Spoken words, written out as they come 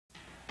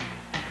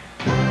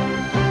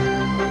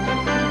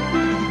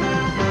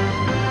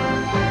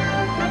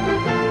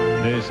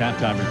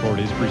halftime report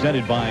is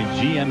presented by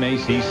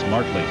GMAC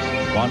Smart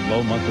Lease. Want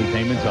low monthly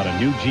payments on a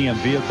new GM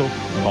vehicle?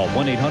 Call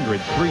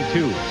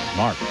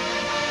 1-800-32-SMART.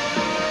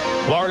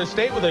 Florida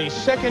State with a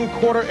second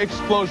quarter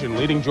explosion,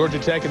 leading Georgia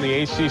Tech in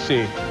the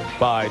ACC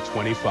by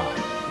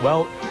 25.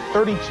 Well,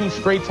 32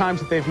 straight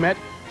times that they've met,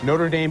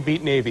 Notre Dame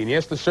beat Navy. And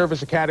yes, the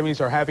service academies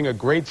are having a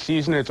great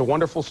season. It's a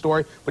wonderful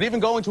story. But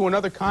even going to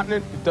another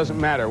continent, it doesn't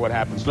matter what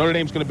happens. Notre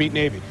Dame's going to beat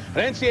Navy.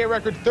 An NCAA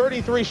record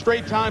 33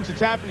 straight times it's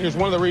happened. Here's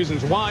one of the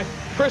reasons why.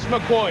 Chris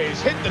McCoy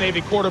has hit the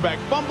Navy quarterback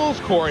fumbles.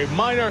 Corey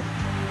Minor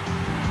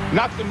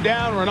knocked him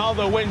down.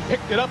 Ronaldo Wynn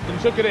picked it up and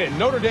took it in.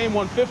 Notre Dame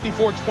won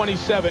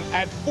 54-27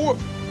 at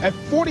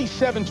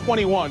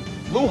 47-21.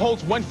 Lou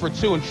Holtz went for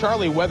two, and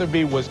Charlie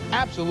Weatherby was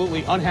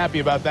absolutely unhappy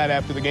about that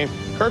after the game.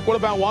 Kirk, what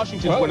about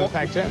Washington's win in the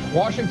Pac-10?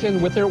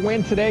 Washington, with their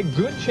win today,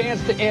 good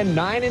chance to end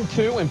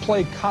 9-2 and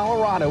play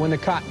Colorado in the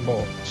Cotton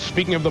Bowl.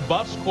 Speaking of the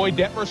Buffs, Coy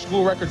Detmer,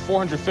 school record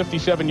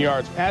 457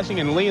 yards passing,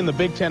 and Lee in the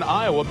Big Ten,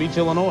 Iowa beats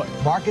Illinois.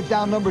 Mark it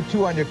down, number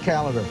 2 on your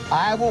calendar.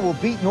 Iowa will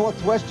beat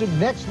Northwestern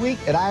next week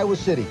at Iowa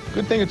City.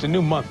 Good thing it's a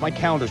new month. My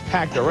calendar's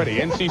packed already.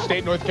 NC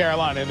State, North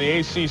Carolina in the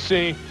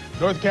ACC.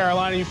 North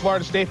Carolina, you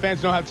Florida State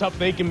fans know how tough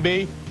they can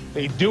be.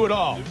 They do it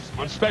all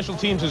on special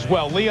teams as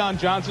well. Leon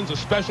Johnson's a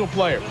special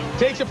player.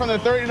 Takes it from the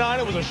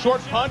 39. It was a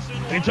short punt,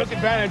 and he took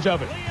advantage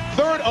of it.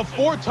 Third of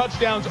 4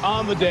 touchdowns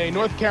on the day.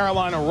 North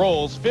Carolina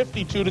rolls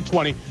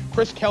 52-20.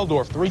 Chris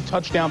Keldorf, 3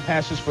 touchdown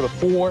passes for the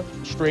 4th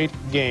straight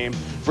game.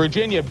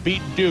 Virginia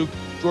beat Duke.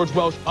 George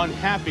Welsh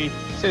unhappy.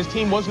 Says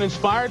team wasn't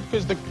inspired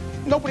because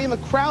nobody in the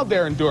crowd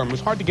there in Durham. It was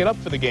hard to get up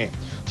for the game.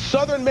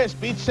 Southern Miss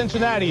beats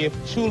Cincinnati. If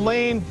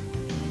Tulane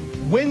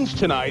wins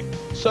tonight,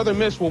 Southern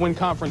Miss will win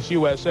Conference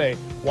USA.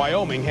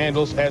 Wyoming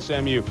handles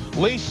SMU.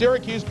 Lee,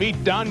 Syracuse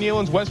beat Don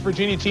Nehlen's West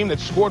Virginia team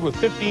that scored with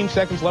 15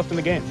 seconds left in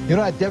the game. You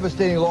know, that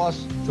devastating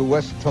loss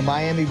to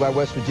Miami by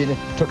West Virginia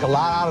took a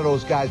lot out of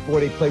those guys. Boy,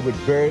 they played with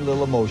very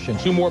little emotion.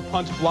 2 more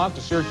punts blocked.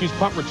 The Syracuse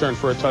punt return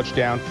for a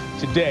touchdown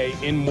today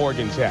in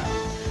Morgantown.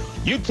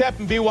 UTEP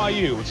and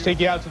BYU. Let's take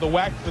you out to the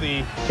WAC for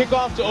the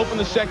kickoff to open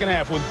the second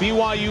half with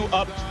BYU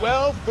up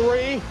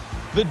 12-3.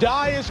 The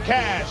die is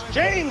cast.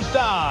 James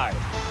Dye.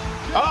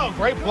 Oh,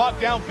 great block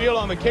downfield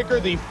on the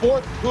kicker. The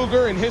 4th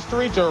Cougar in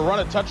history to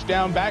run a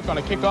touchdown back on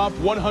a kickoff,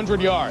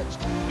 100 yards.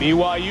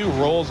 BYU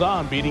rolls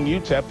on, beating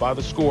UTEP by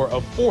the score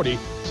of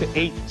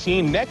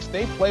 40-18. Next,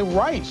 they play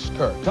Rice,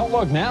 Kirk. Don't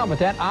look now, but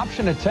that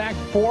option attacked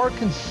 4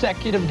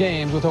 consecutive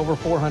games with over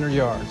 400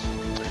 yards.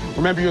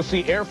 Remember, you'll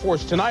see Air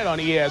Force tonight on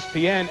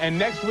ESPN, and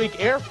next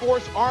week, Air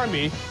Force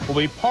Army will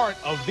be part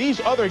of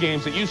these other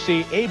games that you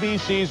see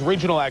ABC's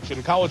regional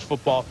action, college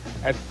football,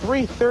 at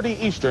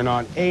 3:30 Eastern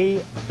on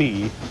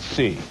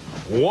ABC.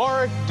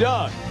 Warwick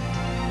Dunn,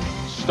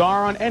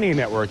 star on any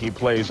network he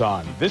plays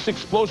on. This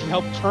explosion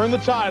helped turn the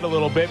tide a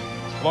little bit.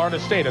 Florida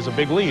State has a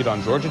big lead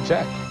on Georgia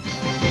Tech.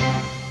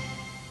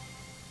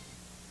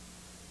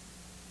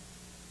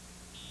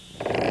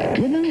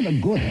 Without a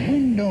good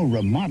window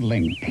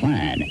remodeling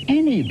plan,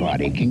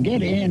 anybody can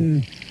get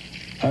in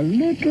a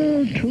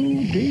little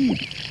too deep.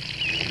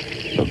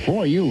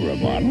 Before you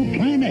remodel,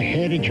 plan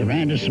ahead at your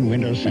Anderson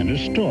Window Center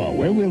store,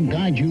 where we'll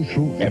guide you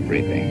through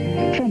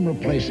everything, from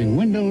replacing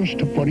windows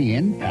to putting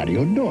in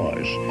patio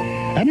doors.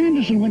 At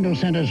Anderson Window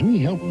Centers, we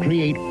help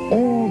create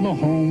all the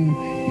home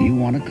you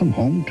want to come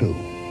home to.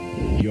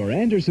 Your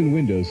Anderson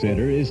Window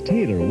Center is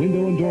Taylor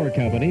Window and Door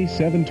Company,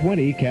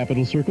 720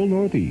 Capitol Circle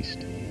Northeast.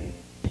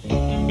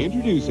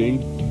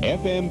 Introducing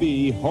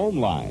FMB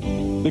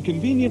Homeline, the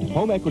convenient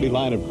home equity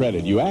line of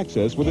credit you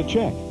access with a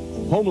check.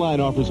 Homeline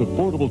offers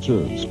affordable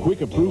terms,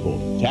 quick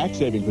approval,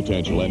 tax-saving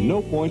potential, and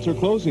no points or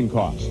closing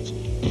costs.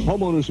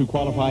 Homeowners who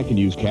qualify can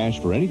use cash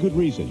for any good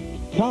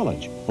reason.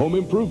 College, home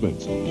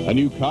improvements, a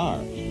new car.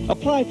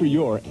 Apply for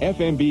your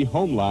FMB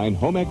Homeline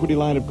home equity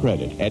line of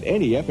credit at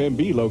any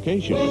FMB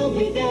location. We'll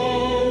be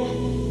there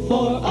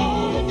for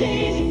all the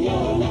days of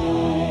your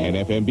life. An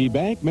FMB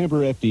Bank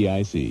member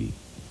FDIC.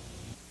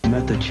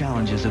 Met the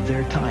challenges of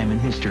their time in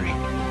history.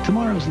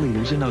 Tomorrow's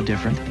leaders are no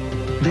different.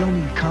 They'll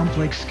need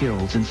complex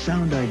skills and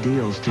sound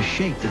ideals to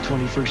shape the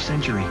 21st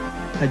century.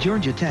 At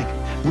Georgia Tech,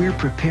 we're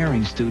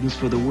preparing students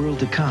for the world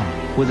to come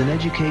with an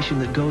education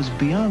that goes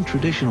beyond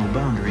traditional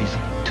boundaries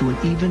to an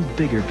even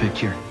bigger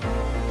picture.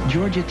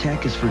 Georgia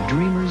Tech is for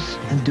dreamers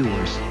and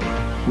doers.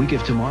 We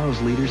give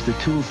tomorrow's leaders the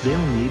tools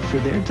they'll need for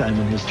their time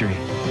in history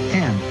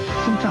and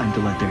some time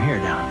to let their hair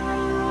down.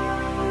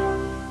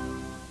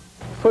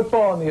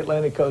 Football in the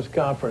Atlantic Coast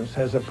Conference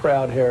has a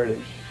proud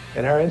heritage,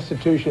 and our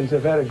institutions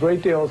have had a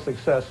great deal of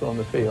success on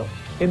the field.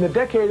 In the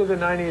decade of the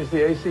 90s,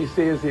 the ACC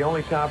is the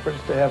only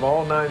conference to have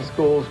all 9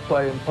 schools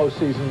play in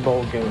postseason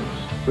bowl games,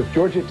 with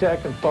Georgia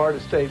Tech and Florida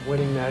State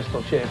winning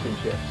national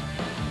championships.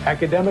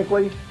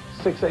 Academically,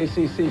 6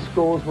 ACC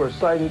schools were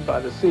cited by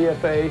the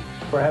CFA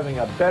for having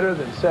a better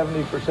than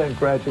 70%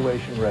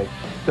 graduation rate,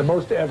 the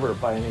most ever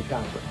by any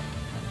conference.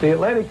 The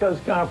Atlantic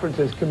Coast Conference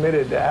is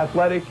committed to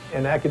athletic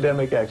and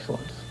academic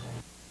excellence.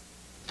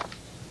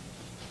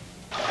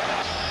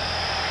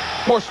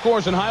 More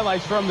scores and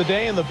highlights from the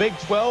day in the Big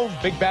 12.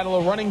 Big battle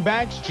of running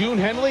backs. June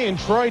Henley and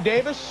Troy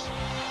Davis.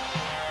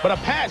 But a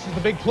pass is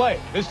the big play.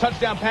 This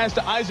touchdown pass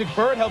to Isaac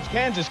Byrd helps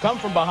Kansas come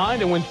from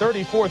behind and win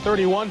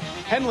 34-31.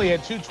 Henley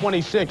had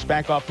 2:26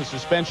 back off the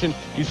suspension.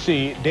 You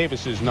see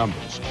Davis's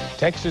numbers.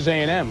 Texas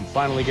A&M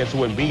finally gets a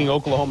win, beating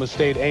Oklahoma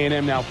State.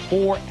 A&M now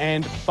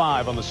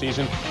 4-5 on the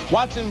season.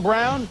 Watson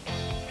Brown,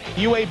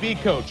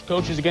 UAB coach,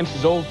 coaches against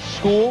his old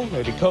school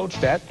that he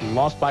coached at and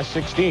lost by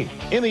 16.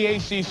 In the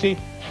ACC,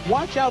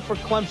 watch out for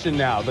Clemson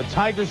now. The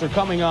Tigers are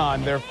coming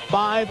on. They're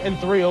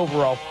 5-3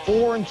 overall,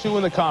 4-2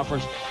 in the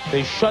conference.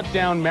 They shut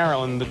down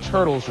Maryland. The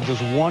Turtles are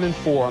just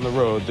 1-4 on the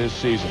road this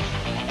season.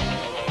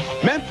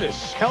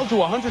 Memphis held to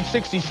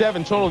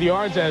 167 total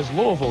yards as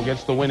Louisville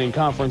gets the win in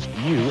Conference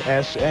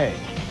USA.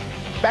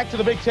 Back to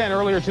the Big Ten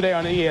earlier today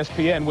on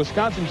ESPN.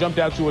 Wisconsin jumped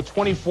out to a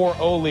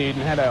 24-0 lead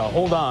and had to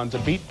hold on to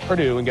beat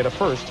Purdue and get a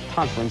first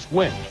conference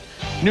win.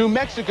 New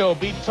Mexico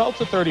beat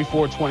Tulsa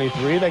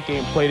 34-23. That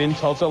game played in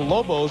Tulsa.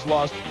 Lobos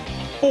lost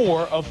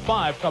 4 of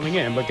 5 coming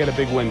in, but get a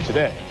big win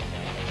today.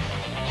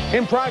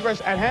 In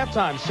progress at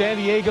halftime, San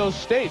Diego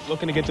State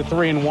looking to get to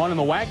 3-1 in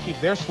the WAC, keep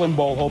their Slim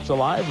Bowl hopes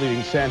alive,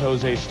 leading San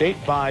Jose State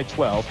by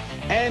 12.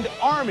 And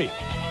Army.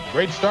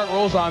 Great start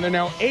rolls on. They're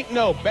now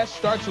 8-0. Best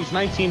start since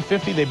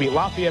 1950. They beat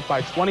Lafayette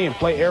by 20 and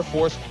play Air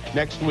Force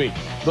next week.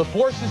 The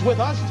Force is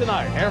with us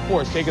tonight. Air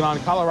Force taking on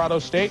Colorado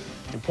State.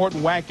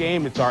 Important WAC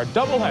game. It's our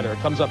doubleheader. It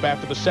comes up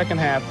after the second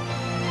half.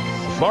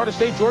 Florida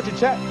State, Georgia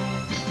Tech.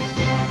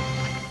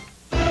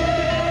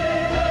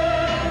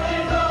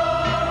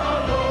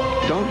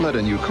 Don't let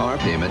a new car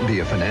payment be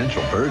a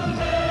financial burden.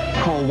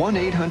 Call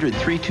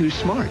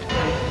 1-800-32-SMART.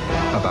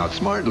 About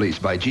Smart Lease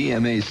by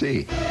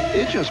GMAC.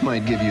 It just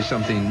might give you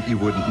something you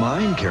wouldn't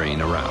mind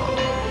carrying around.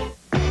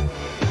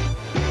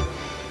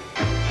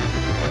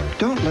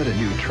 Don't let a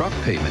new truck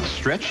payment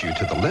stretch you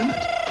to the limit.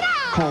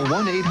 Call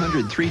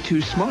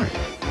 1-800-32-SMART.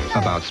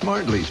 About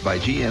Smart Lease by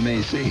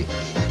GMAC.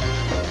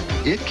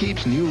 It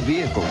keeps new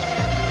vehicles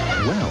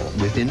well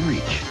within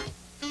reach.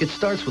 It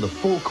starts with a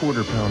full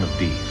quarter pound of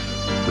beef,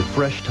 with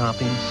fresh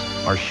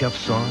toppings, our chef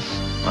sauce,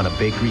 on a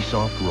bakery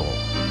soft roll.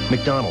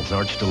 McDonald's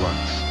Arch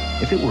Deluxe.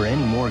 If it were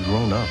any more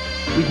grown up,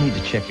 we'd need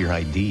to check your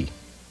ID.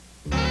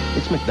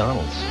 It's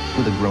McDonald's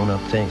with a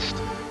grown-up taste.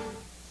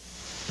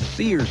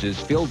 Sears is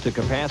filled to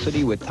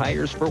capacity with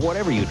tires for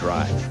whatever you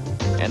drive.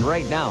 And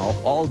right now,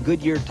 all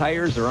Goodyear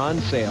tires are on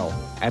sale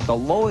at the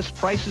lowest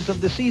prices of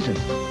the season.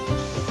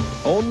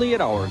 Only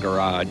at our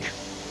garage,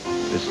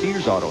 the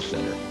Sears Auto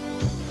Center.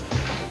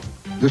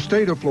 The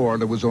state of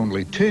Florida was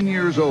only 10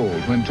 years old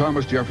when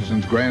Thomas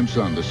Jefferson's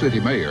grandson, the city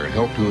mayor,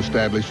 helped to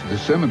establish the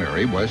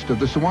seminary west of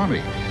the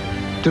Suwannee.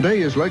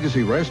 Today, his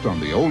legacy rests on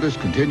the oldest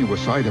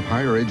continuous site of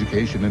higher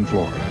education in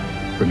Florida.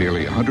 For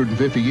nearly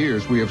 150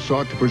 years, we have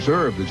sought to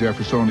preserve the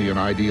Jeffersonian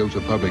ideals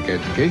of public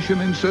education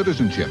and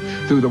citizenship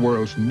through the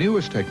world's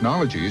newest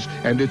technologies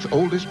and its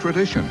oldest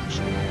traditions.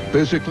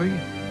 Physically,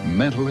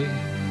 mentally,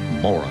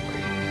 morally.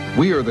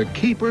 We are the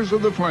keepers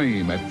of the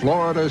flame at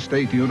Florida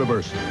State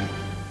University.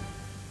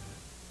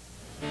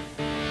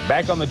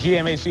 Back on the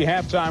GMAC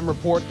halftime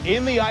report,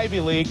 in the Ivy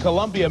League,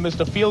 Columbia missed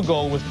a field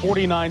goal with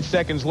 49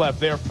 seconds left.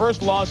 Their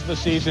first loss of the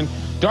season.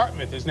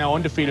 Dartmouth is now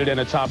undefeated and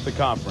atop the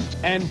conference.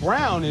 And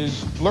Brown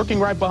is lurking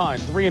right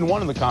behind, 3-1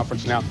 in the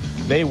conference now.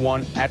 They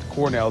won at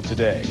Cornell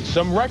today.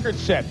 Some records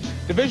set.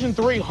 Division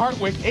III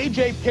Hartwick,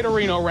 A.J.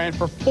 Pittarino ran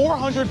for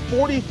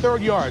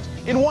 443 yards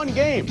in one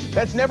game.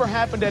 That's never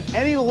happened at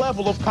any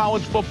level of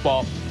college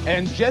football.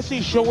 And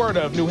Jesse Shawerda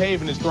of New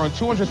Haven has thrown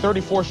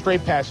 234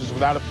 straight passes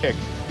without a pick.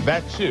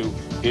 That, too,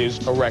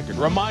 is a record.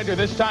 Reminder,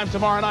 this time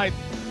tomorrow night,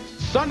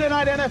 Sunday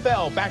Night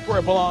NFL, back where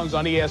it belongs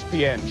on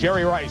ESPN.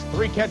 Jerry Rice,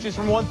 3 catches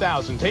from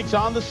 1,000, takes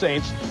on the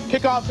Saints.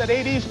 Kickoffs at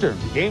 8 Eastern.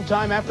 Game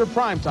time after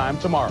prime time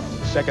tomorrow.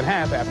 The second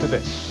half after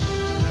this.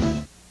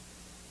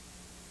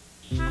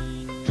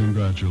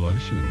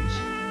 Congratulations.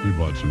 You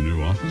bought some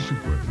new office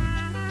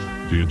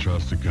equipment. Do you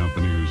trust the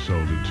company who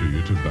sold it to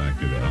you to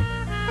back it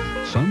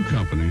up? Some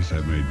companies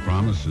have made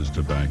promises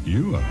to back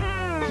you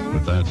up,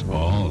 but that's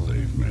all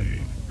they've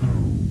made.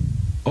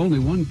 Only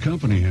one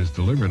company has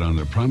delivered on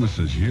their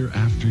promises year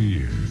after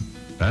year.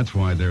 That's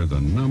why they're the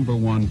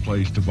 #1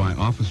 place to buy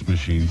office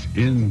machines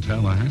in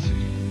Tallahassee.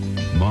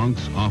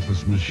 Monk's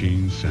Office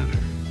Machine Center.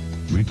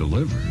 We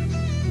deliver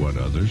what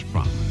others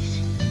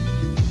promise.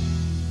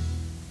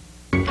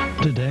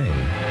 Today,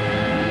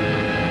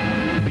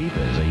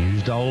 beepers are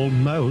used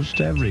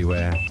almost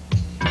everywhere.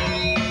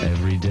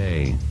 Every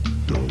day.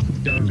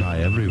 By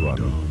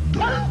everyone.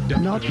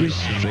 Not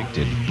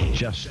restricted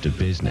just to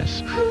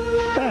business.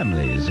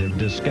 Families have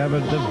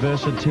discovered the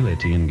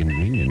versatility and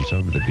convenience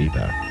of the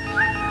beeper.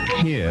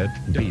 Here,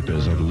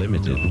 beepers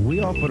Unlimited. We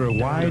offer a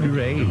wide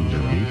range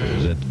of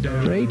beepers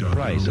at great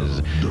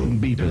prices.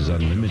 Beepers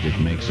Unlimited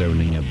makes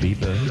owning a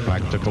beeper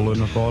practical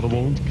and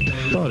affordable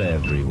for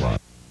everyone.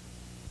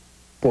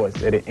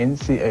 sports at an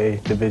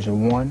NCAA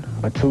Division I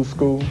or II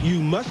school. You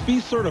must be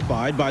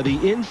certified by the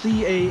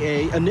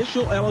NCAA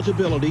Initial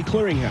Eligibility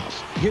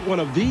Clearinghouse. Get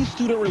one of these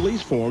student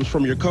release forms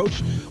from your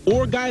coach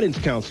or guidance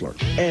counselor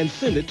and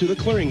send it to the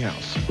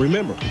clearinghouse.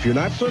 Remember, if you're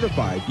not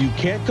certified, you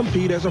can't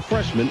compete as a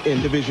freshman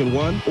in Division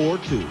I or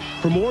II.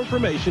 For more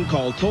information,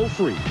 call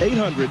toll-free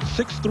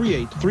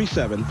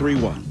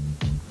 800-638-3731.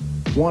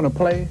 Want to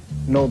play?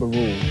 Know the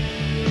rules.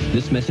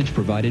 This message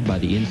provided by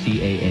the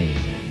NCAA.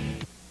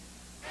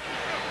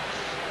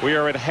 We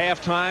are at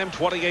halftime,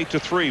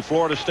 28-3.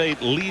 Florida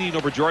State leading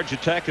over Georgia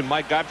Tech. And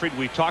Mike Gottfried,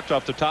 we talked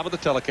off the top of the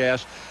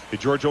telecast.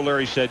 George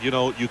O'Leary said, you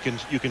know, you can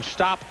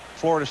stop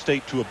Florida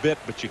State to a bit,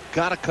 but you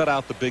got to cut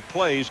out the big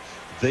plays.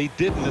 They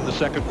didn't in the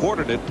second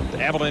quarter. The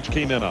Avalanche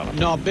came in on them.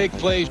 No, big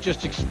plays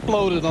just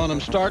exploded on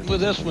them. Starting with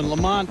this one,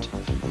 Lamont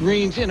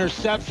Green's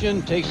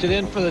interception takes it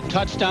in for the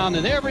touchdown,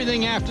 and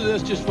everything after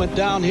this just went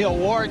downhill.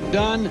 Warwick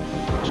Dunn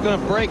is going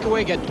to break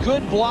away, get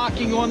good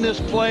blocking on this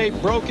play,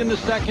 broke in the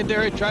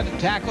secondary, tried to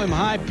tackle him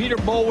high. Peter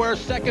Boulware,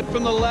 second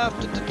from the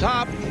left at the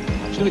top.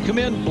 He's going to come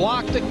in,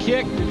 block the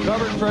kick,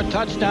 recovered for a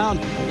touchdown.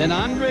 Then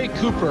Andre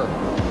Cooper,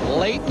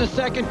 late in the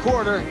second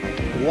quarter,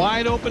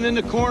 wide open in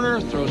the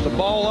corner, throws the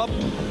ball up.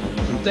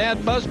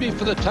 Thad Busby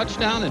for the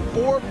touchdown, and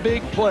 4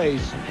 big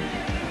plays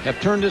have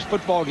turned this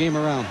football game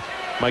around.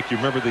 Mike, you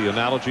remember the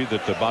analogy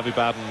that Bobby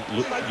Bowden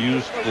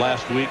used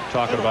last week,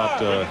 talking about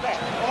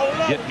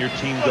getting your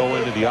team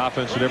going and the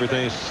offense and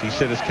everything? He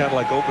said it's kind of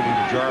like opening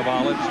a jar of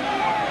olives.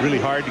 Really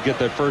hard to get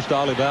that first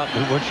olive out,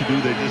 and once you do,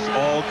 they just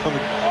all come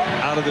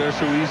out of there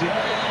so easy.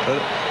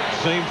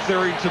 Same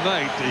theory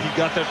tonight. He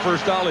got that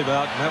first olive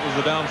out, and that was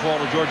the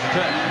downfall of Georgia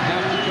Tech.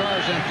 Half the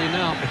jar's empty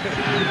now.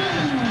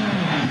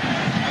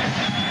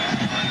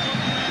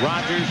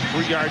 Rogers,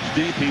 3 yards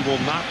deep. He will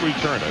not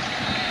return it.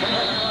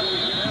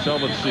 So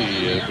let's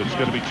see if it's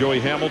going to be Joey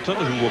Hamilton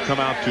who will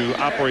come out to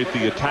operate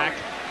the attack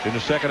in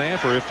the second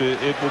half, or if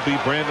it will be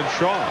Brandon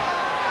Shaw.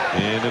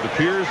 And it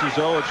appears as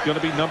though it's going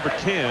to be number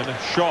 10,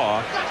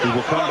 Shaw, who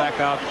will come back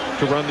out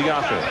to run the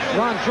offense.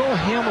 Ron, Joe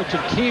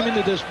Hamilton came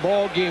into this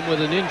ball game with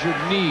an injured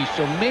knee,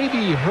 so maybe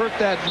he hurt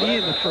that knee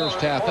in the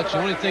first half. That's the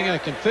only thing I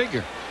can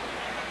figure.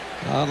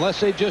 Unless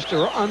they just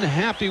are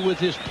unhappy with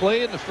his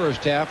play in the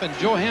first half. And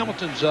Joe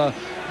Hamilton's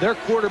their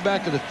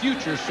quarterback of the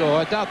future, so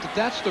I doubt that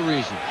that's the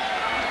reason.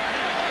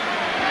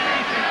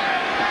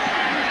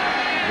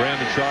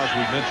 Brandon Shaw, as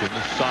we mentioned,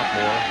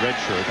 sophomore,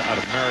 redshirt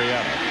out of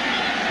Marietta.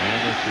 And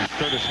this is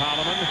Curtis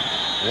Holloman.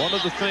 One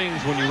of the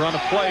things when you run a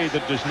play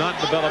that does not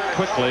develop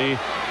quickly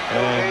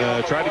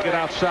and try to get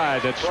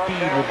outside, that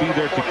speed will be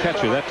there to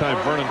catch you. That time,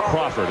 Vernon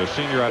Crawford, a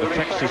senior out of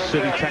Texas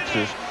City,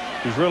 Texas,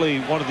 who's really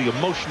one of the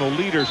emotional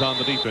leaders on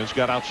the defense,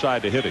 got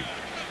outside to hit him.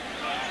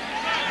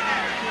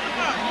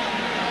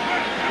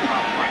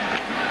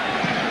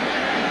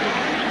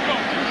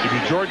 If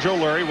you're George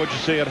O'Leary, what'd you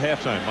say at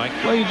halftime, Mike?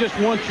 Well, you just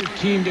want your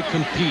team to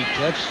compete.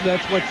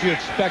 That's what you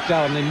expect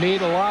out of them. They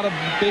made a lot of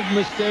big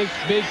mistakes,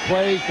 big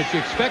plays, but you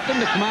expect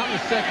them to come out in the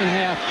second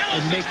half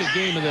and make a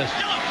game of this.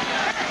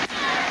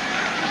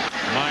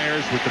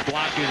 Myers with the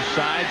block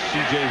inside.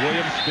 C.J.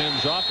 Williams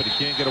spins off, but he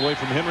can't get away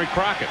from Henry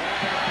Crockett.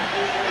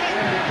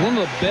 One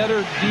of the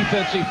better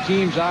defensive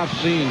teams I've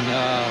seen.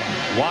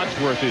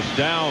 Wadsworth is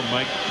down,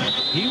 Mike.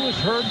 He was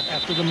hurt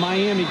after the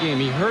Miami game.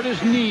 He hurt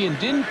his knee and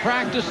didn't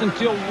practice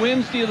until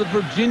Wednesday of the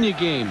Virginia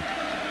game.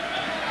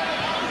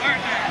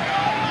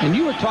 And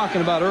you were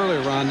talking about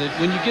earlier, Ron, that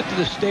when you get to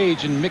the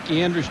stage, and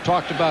Mickey Andrews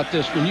talked about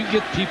this, when you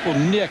get people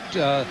nicked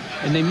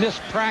and they miss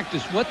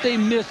practice, what they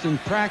miss in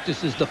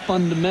practice is the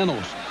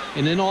fundamentals.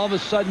 And then all of a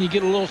sudden you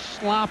get a little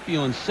sloppy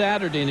on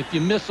Saturday. And if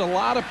you miss a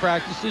lot of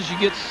practices, you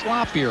get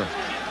sloppier.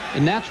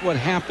 And that's what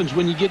happens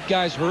when you get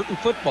guys hurt in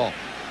football.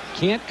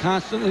 Can't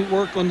constantly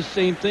work on the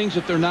same things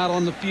if they're not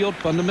on the field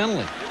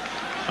fundamentally.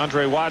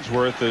 Andre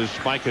Wadsworth, as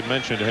Mike had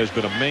mentioned, has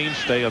been a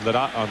mainstay on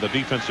the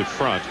defensive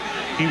front.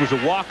 He was a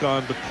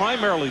walk-on, but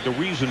primarily the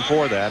reason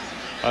for that,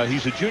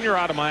 he's a junior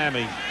out of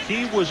Miami.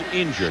 He was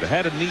injured,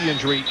 had a knee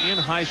injury in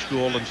high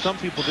school, and some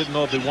people didn't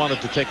know if they wanted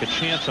to take a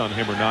chance on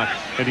him or not.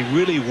 And he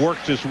really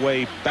worked his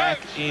way back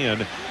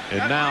in.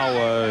 And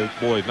now,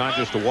 boy, not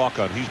just a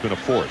walk-on, he's been a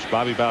force.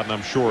 Bobby Bowden,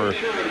 I'm sure,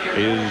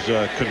 is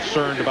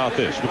concerned about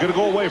this. We're going to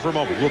go away for a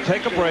moment. We'll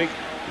take a break.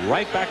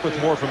 Right back with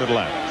more from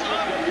Atlanta.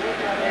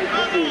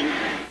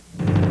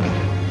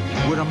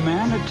 Would a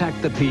man attack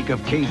the peak of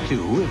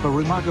K2 if a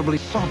remarkably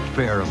soft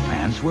pair of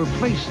pants were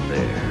placed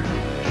there?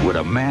 Would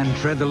a man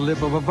tread the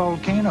lip of a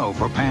volcano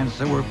for pants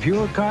that were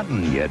pure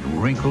cotton yet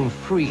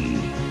wrinkle-free?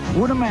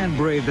 Would a man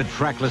brave the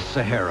trackless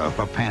Sahara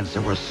for pants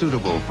that were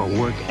suitable for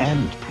work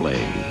and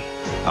play?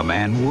 A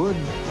man would,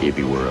 if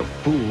he were a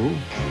fool,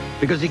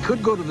 because he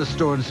could go to the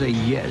store and say,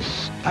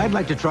 yes, I'd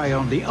like to try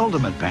on the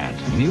ultimate pant,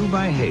 new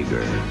by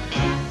Hager.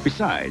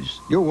 Besides,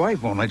 your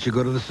wife won't let you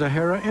go to the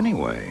Sahara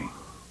anyway.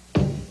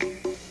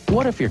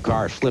 What if your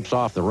car slips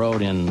off the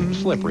road in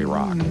Slippery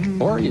Rock?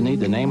 Or you need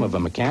the name of a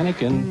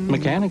mechanic in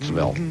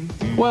Mechanicsville?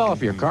 Well,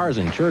 if your car is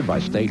insured by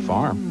State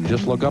Farm,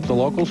 just look up the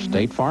local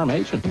State Farm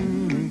agent.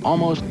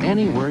 Almost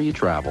anywhere you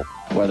travel,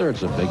 whether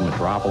it's a big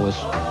metropolis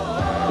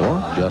or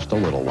just a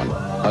little one.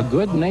 A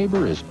good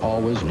neighbor is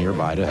always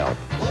nearby to help.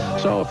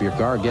 So if your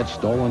car gets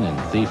stolen in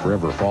Thief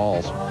River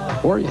Falls,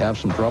 or you have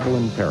some trouble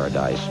in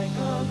Paradise,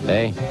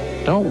 hey,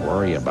 don't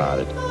worry about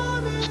it.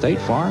 State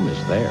Farm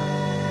is there.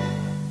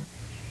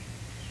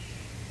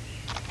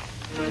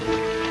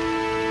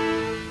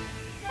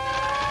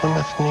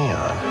 Plymouth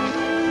Neon.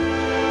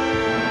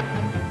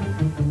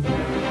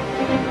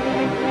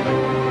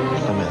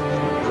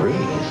 Plymouth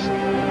Breeze.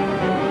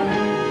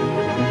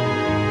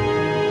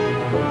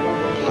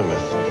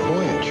 Plymouth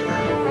Voyager.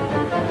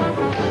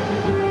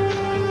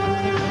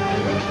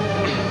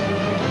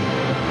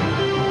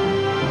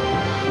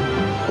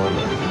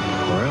 Plymouth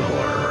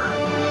Traveler.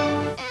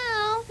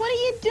 Al, what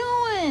are you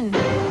doing?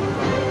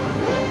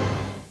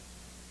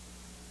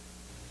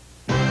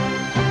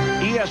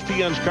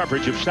 ESPN's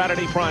coverage of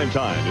Saturday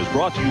primetime is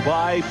brought to you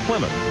by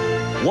Plymouth.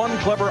 One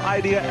clever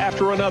idea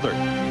after another.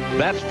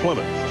 That's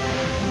Plymouth.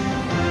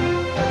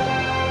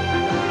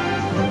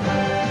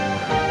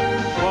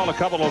 Well, a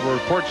couple of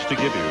reports to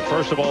give you.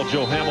 First of all,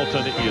 Joe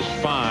Hamilton is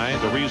fine.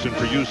 The reason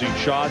for using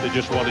Shaw, they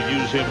just want to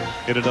use him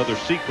in another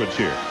sequence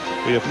here.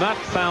 We have not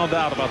found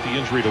out about the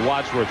injury to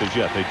Wadsworth as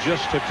yet. They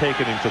just have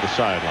taken him to the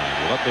sideline.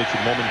 We'll update you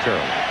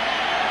momentarily.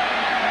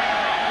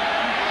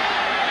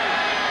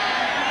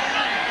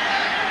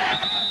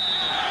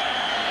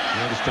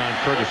 This time,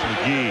 Curtis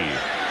McGee.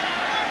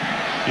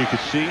 You could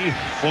see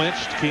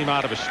flinched, came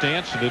out of a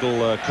stance, and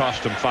it'll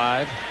cost him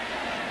 5.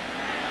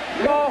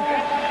 Go.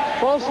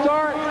 Full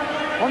start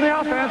on the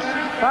offense.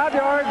 5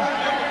 yards.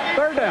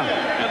 3rd down.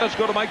 And let's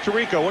go to Mike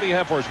Tirico. What do you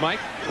have for us, Mike?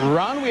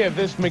 Ron, we have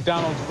this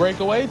McDonald's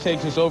breakaway.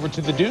 Takes us over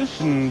to the deuce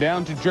and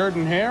down to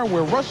Jordan Hare,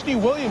 where Rusty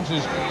Williams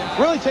is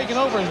really taking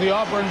over as the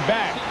Auburn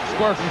back.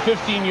 Scored from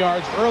 15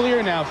 yards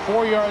earlier, now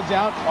 4 yards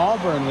out.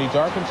 Auburn leads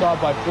Arkansas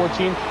by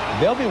 14.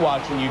 They'll be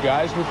watching you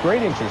guys with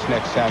great interest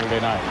next Saturday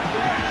night.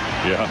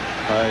 Yeah,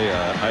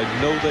 I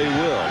know they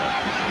will.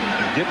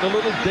 Getting a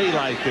little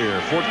daylight there.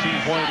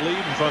 14-point lead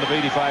in front of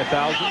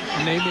 85,000.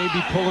 And they may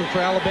be pulling for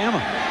Alabama.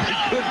 It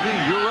could be.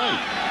 You're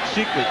right.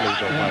 Secretly,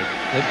 though, Mike.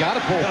 They've got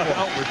to pull for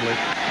outwardly.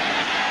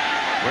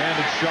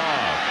 Brandon Shaw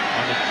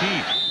on the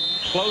keep.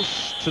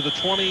 Close to the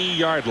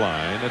 20-yard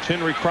line. That's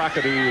Henry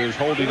Crockett who is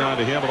holding on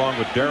to him along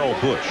with Darrell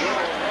Bush.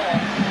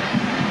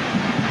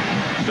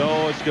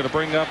 So it's going to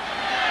bring up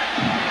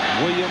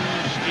Williams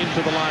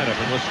into the lineup.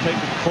 And let's take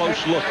a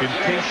close look. In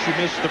case you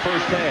missed the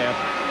first half,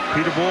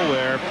 Peter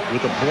Boulware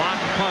with a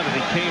blocked punt, and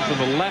he came from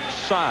the left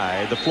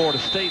side, the Florida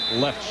State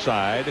left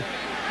side.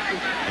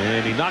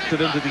 And he knocked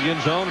it into the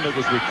end zone, and it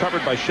was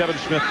recovered by Shevin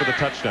Smith for the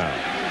touchdown.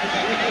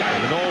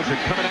 And the Noles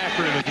are coming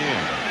after him again,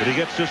 but he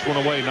gets this one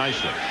away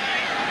nicely.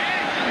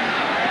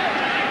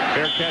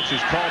 Fair catch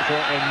is called for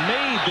and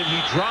made, then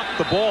he dropped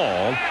the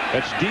ball.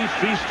 That's Dee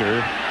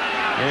Feaster,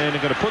 and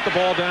they're going to put the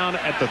ball down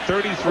at the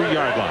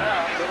 33-yard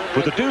line.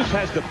 But the Deuce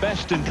has the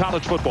best in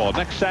college football.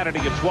 Next Saturday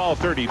at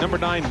 12:30, number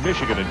 9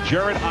 Michigan and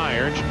Jared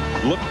Irons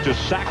look to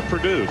sack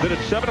Purdue. Then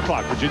at 7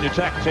 o'clock, Virginia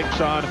Tech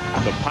takes on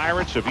the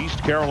Pirates of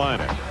East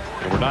Carolina.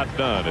 And we're not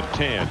done at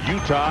 10.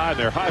 Utah and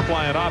their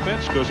high-flying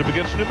offense goes up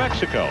against New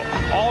Mexico.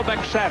 All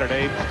next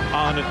Saturday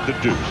on the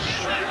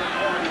Deuce.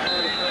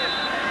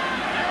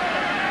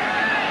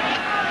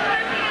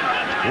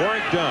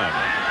 Warwick Dunn.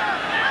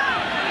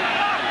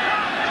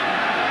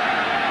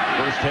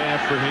 First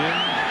half for him,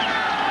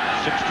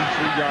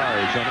 63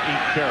 yards on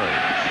 8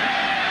 carries.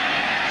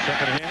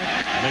 Second half,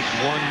 makes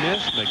 1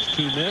 miss, makes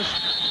 2 miss.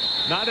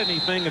 Not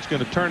anything that's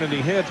going to turn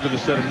any heads, but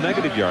instead of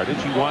negative yardage,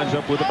 he winds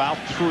up with about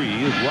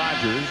 3 as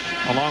Rogers,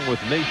 along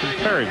with Nathan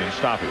Perryman,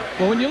 stop it.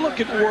 Well, when you look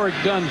at Warwick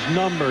Dunn's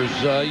numbers,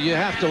 you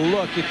have to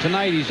look at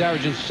tonight. He's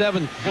averaging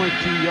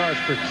 7.2 yards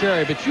per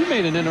carry. But you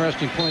made an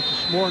interesting point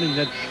this morning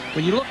that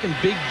when you look in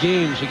big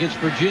games against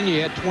Virginia, he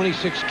had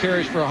 26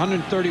 carries for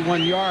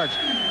 131 yards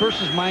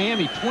versus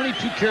Miami,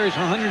 22 carries for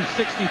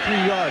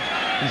 163 yards.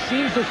 He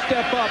seems to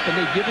step up, and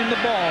they give him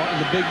the ball in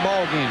the big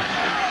ball games.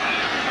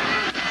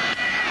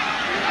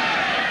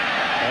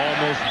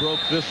 Almost broke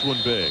this one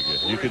big.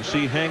 You can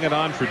see hanging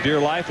on for dear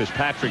life is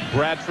Patrick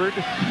Bradford.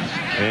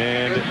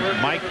 And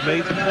Mike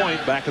made the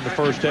point back in the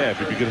first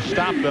half. If you're going to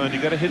stop Dunn, you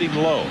got to hit him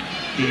low.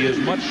 He is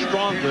much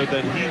stronger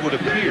than he would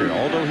appear.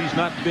 Although he's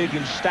not big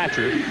in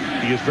stature,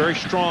 he is very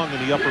strong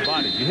in the upper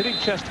body. You hit him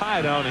chest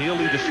high down, and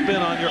he'll either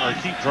spin on you or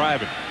keep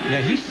driving.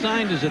 Yeah, he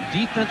signed as a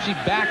defensive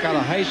back out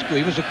of high school.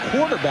 He was a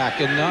quarterback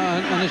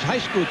on his high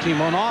school team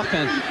on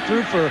offense.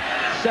 Threw for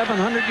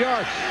 700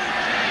 yards.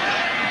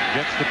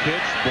 Gets the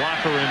pitch,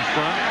 blocker in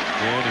front,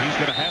 and he's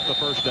going to have the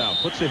first down.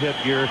 Puts the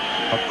headgear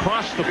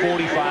across the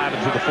 45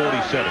 into the 47.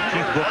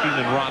 Keith Booking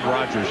and Ron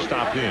Rogers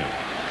stop in.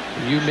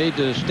 You made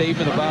the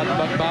statement about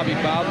what Bobby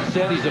Bowden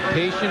said. He's a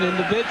patient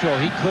individual.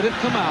 He could have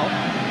come out,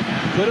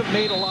 could have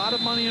made a lot of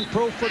money in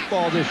pro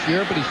football this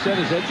year, but he said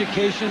his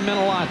education meant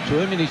a lot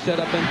to him, and he said,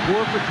 I've been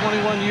poor for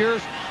 21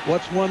 years.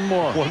 What's one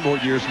more? 1 more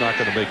year's not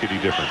going to make any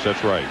difference.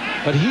 That's right.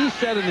 But he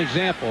set an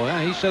example.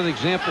 He set an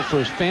example for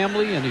his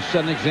family, and he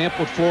set an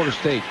example at Florida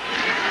State.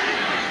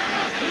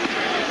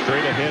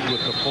 Straight ahead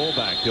with the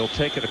fullback. He'll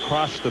take it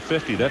across the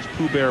 50. That's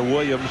Pooh Bear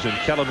Williams and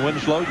Kellen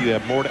Winslow. Do you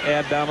have more to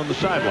add down on the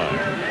sideline?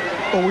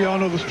 Well, we all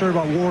know the story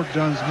about Ward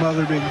Dunn's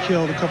mother being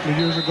killed a couple of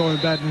years ago in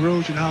Baton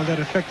Rouge and how that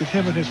affected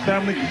him and his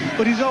family.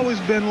 But he's always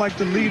been like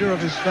the leader of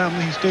his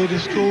family. He stayed in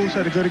school,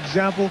 set a good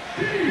example,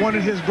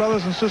 wanted his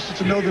brothers and sisters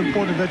to know the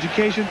importance of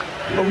education.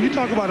 But when you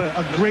talk about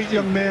a great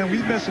young man,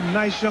 we've met some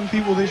nice young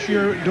people this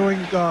year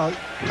doing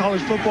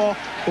college football,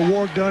 but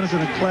Ward Dunn is in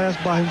a class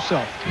by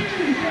himself.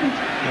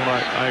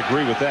 Well, I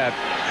agree with that.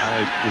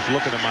 I was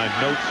looking at my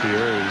notes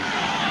here.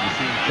 You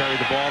see him carry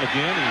the ball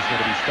again. He's going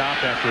to be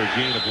stopped after a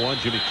gain of 1.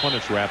 Jimmy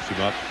Clements wraps him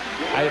up.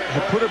 I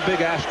have put a big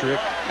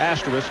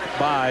asterisk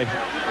by.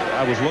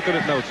 I was looking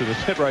at notes, and it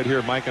said right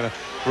here, Mike, and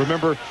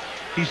remember,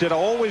 he said, I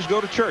always go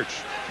to church,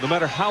 no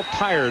matter how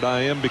tired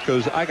I am,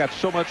 because I got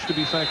so much to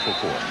be thankful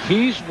for.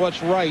 He's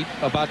what's right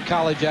about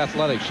college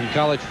athletics and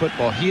college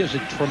football. He is a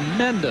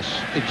tremendous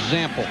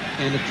example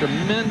and a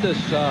tremendous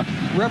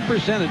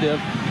representative.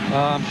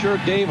 I'm sure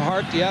Dave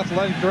Hart, the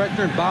athletic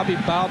director, and Bobby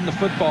Bowden, the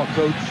football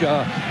coach,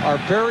 are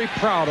very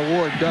proud of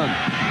Ward Dunn.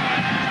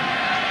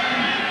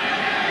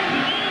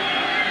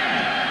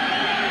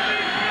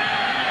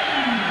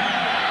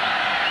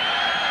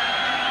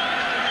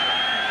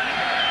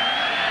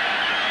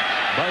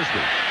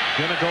 Busby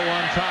gonna go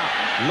on top,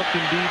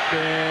 looking deep,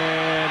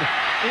 and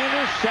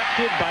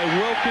intercepted by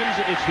Wilkins.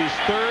 It's his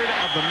 3rd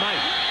of the night,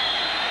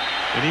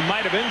 and he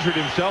might have injured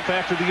himself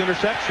after the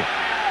interception.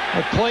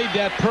 I played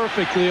that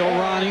perfectly,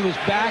 O'Ron. He was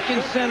back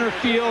in center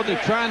field.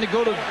 They're trying to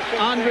go to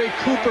Andre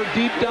Cooper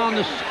deep down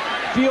the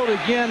field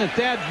again, and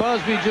Thad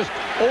Busby just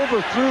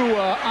overthrew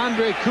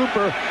Andre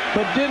Cooper,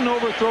 but didn't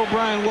overthrow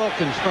Brian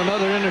Wilkins for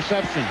another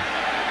interception.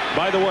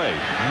 By the way,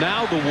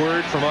 now the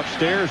word from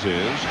upstairs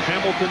is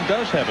Hamilton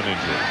does have an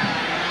injury.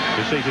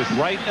 They say his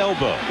right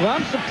elbow. Well,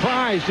 I'm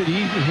surprised that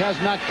he has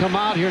not come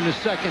out here in the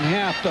second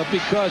half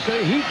because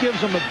he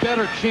gives them a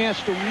better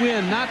chance to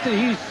win. Not that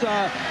he's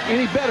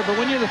any better, but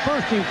when you're the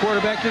first-team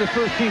quarterback, you're the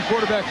first-team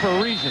quarterback for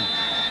a reason.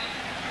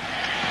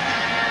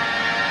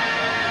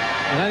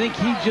 And I think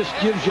he just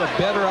gives you a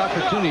better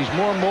opportunity. He's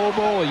more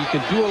mobile. You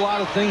can do a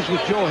lot of things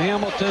with Joe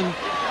Hamilton,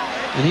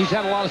 and he's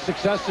had a lot of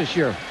success this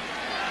year.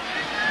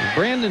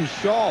 Brandon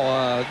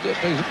Shaw,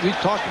 we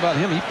talked about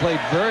him. He played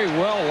very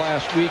well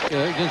last week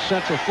against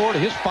Central Florida.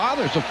 His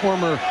father's a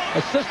former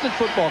assistant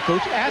football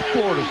coach at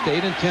Florida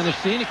State in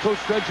Tennessee, and he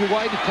coached Reggie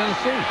White at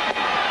Tennessee.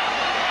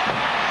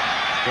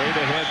 Straight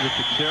ahead with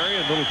the carry,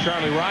 and little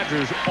Charlie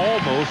Rogers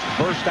almost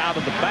burst out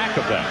of the back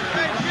of that.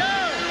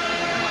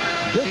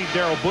 See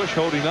Darrell Bush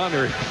holding on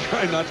there,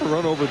 trying not to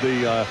run over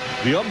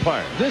the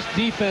umpire. This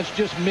defense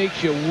just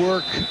makes you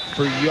work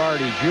for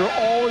yardage. You're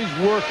always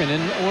working,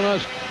 and when I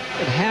was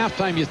at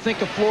halftime, you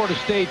think of Florida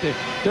State,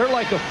 they're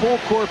like a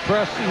full-court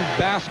pressing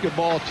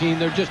basketball team.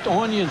 They're just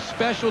on you in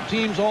special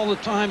teams all the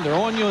time. They're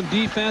on you on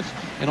defense,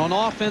 and on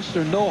offense,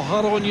 they're no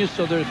huddle on you.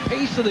 So their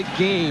pace of the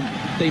game,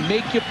 they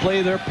make you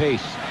play their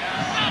pace.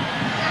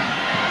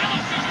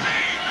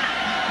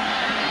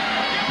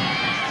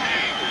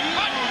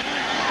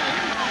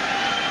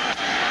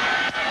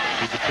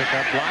 The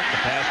pickup block,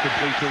 the pass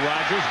complete to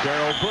Rogers.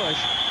 Darrell Bush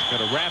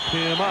going to wrap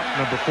him up,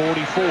 number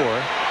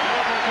 44.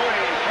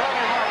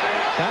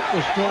 That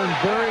was thrown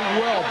very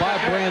well by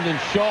Brandon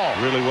Shaw.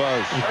 Really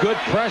was. Good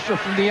pressure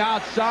from the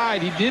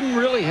outside. He didn't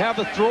really have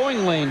a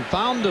throwing lane.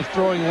 Found the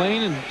throwing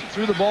lane and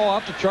threw the ball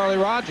out to Charlie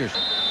Rogers.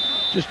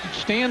 Just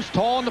stands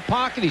tall in the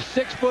pocket. He's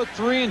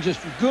 6'3", and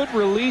just good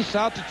release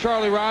out to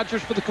Charlie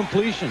Rogers for the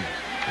completion.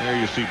 There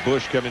you see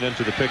Bush coming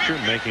into the picture,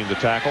 making the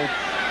tackle.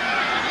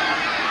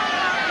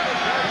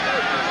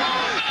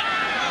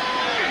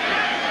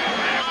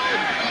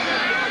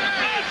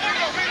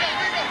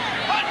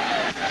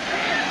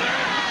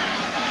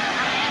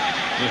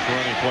 This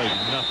running play,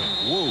 nothing.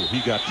 Whoa, he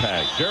got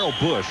tagged. Darrell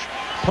Bush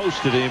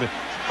posted him.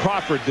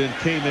 Crawford then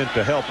came in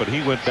to help, but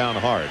he went down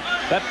hard.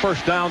 That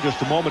first down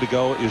just a moment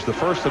ago is the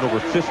first in over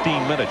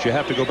 15 minutes. You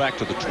have to go back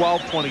to the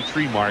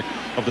 12:23 mark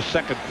of the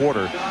second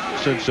quarter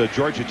since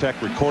Georgia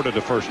Tech recorded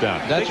a first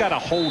down. They got to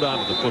hold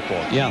on to the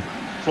football. Yeah.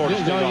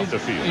 Florida State off the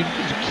field. You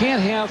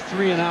can't have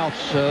 3 and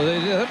outs.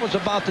 That was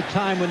about the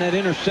time when that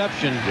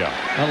interception. Yeah.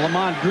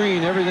 Lamont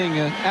Green, everything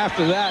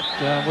after that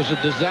was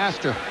a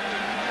disaster.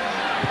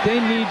 But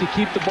they need to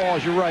keep the ball,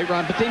 as you're right,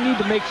 Ron, but they need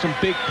to make some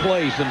big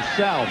plays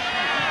themselves.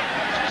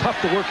 It's tough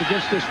to work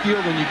against this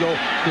field when you go,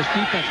 this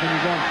defense, when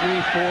you're going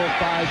 3, 4,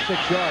 5, 6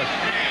 yards.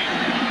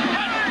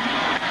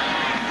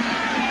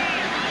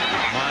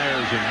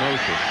 Myers in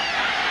motion.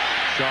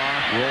 Shaw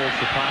rolls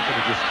the pocket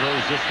and just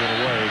throws this one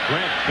away.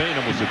 Grant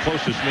Bainham was the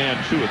closest man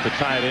to it, the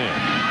tight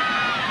end.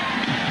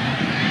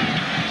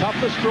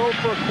 Toughest throw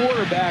for a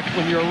quarterback.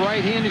 When you're a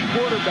right-handed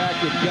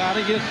quarterback, you've got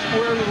to get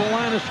square to the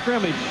line of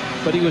scrimmage.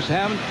 But he was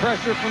having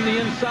pressure from the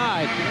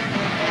inside.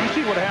 You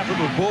see what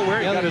happened with Boulware?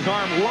 He got his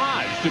arm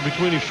lodged in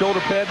between his shoulder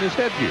pad and his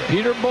headgear.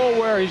 Peter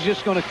Boulware, he's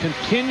just going to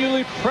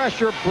continually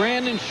pressure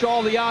Brandon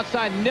Shaw the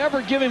outside.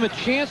 Never give him a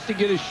chance to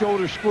get his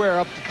shoulder square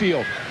up the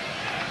field.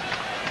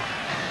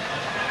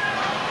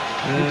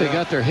 I think they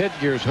got their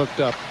headgears hooked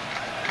up.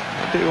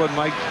 I'll tell you what,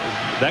 Mike,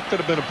 That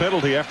could have been a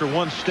penalty after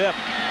one step.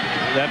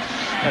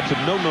 That's a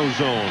no-no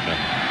zone.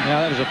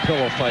 Yeah, that was a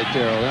pillow fight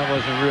there. That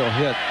wasn't a real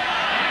hit.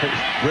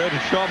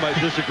 Brandon Shaw might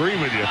disagree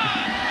with you.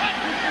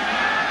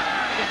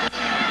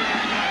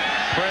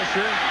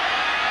 Pressure.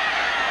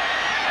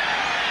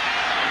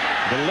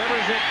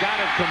 Delivers it, got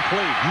it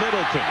complete.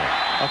 Middleton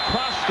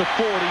across the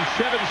 40.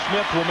 Shevin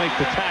Smith will make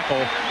the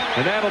tackle,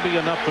 and that'll be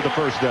enough for the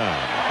first down.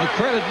 And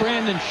credit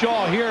Brandon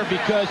Shaw here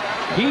because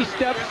he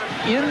steps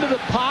into the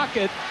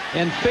pocket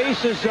and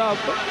faces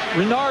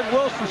Renard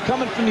Wilson's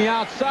coming from the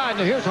outside.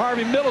 Now here's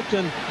Harvey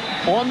Middleton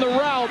on the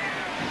route.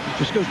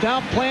 Just goes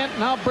down plant,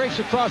 now breaks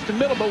across the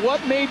middle. But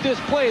what made this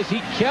play is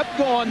he kept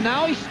going.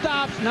 Now he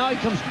stops. Now he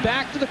comes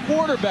back to the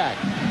quarterback.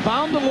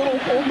 Found a little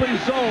open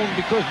zone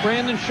because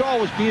Brandon Shaw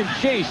was being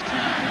chased.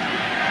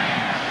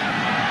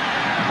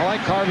 I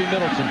like Harvey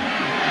Middleton.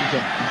 He's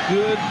a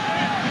good,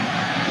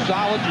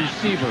 solid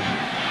receiver.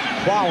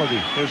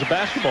 Quality. There's a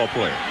basketball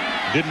player.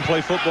 Didn't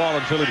play football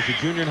until he was a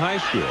junior in high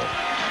school.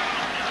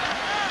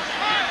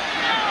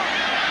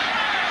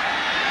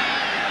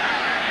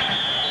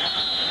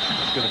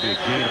 Going to be a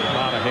gain of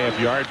about a half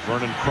yard.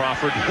 Vernon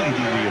Crawford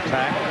leading the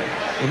attack.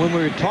 And when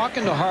we were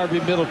talking to Harvey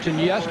Middleton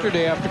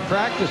yesterday after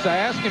practice, I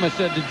asked him, I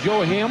said, did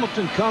Joe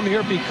Hamilton come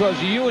here because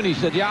of you? And he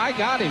said, yeah, I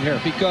got him here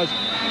because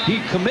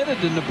he committed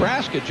to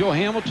Nebraska. Joe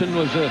Hamilton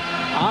was an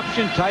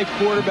option-type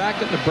quarterback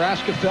that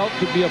Nebraska felt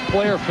could be a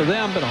player for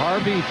them, but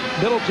Harvey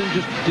Middleton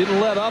just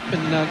didn't let up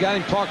and got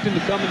him talked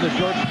into coming to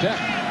Georgia Tech.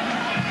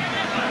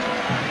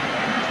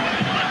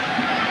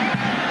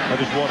 I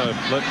just want to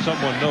let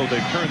someone know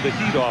they've turned the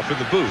heat off in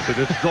the booth, and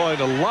it's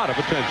drawing a lot of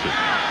attention.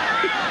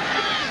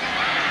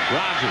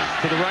 Rogers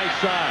to the right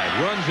side,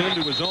 runs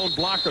into his own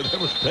blocker. That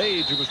was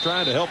Page who was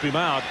trying to help him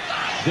out.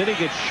 Then he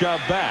gets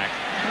shoved back.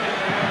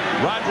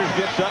 Rogers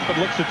gets up and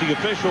looks at the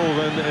official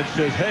and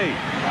says, hey,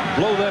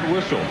 blow that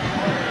whistle.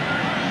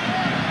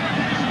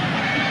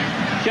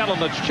 Kellen,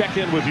 let's check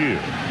in with you.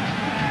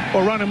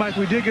 Well, Ron and Mike,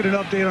 we did get an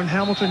update on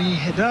Hamilton.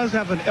 He does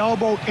have an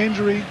elbow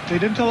injury. They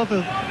didn't tell us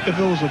if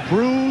it was a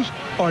bruise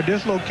or a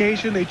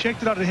dislocation. They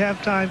checked it out at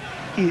halftime.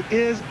 He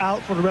is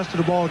out for the rest of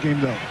the ball game,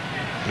 though.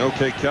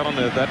 Okay, Kellen,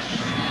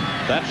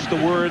 that's the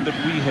word that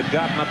we had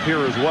gotten up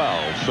here as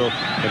well. So,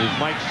 and as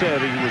Mike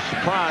said, he was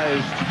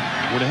surprised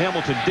when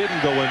Hamilton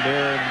didn't go in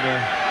there and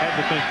had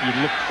to think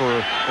you'd look for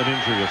an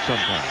injury of some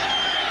kind.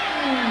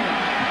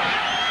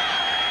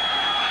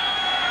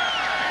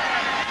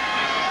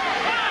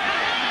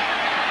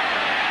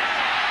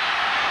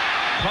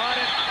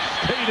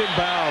 In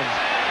bounds.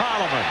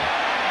 Holloman.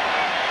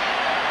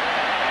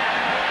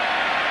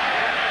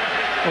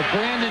 Well,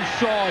 Brandon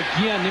Shaw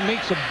again, he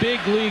makes a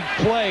big league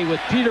play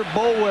with Peter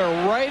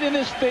Boulware right in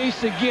his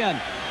face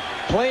again.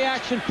 Play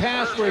action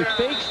pass where he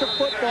fakes the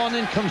football and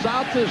then comes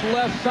out to his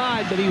left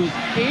side, but he was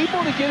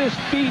able to get his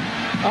feet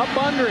up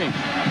under him.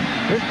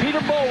 There's Peter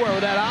Boulware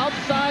with that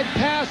outside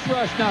pass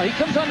rush now. He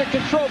comes under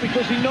control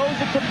because he knows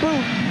it's a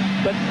boot.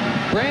 But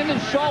Brandon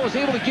Shaw was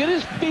able to get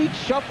his feet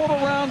shuffled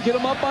around, get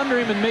him up under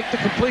him, and make the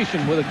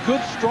completion with a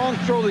good, strong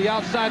throw to the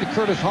outside to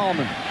Curtis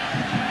Holloman.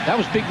 That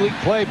was big league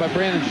play by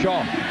Brandon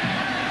Shaw.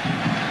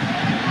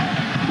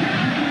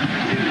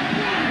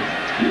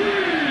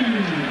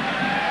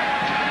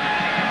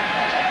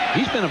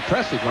 He's been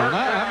impressive, Ron.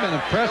 I've been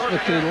impressed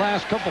with the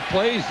last couple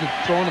plays of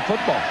throwing the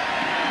football.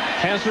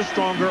 Has a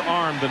stronger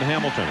arm than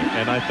Hamilton,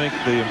 and I think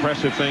the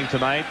impressive thing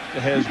tonight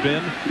has been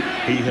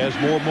he has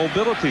more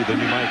mobility than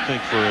you might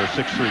think for a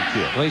 6'3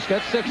 kid. Well, he's got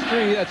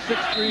 6'3", that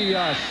 6'3"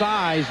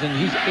 size, and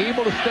he's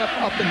able to step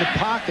up in the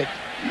pocket.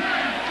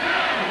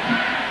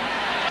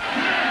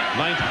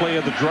 Ninth play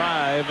of the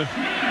drive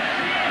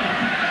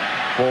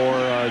for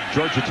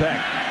Georgia Tech.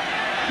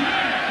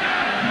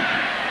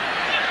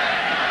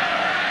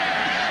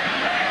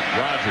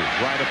 Rogers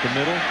right up the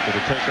middle.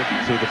 It'll take it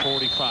to the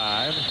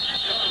 45.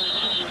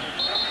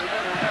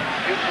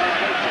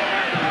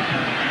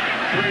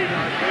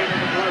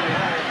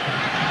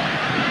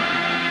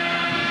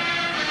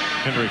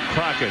 Henry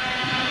Crockett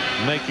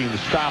making the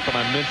stop, and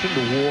I mentioned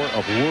the war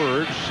of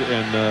words,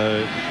 and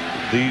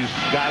these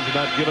guys are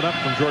not giving up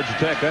from Georgia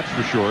Tech, that's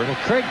for sure. Well,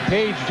 Craig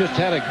Page just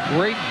had a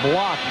great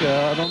block.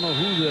 I don't know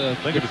who the... I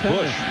think it was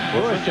Bush.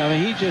 Bush. I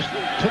mean, he just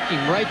took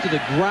him right to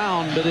the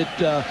ground, but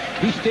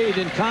he stayed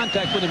in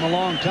contact with him a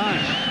long time.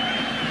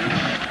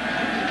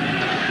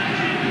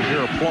 You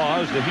hear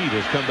applause. The heat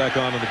has come back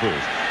on in the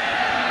booth.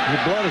 Your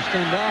blood has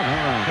thinned out,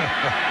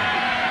 huh?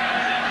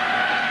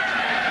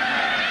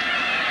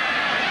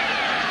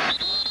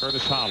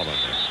 Curtis Holloman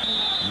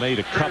made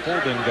a couple,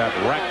 then got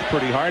wrecked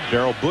pretty hard.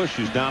 Darrell Bush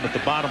is down at the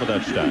bottom of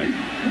that stack.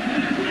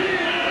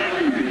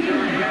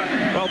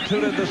 Well,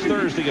 tune in this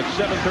Thursday at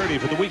 7:30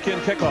 for the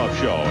weekend kickoff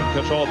show and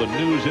catch all the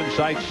news,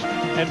 insights,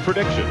 and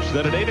predictions.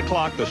 Then at 8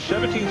 o'clock, the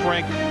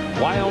 17th-ranked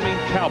Wyoming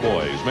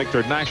Cowboys make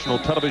their national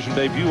television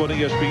debut on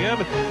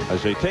ESPN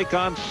as they take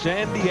on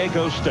San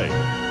Diego State.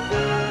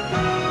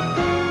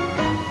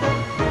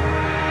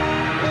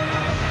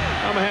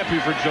 I'm happy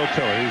for Joe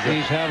Tiller.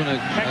 He's having a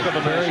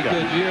very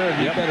good year, and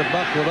he better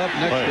buckle it up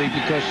next week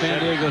because San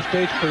Diego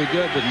State's pretty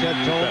good with Ted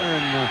Toler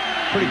and a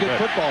pretty good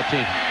football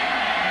team.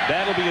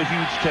 That'll be a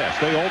huge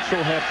test. They also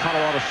have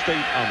Colorado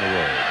State on the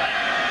road.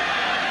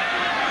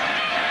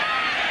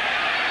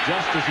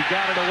 Just as he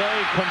got it away,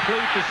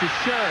 complete. This is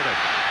Sheridan.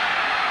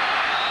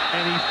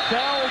 And he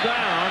fell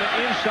down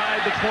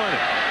inside the 20.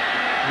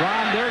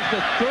 Ron, there's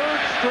the third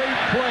straight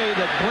play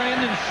that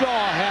Brandon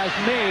Shaw has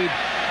made.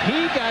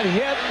 He got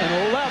hit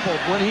and leveled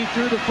when he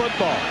threw the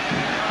football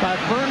by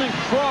Vernon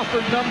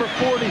Crawford, number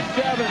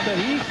 47, but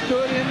he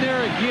stood in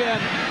there again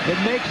and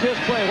makes his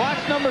play.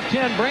 Watch number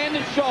 10,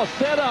 Brandon Shaw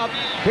set up.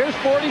 Here's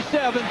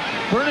 47.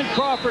 Vernon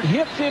Crawford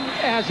hits him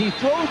as he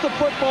throws the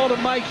football to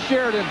Mike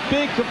Sheridan.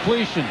 Big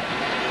completion.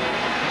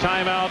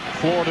 Timeout,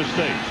 Florida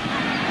State.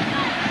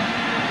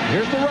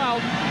 Here's the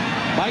route.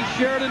 Mike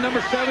Sheridan,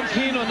 number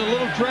 17, on the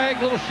little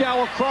drag, little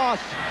shallow cross.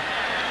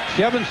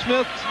 Kevin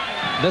Smith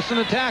missing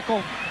a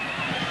tackle.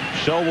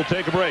 So we'll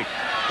take a break.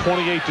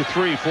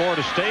 28-3,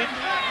 Florida State,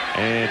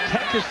 and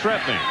Tech is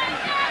threatening.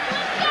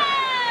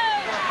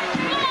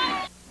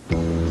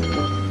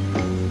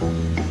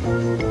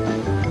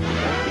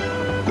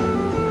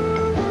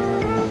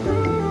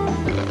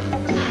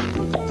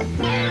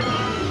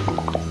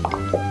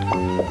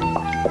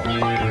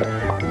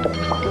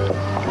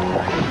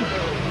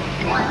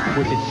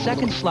 With its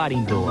second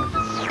sliding door,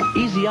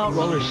 easy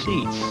outroller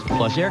seats,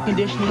 plus air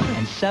conditioning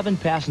and 7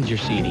 passenger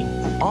seating,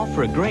 all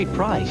for a great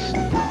price.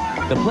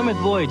 The Plymouth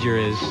Voyager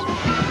is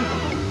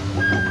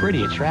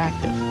pretty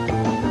attractive.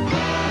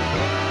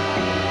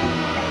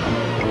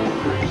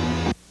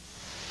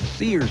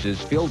 Sears is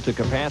filled to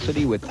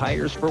capacity with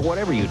tires for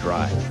whatever you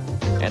drive.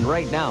 And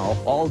right now,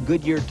 all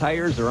Goodyear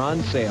tires are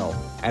on sale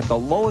at the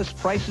lowest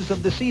prices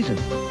of the season.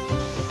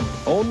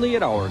 Only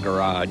at our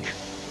garage,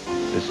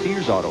 the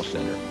Sears Auto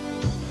Center.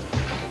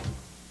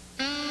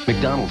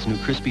 McDonald's new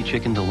Crispy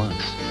Chicken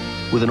Deluxe.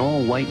 With an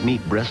all-white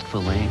meat breast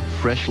filet,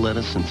 fresh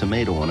lettuce, and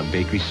tomato on a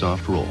bakery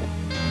soft roll.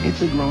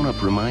 It's a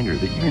grown-up reminder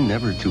that you're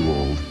never too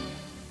old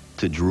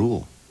to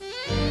drool.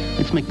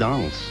 It's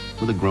McDonald's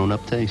with a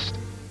grown-up taste.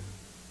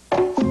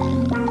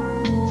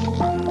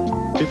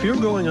 If you're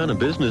going on a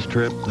business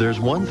trip, there's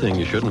one thing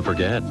you shouldn't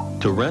forget: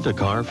 to rent a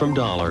car from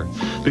Dollar.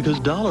 Because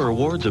Dollar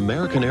awards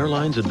American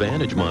Airlines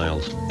Advantage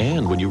miles.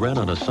 And when you rent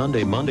on a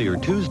Sunday, Monday, or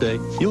Tuesday,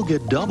 you'll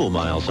get double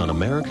miles on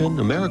American,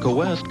 America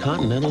West,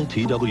 Continental,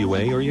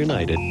 TWA, or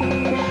United.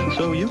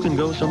 So you can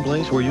go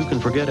someplace where you can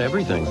forget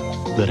everything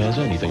that has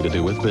anything to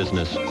do with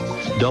business.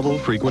 Double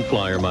frequent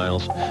flyer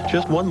miles.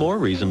 Just one more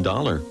reason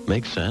Dollar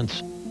makes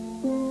sense.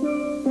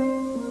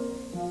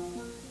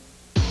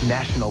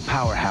 National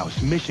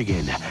powerhouse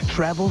Michigan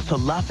travels to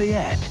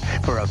Lafayette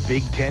for a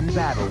Big Ten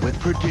battle with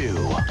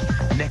Purdue.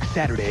 Next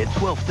Saturday at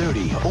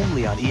 12:30,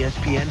 only on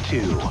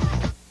ESPN2.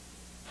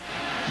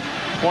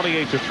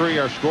 28-3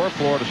 our score.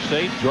 Florida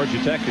State.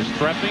 Georgia Tech is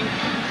threatening.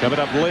 Coming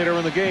up later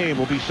in the game,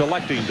 we'll be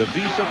selecting the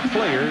Visa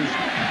players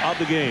of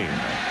the game.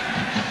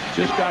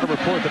 Just got a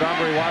report that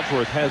Andre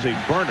Wadsworth has a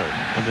burner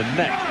in the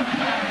neck,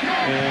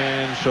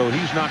 and so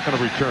he's not going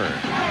to return.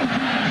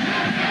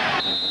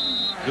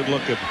 Good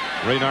look at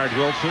Raynard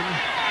Wilson.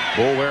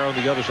 Boulware on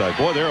the other side.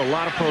 Boy, there are a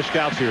lot of pro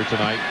scouts here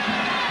tonight.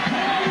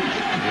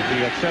 With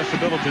the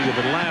accessibility of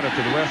Atlanta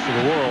to the rest of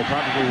the world,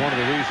 probably one of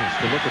the reasons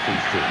to look at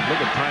these two. Look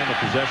at time of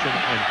possession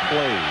and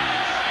plays.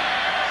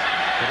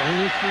 But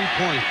only 3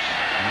 points.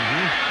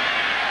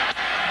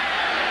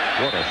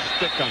 What a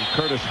stick on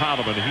Curtis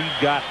Holloman. He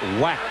got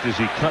whacked as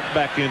he cut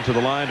back into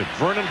the line. And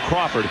Vernon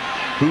Crawford,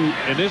 who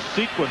in this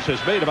sequence has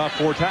made about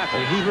 4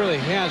 tackles. He really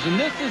has. And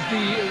this is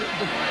the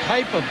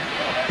type of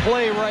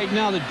play right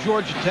now that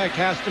Georgia Tech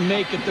has to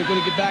make if they're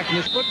going to get back in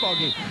this football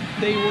game.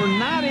 They were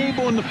not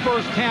able in the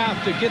first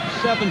half to get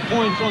 7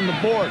 points on the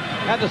board.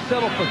 Had to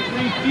settle for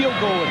 3 field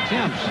goal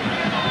attempts.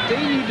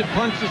 They need to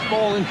punch this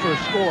ball in for a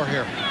score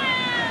here.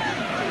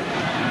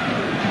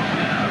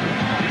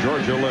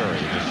 George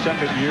O'Leary, his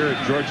second year at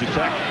Georgia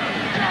Tech.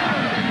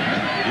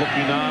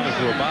 Looking on as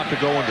we're about to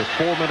go into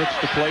 4 minutes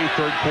to play,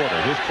 third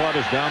quarter. His club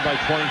is down by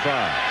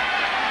 25.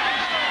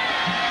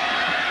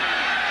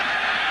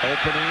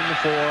 Opening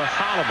for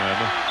Holloman.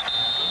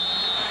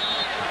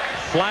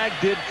 Flag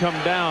did come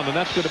down, and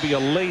that's going to be a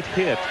late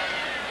hit,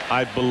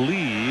 I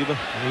believe.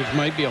 It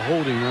might be a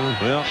holding, Ron.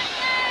 Well,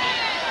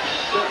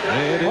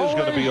 it is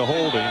going to be a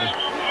holding.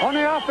 On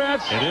the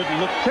offense. And it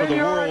looked for the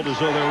world as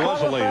though there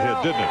was a late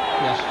hit, didn't it?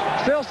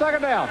 Yes. Still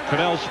second down.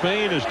 Connell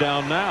Spain is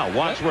down now.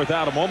 Wadsworth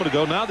out a moment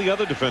ago. Now the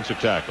other defensive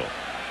tackle.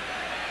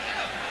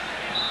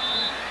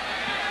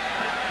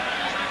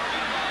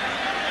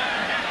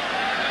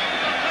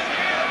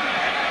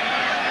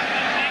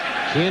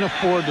 Can't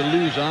afford to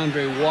lose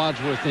Andre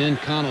Wadsworth and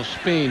Connell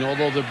Spain,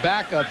 although the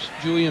backups,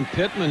 Julian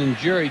Pittman and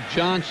Jerry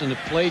Johnson,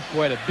 have played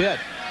quite a bit.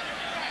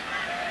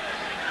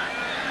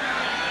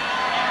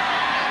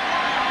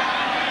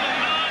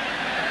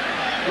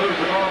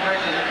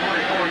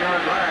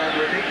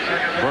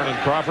 Vernon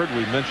Crawford,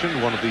 we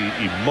mentioned, one of the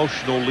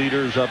emotional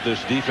leaders of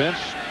this defense.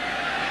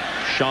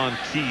 Sean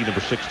Key,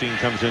 number 16,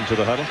 comes into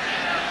the huddle.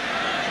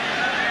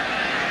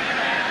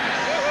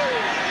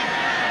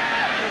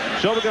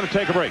 So we're going to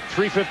take a break.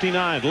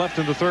 3:59 left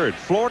in the third.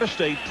 Florida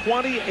State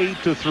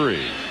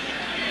 28-3.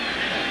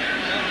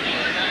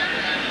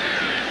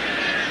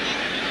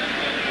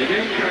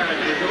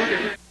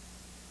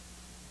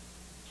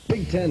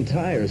 Big Ten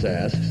Tires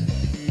asks,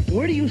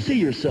 where do you see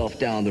yourself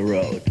down the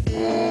road?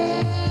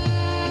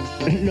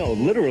 No,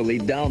 literally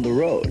down the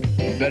road.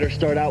 Better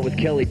start out with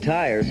Kelly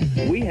Tires.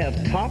 We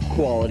have top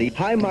quality,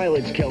 high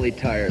mileage Kelly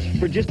Tires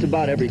for just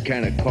about every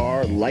kind of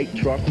car, light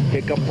truck,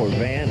 pickup or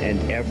van,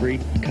 and every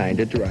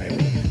kind of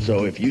driver.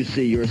 So if you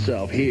see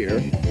yourself here,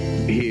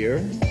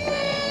 here,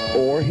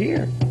 or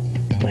here,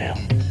 well,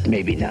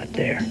 maybe not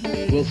there.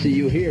 We'll see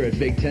you here at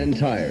Big Ten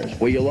Tires,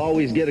 where you'll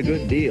always get a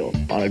good deal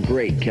on a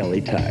great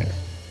Kelly tire.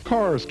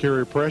 Cars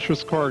carry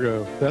precious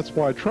cargo. That's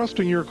why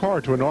trusting your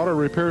car to an auto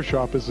repair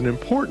shop is an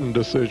important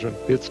decision.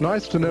 It's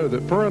nice to know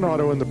that Furran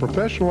Auto and the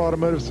Professional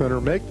Automotive Center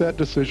make that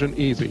decision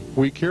easy.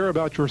 We care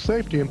about your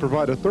safety and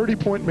provide a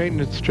 30-point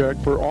maintenance check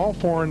for all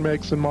foreign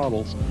makes and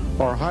models.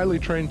 Our highly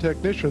trained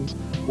technicians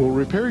will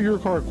repair your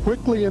car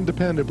quickly and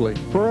dependably.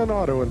 Furran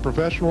Auto and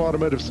Professional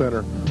Automotive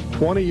Center,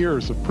 20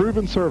 years of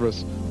proven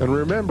service. And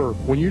remember,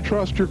 when you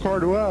trust your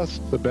car to us,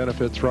 the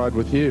benefits ride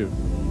with you.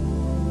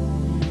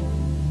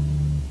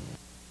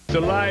 To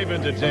live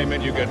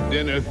entertainment, you got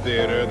dinner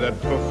theater, that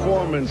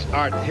performance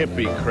art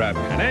hippie crap.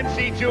 And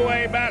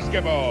NC2A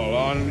basketball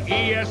on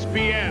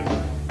ESPN.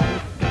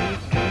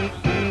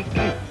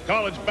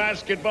 College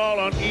basketball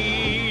on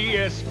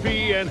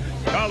ESPN.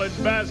 College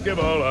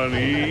basketball on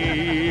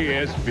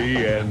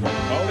ESPN.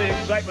 All the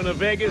excitement of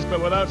Vegas, but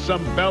without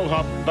some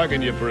bellhop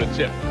bugging you for a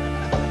tip.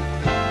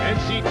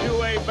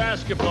 NC2A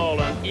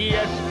basketball on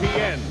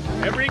ESPN.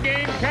 Every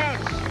game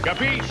counts.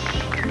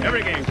 Capiche?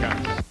 Every game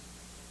counts.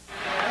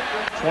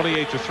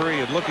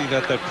 28-3, and looking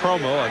at that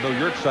promo, I know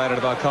you're excited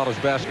about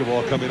college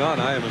basketball coming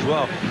on. I am as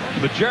well.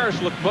 Majerus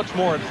looked much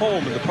more at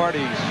home in the party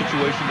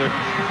situation there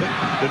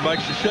than Mike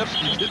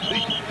Krzyzewski did.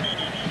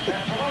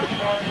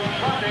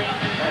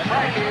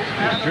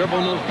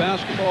 Dribbling those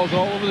basketballs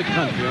all over the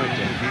country, aren't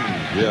they?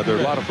 Yeah, there are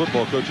a lot of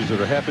football coaches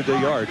that are happy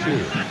they are,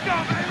 too.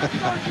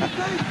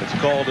 It's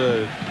called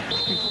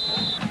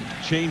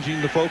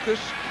changing the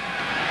focus.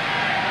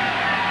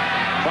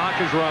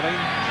 Clock is running,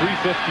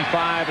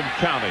 3:55 and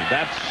counting.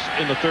 That's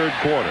in the third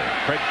quarter.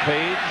 Craig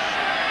Page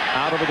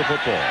out over the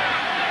football.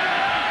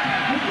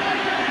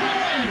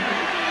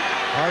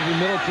 Harvey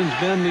Middleton's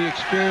been the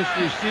experienced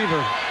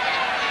receiver.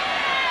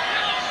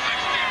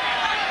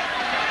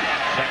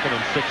 2nd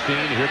and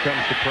 16. Here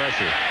comes the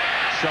pressure.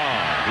 Shaw,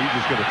 he's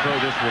just going to throw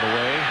this one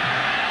away.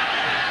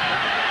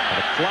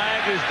 The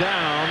flag is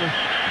down,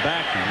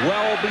 back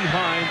well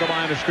behind the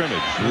line of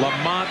scrimmage.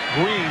 Lamont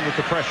Green with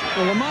the pressure.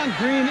 Well, Lamont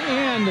Green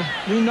and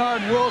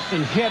Renard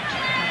Wilson hit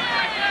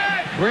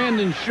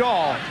Brandon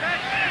Shaw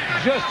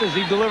just as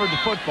he delivered the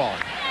football.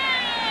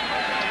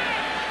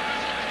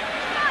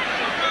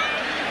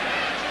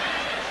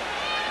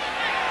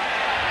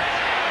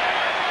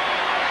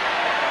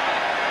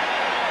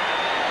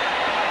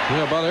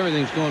 Yeah, about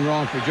everything's going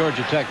wrong for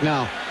Georgia Tech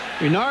now.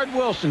 Renard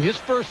Wilson, his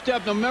first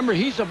step, now remember,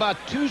 he's about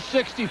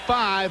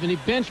 265, and he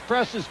bench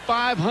presses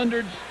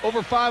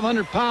over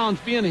 500 pounds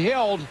being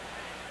held,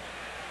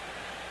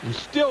 and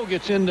still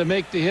gets in to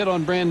make the hit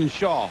on Brandon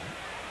Shaw.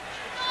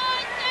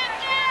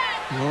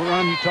 You know,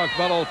 Ron, you talked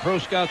about all the pro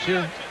scouts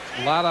here.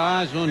 A lot of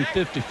eyes on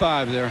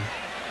 55 there.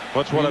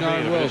 That's what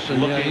I mean.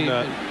 Wilson, looking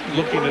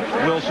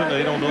at Wilson,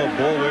 they don't know if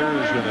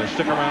Boulware is going to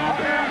stick around.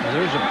 Well,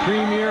 there's a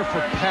premier for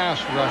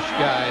pass rush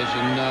guys,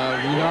 and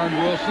Renard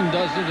Wilson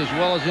does it as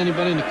well as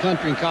anybody in the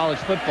country in college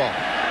football.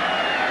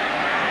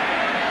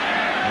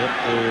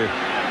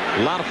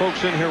 A lot of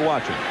folks in here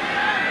watching.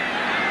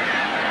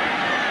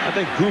 I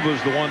think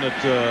Guba's the one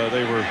that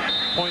they were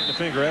pointing the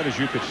finger at, as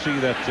you could see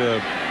that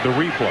the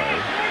replay.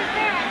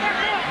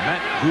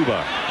 Matt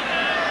Guba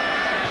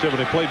said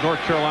when they played North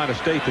Carolina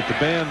State that the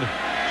band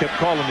kept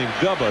calling him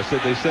Gubba.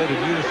 They said in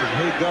unison,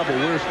 "Hey Gubba,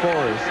 where's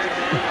Forrest?"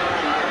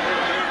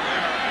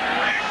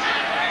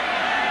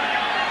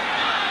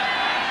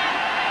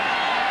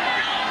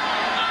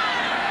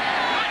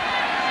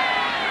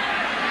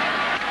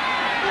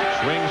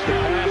 Swings the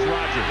pass.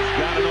 Rogers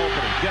got an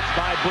opening. Gets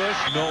by Bush.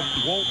 No,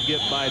 won't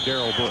get by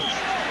Darrell Bush.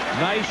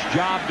 Nice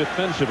job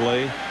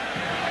defensively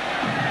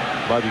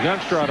by the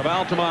youngster out of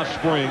Altamont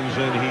Springs,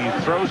 and he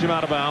throws him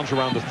out of bounds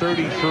around the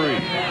 33.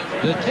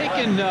 They're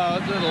taking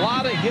a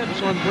lot of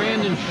hits on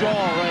Brandon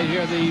Shaw right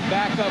here. The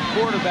backup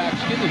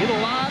quarterback's getting hit a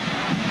lot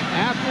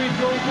after he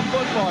throws the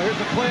football. Here's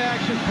a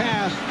play-action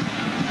pass.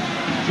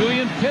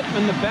 Julian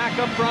Pittman, the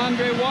backup for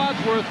Andre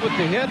Wadsworth with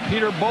the hit.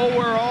 Peter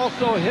Boulware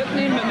also hitting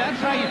him, and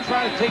that's how you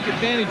try to take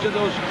advantage of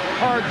those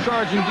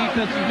hard-charging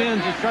defensive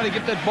ends, is try to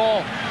get that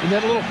ball in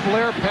that little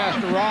flare pass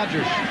to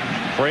Rogers.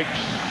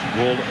 Frakes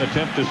will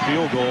attempt this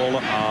field goal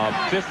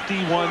of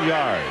 51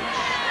 yards.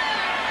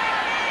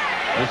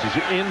 This is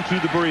into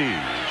the breeze.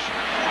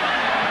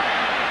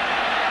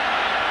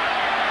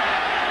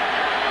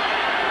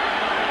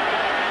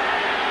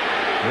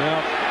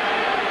 Well,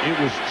 it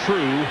was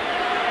true,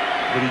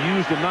 but he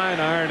used a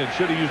 9-iron and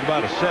should have used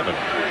about a 7.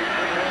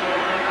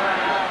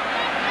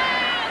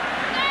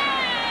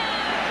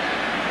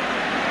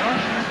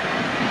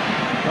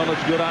 Well,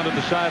 let's go down to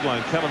the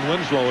sideline. Kellen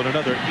Winslow in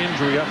another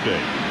injury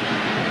update.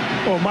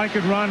 Well, Mike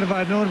and Ron, if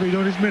I'd known to be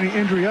doing this many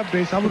injury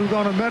updates, I would have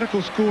gone to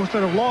medical school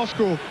instead of law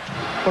school.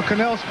 But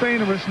Cannell Spain,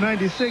 number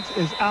 96,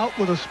 is out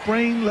with a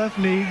sprained left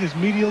knee. His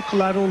medial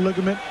collateral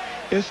ligament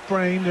is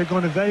sprained. They're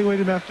going to evaluate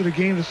him after the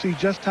game to see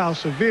just how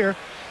severe.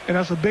 And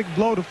that's a big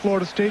blow to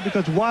Florida State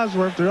because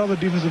Wadsworth, their other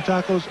defensive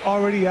tackle, is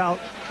already out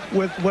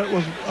with what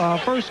was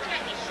first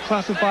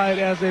classified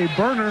as a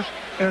burner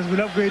and has been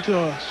upgraded to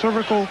a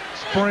cervical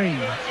sprain.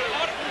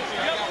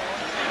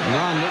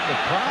 Ron, the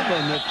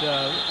problem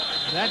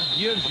that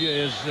gives you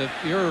is that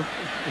your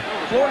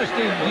Florida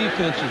State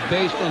defense is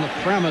based on the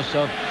premise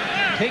of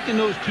taking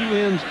those two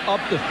ends up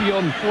the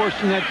field and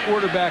forcing that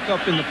quarterback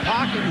up in the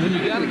pocket. And when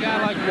you got a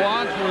guy like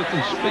Wadsworth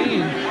in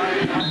Spain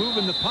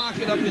moving the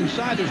pocket up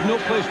inside, there's no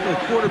place for the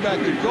quarterback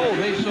to go.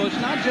 So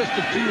it's not just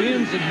the two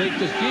ends that make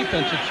this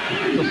defense.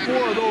 It's the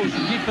four of those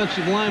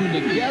defensive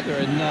linemen together.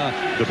 And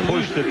the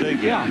push that they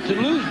get. Yeah, to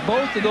lose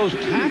both of those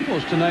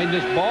tackles tonight in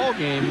this ball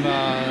game,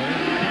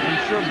 I'm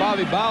sure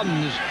Bobby Bowden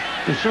is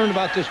concerned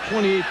about this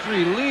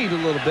 28-3 lead a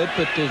little bit,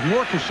 but is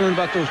more concerned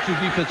about those two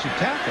defensive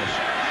tackles.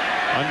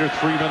 Under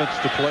 3 minutes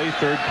to play,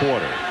 third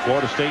quarter.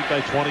 Florida State by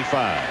 25.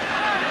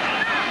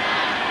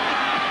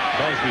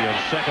 Busby on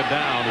second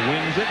down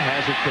wins it,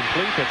 has it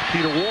complete. That's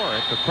Peter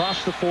Warwick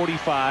across the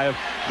 45.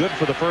 Good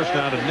for the first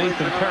down, and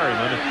Nathan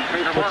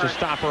Perryman puts a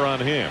stopper on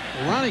him.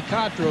 Ronnie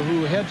Cottrell,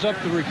 who heads up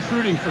the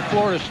recruiting for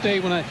Florida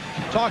State, when I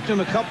talked to him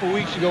a couple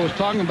weeks ago, was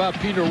talking about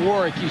Peter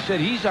Warwick. He said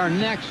he's our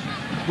next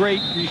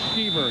great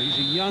receiver. He's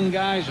a young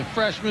guy, he's a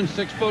freshman,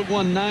 6 foot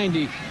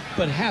 190,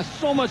 but has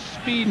so much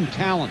speed and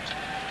talent.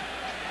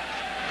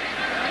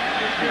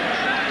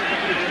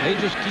 They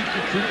just keep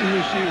recruiting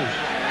receivers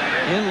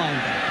and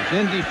linebackers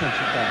and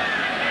defensive backs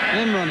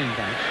and running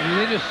backs. I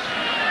mean,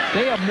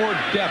 they have more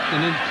depth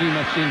than any team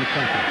I've seen in the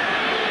country.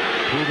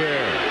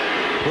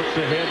 Poubert puts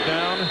the head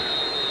down.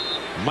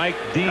 Mike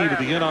D to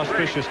the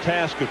inauspicious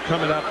task of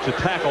coming up to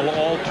tackle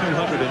all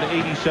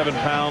 287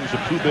 pounds of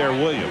Poubert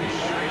Williams.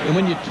 And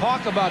when you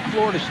talk about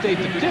Florida State,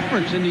 the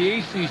difference in the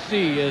ACC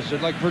is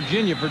that, like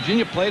Virginia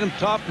played them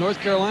tough, North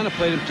Carolina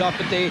played them tough,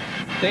 but they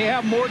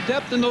have more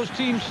depth than those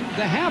teams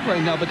they have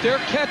right now, but they're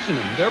catching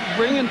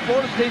them.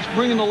 Florida State's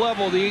bringing the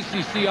level of the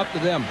ACC up to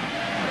them.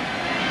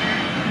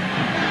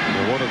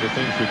 Well, one of the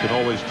things we can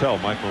always tell,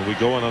 Mike, when we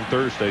go in on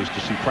Thursdays to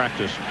see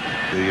practice,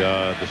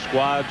 the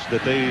squads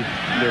that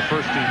their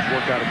first teams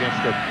work out against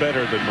are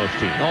better than most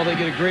teams. Oh, they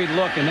get a great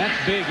look, and that's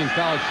big in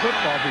college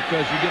football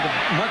because you get a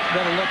much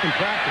better look in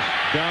practice.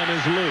 Dunn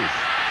is loose.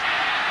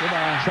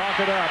 Goodbye.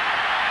 Chalk it up.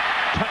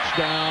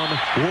 Touchdown,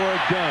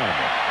 Warwick Dunn.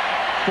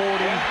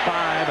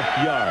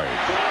 45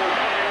 yards.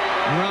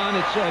 Ron,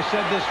 I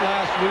said this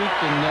last week,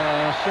 and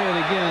I'll say it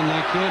again.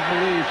 I can't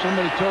believe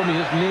somebody told me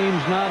his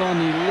name's not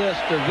on the list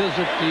to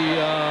visit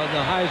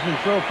the Heisman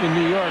Trophy in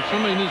New York.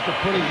 Somebody needs to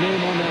put his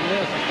name on that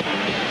list.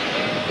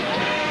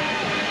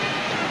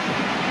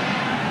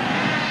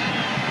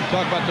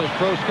 Talk about those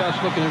pro scouts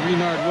looking at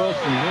Renard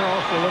Wilson. They're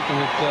also looking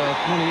at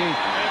 28.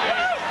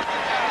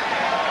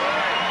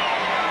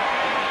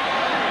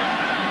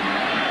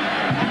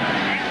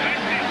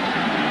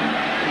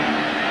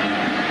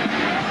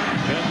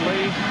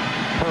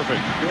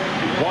 Perfect.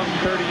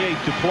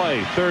 1:38 to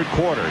play, third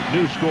quarter.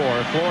 New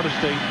score, Florida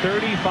State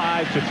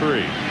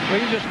 35-3. Well,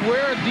 you just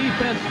wear a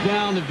defense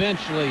down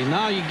eventually.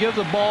 Now you give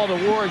the ball to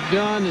Warwick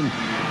Dunn, and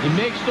he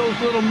makes those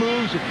little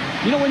moves.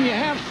 You know, when you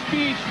have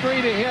speed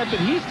straight ahead, but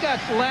he's got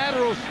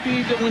lateral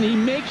speed that when he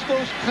makes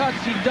those cuts,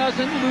 he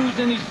doesn't lose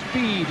any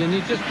speed, and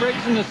he just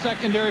breaks in the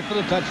secondary for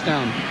the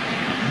touchdown.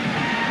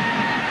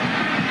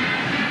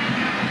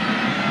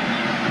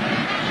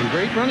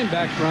 Great running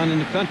backs run in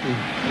the country.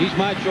 He's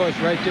my choice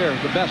right there,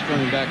 the best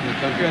running back in the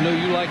country. I know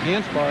you like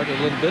Hanspard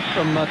a little bit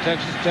from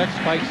Texas Tech,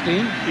 Spike's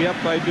team.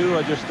 Yep, I do.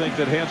 I just think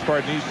that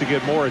Hanspard needs to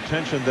get more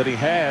attention than he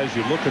has.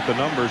 You look at the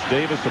numbers.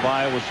 Davis of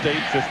Iowa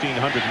State,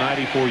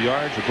 1,594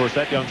 yards. Of course,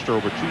 that youngster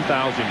over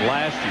 2,000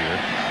 last year.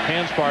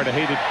 Hanspard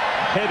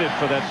headed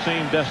for that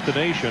same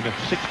destination,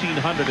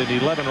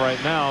 1,611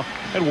 right now.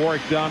 And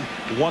Warwick Dunn,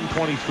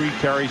 123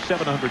 carries,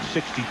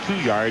 762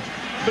 yards.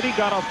 But he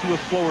got off to a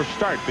slower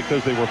start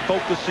because they were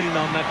focusing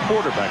on that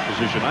quarterback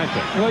position, I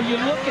think. Well, you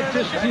look at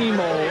this team,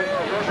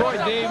 Troy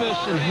Davis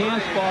and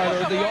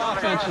Hanspard are the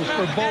offenses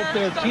for both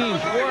their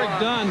teams. Warwick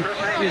Dunn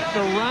is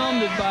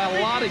surrounded by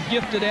a lot of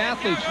gifted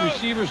athletes,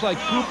 receivers like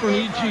Cooper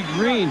and E.G.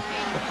 Green,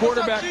 a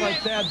quarterback like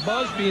Thad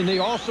Busby, and they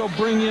also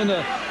bring in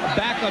a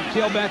backup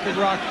tailback at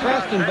Rock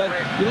Preston. But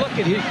you look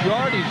at his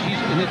yardage, he's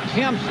in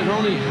attempts and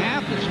only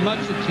half as much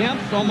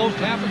attempts, almost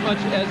half as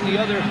much as the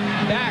other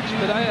backs.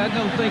 But I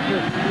don't think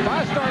if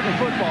I starting a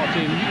football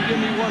team, you give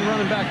me one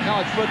running back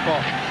college football,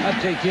 I'd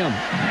take him.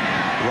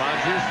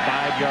 Rogers,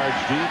 5 yards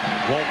deep,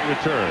 won't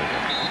return.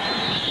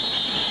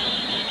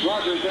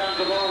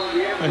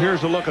 And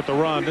here's a look at the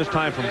run, this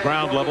time from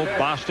ground level.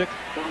 Bostic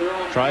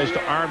tries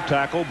to arm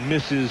tackle,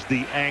 misses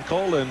the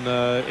ankle, and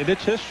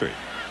it's history.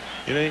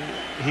 You know,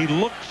 he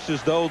looks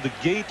as though the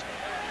gait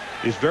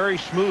is very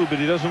smooth, but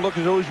he doesn't look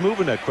as though he's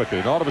moving that quickly.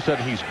 And all of a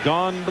sudden, he's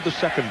gone to the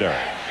secondary.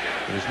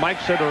 And as Mike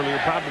said earlier,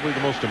 probably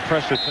the most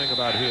impressive thing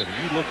about him.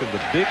 You look at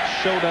the big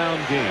showdown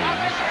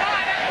games,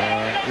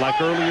 like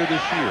earlier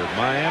this year,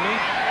 Miami,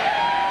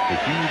 the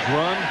huge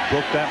run,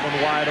 broke that one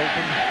wide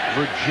open.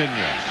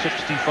 Virginia,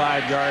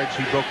 65 yards,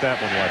 he broke that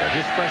one wide open.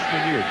 His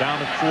freshman year down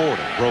at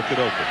Florida, broke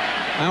it open.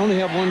 I only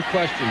have one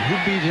question. Who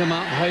beat him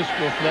out in high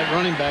school for that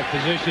running back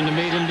position that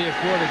made him be a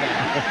quarterback?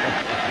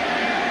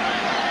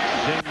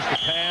 Sings the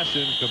pass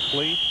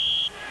incomplete.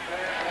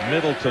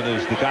 Middleton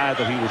is the guy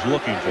that he was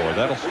looking for.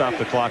 That'll stop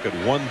the clock at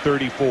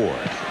 1:34.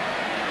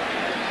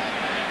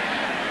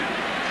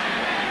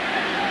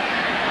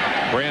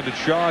 Brandon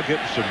Shaw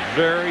getting some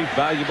very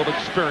valuable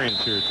experience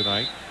here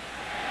tonight,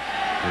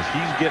 as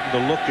he's getting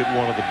to look at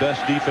one of the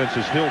best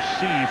defenses he'll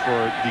see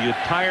for the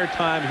entire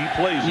time he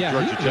plays at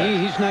Georgia Tech.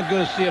 He's not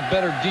going to see a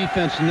better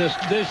defense in this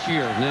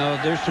year. Now,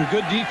 there's some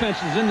good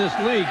defenses in this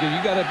league, and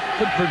you got to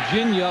put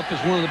Virginia up as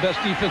one of the best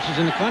defenses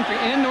in the country,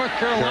 and North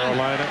Carolina.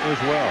 Carolina as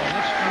well.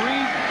 That's 3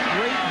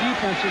 great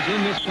defenses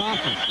in this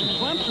conference. And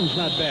Clemson's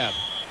not bad.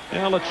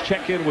 Now let's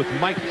check in with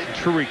Mike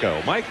Tirico.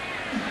 Mike?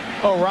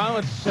 Oh, Ron,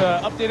 let's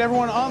update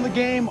everyone on the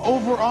game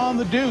over on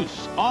the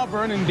Deuce.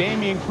 Auburn and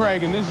Damian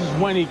Craig, and this is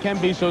when he can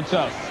be so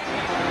tough.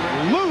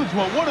 Eludes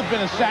what would have been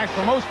a sack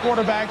for most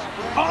quarterbacks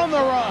on the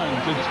run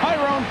to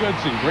Tyrone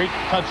Goodson. Great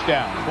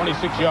touchdown,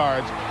 26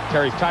 yards,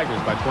 carries Tigers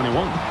by 21.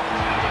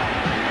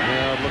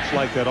 Yeah, it looks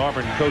like that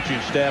Auburn coaching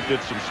staff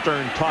did some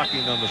stern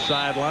talking on the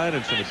sideline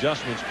and some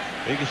adjustments.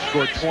 They just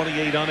scored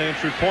 28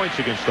 unanswered points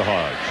against the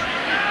Hogs.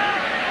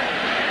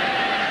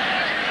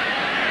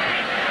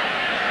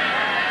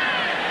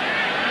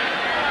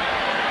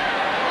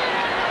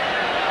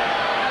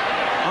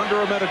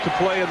 Under a minute to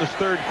play in this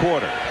third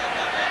quarter.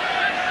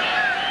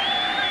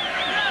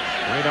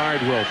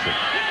 Raynard Wilson.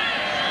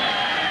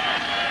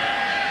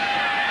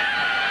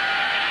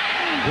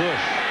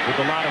 Bush with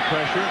a lot of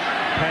pressure.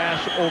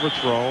 Pass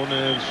overthrown,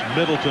 and it's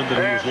Middleton that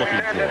he was looking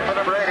for.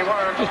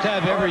 Just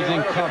have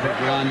everything covered,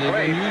 Ron.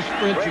 When you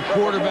sprint your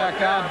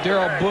quarterback out,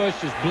 Darrell Bush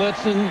is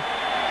blitzing.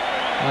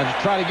 To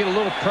try to get a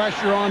little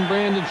pressure on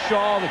Brandon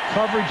Shaw. The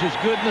coverage is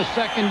good in the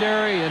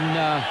secondary,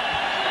 and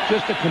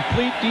just a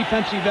complete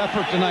defensive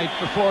effort tonight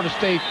for Florida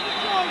State.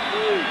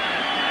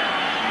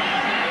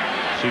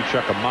 See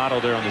Chuck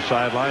Amato there on the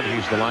sideline.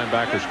 He's the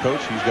linebackers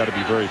coach. He's got to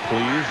be very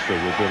pleased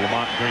with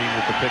Lamont Green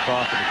with the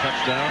pickoff and the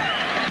touchdown.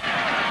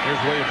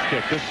 Here's Williams'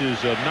 kick. This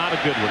is not a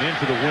good one.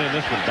 Into the wind.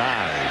 This one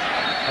dies.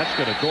 That's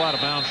going to go out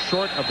of bounds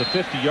short of the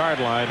 50-yard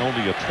line.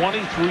 Only a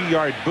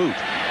 23-yard boot.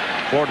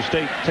 Florida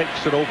State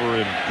takes it over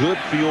in good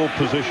field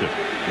position.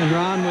 And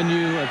Ron, when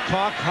you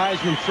talk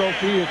Heisman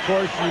Trophy, of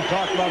course, you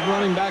talk about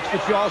running backs,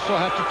 but you also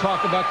have to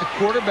talk about the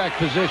quarterback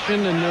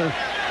position, and there are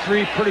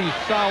 3 pretty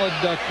solid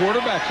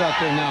quarterbacks out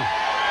there now.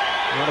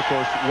 And of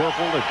course,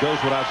 Werfel, it goes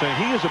without saying,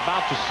 he is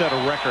about to set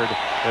a record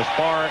as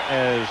far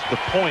as the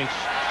points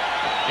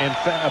and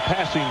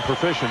passing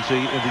proficiency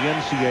in the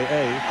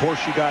NCAA. Of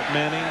course, you got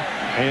Manning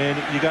and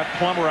you got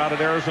Plummer out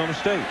at Arizona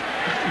State.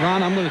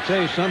 Ron, I'm going to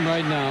tell you something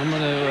right now. I'm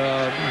going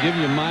to give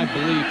you my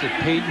belief that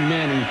Peyton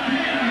Manning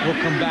will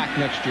come back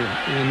next year.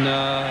 And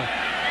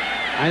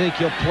I think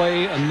he'll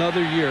play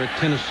another year at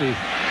Tennessee,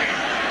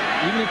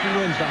 even if he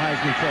wins the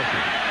Heisman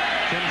Trophy.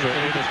 Kinzer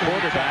is his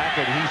quarterback,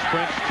 and he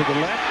sprints to the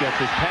left, gets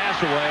his pass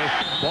away.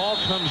 Ball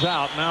comes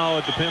out. Now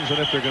it depends on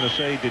if they're going to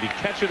say, did he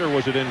catch it or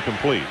was it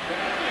incomplete?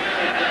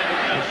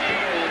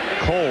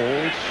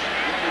 Coles,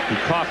 who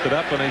coughed it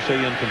up, and they say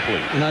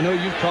incomplete. And I know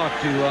you've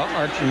talked to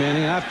Archie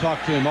Manning, and I've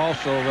talked to him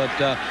also, but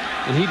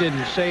and he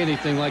didn't say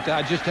anything like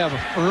that. I just have a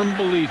firm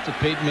belief that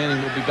Peyton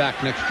Manning will be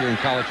back next year in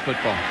college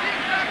football.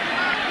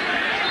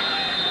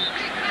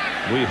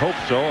 We hope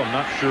so. I'm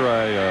not sure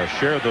I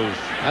share those.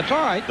 That's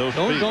all right.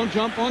 Don't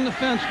jump on the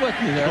fence with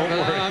me there.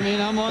 I mean,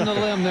 I'm on the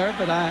limb there,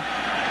 but I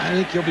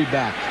think he'll be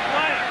back.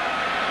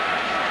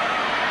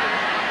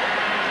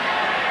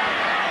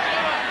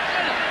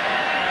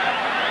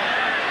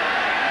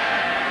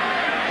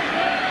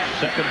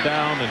 Second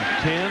down and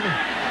 10.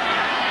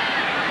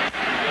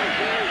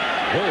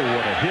 Oh,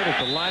 what a hit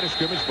at the line of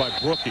scrimmage by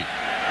Brookie.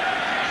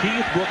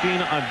 Keith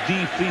Brooking on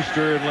D.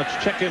 Feaster, and let's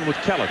check in with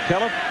Kellett.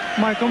 Kellett?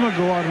 Mike, I'm going to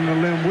go out on a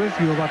limb with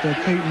you about that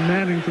Peyton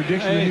Manning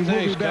prediction. Hey, he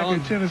will be back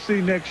in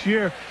Tennessee next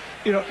year.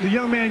 You know, the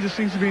young man just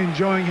seems to be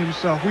enjoying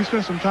himself. We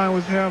spent some time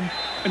with him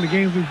in the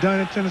games we've done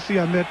at Tennessee.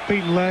 I met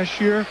Peyton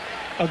last year.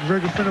 A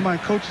very good friend of mine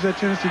coaches at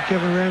Tennessee,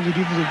 Kevin Ramsey,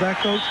 defensive back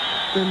coach.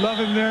 They love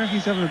him there.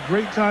 He's having a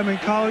great time in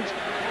college.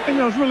 And,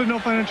 you know, there's really no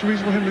financial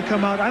reason for him to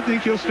come out. I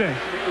think he'll stay.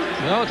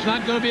 Well, it's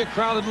not going to be a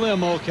crowded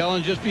limo,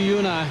 Kellen. Just be you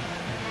and I.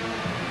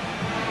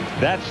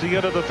 That's the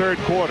end of the third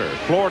quarter.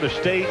 Florida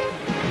State,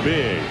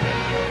 big.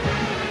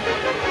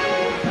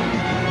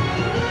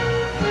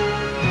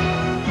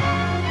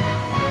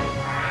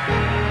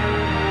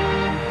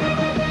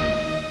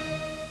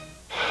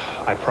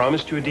 I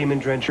promised you a demon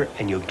drencher,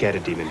 and you'll get a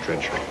demon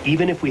drencher,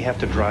 even if we have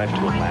to drive to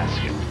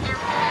Alaska.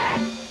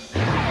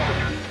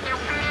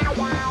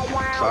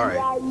 Sorry,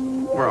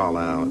 we're all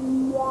out.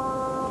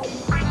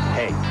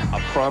 Hey, a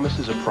promise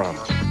is a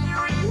promise.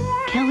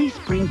 Kelly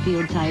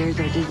Springfield tires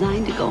are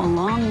designed to go a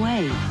long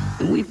way,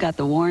 We've got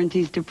the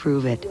warranties to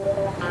prove it.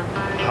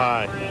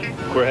 Hi.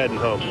 We're heading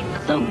home.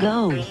 So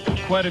go.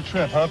 Quite a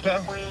trip, huh,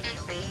 pal?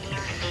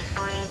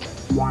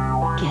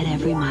 Get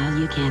every mile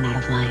you can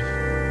out of life.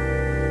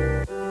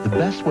 The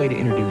best way to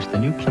introduce the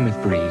new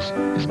Plymouth Breeze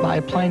is by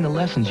applying the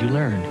lessons you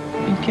learned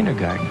in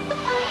kindergarten.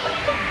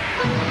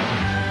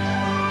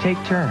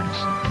 Take turns.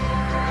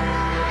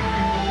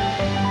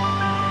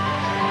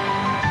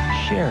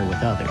 Share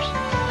with others.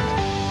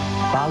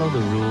 Follow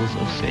the rules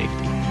of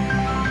safety.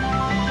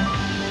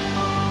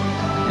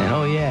 And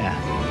oh yeah,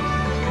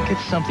 get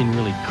something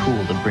really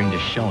cool to bring to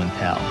show and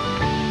tell.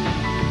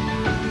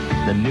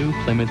 The new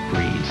Plymouth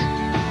Breeze.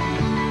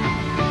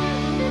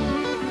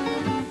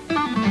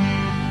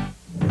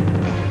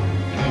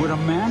 Would a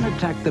man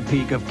attack the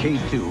peak of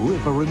K2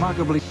 if a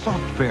remarkably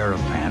soft pair of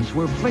pants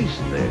were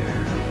placed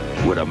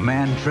there? Would a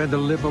man tread the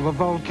lip of a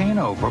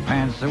volcano for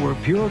pants that were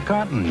pure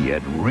cotton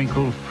yet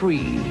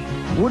wrinkle-free?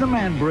 Would a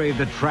man brave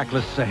the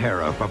trackless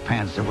Sahara for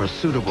pants that were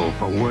suitable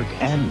for work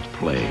and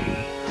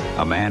play?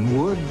 A man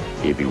would,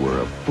 if he were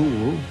a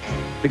fool,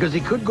 because he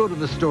could go to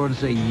the store and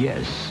say,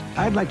 yes,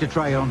 I'd like to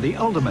try on the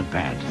ultimate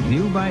pant,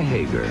 new by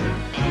Hager.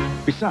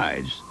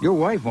 Besides, your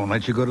wife won't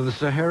let you go to the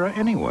Sahara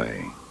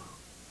anyway.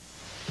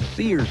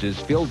 Sears is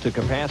filled to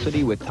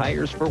capacity with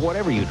tires for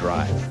whatever you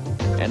drive.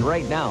 And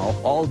right now,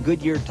 all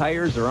Goodyear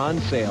tires are on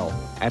sale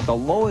at the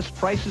lowest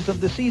prices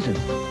of the season.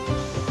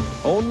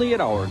 Only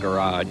at our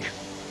garage,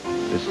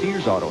 the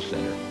Sears Auto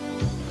Center.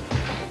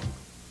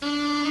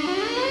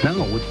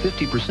 Now, with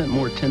 50%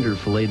 more tender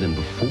filet than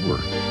before,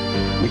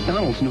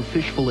 McDonald's new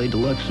Fish Filet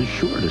Deluxe is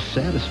sure to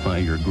satisfy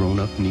your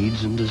grown-up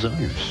needs and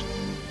desires.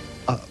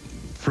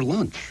 For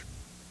lunch.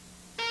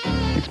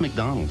 It's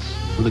McDonald's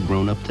with a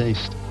grown-up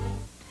taste.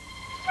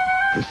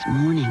 This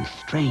morning,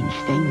 strange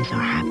things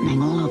are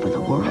happening all over the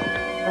world.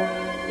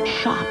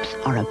 Shops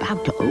are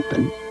about to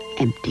open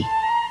empty.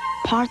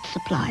 Parts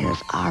suppliers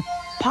are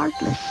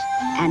partless,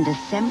 and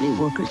assembly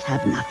workers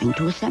have nothing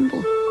to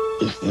assemble.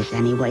 Is this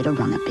any way to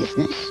run a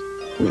business?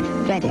 With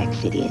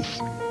FedEx it is.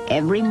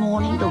 Every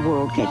morning the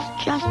world gets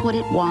just what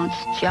it wants,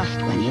 just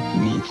when it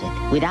needs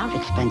it, without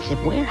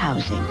expensive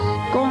warehousing.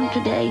 Gone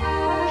today,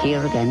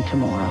 here again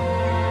tomorrow.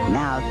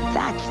 Now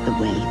that's the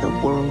way the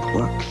world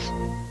works.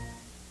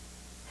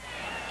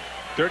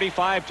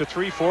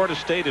 35-3 Florida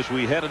State as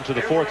we head into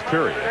the fourth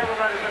period.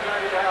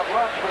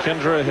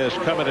 Kendra has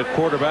come in at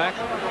quarterback.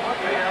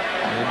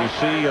 And you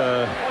see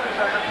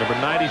number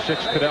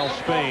 96, Cadell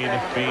Spain,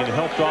 being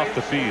helped off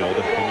the field.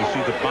 And you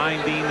see the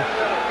binding,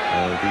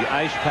 the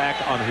ice pack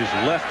on his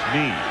left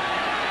knee.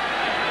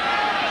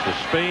 So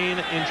Spain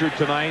injured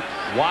tonight.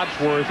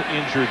 Wadsworth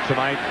injured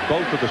tonight.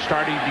 Both of the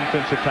starting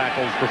defensive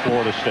tackles for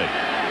Florida State.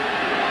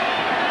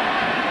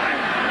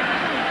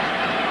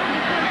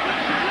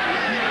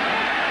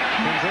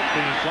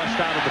 Being flushed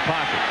out of the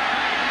pocket.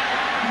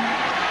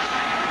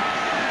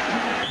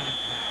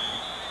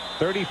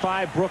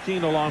 35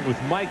 Brooking along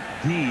with Mike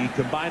D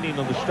combining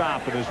on the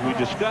stop. And as we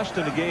discussed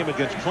in the game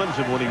against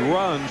Clemson, when he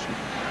runs,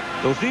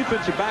 those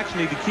defensive backs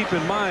need to keep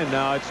in mind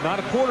now it's not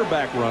a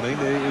quarterback running.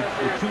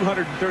 At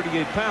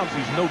 238 pounds,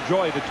 he's no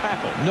joy to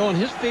tackle. No, and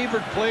his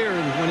favorite player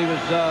when he was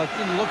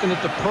looking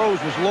at the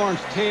pros was Lawrence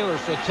Taylor,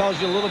 so it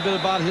tells you a little bit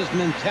about his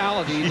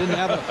mentality. He didn't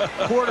have a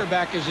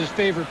quarterback as his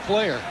favorite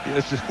player.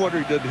 Yes, just wonder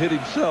he doesn't hit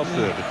himself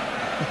then.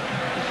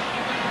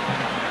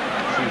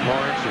 See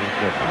Lawrence.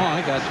 Oh,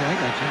 I got you.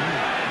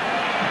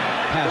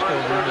 Passed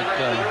over, but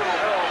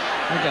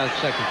I got it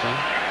second time.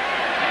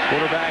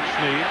 Quarterback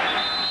sneak.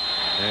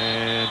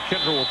 And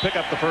Kendra will pick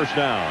up the first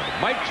down.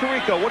 Mike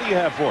Tirico, what do you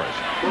have for us?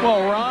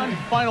 Well, Ron,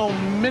 final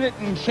minute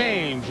and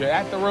change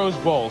at the Rose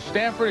Bowl.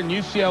 Stanford and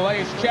UCLA.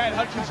 It's Chad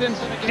Hutchinson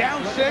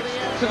down 6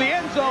 to the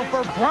end zone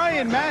for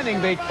Brian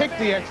Manning. They kick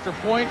the extra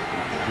point.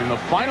 In the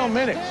final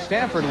minute,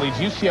 Stanford leads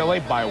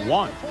UCLA by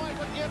 1.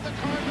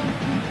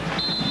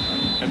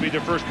 That'd be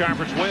their first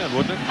conference win,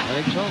 wouldn't it?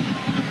 I think so.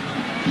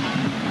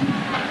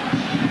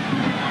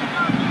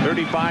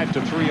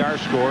 35-3 our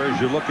score as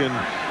you're looking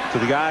to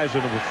the guys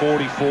in number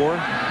 44,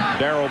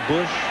 Darrell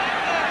Bush.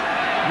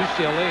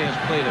 UCLA has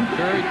played a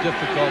very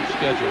difficult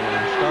schedule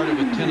and started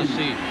with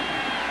Tennessee.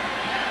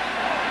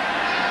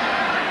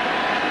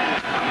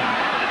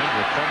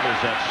 Kendra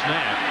fumbles that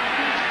snap.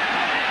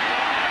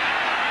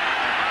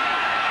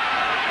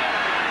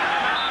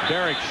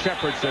 Derek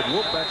Shepard said,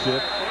 whoop, that's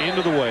it.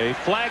 Into the way.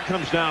 Flag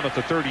comes down at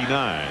the 39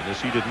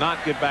 as he did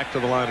not get back to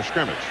the line of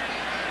scrimmage.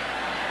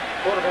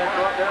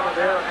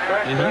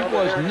 And he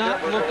was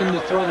not looking to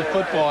throw the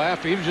football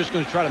after. He was just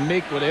going to try to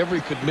make whatever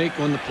he could make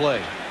on the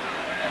play.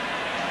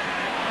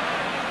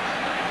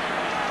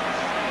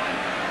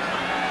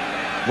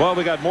 Well,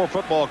 we got more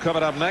football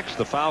coming up next.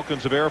 The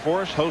Falcons of Air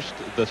Force host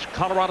the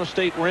Colorado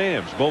State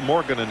Rams. Bo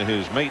Morgan and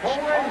his mates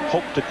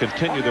hope to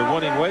continue their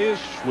winning ways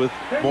with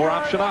more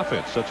option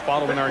offense. That's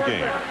following our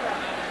game.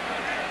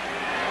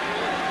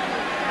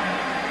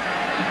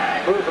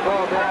 Moves the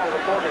ball down to the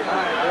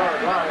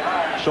 49-yard line.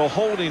 So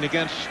holding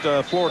against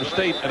Florida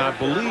State, and I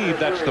believe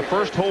that's the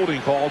first holding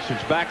call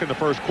since back in the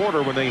first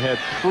quarter when they had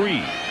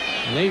 3.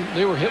 And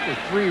they were hit with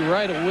 3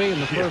 right away in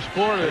the first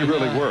quarter. They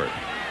really were.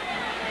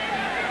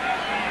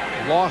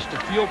 lost the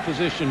field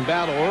position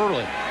battle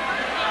early.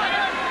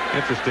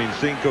 Interesting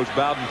seeing Coach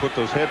Bowden put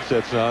those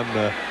headsets on.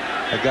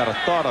 I got a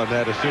thought on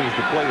that as soon as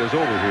the play is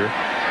over here.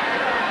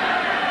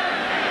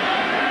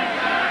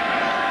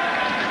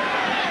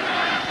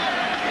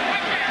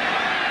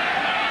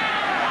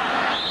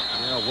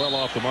 Yeah, well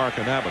off the mark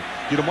on that one.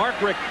 You know,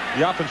 Mark Rick,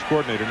 the offense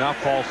coordinator, now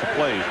calls the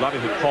plays. Bobby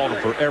had called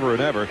them forever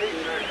and ever.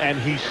 And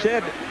he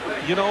said,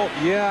 you know,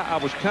 yeah, I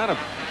was kind of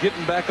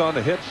getting back on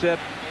the headset,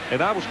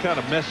 and I was kind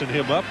of messing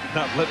him up,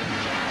 not letting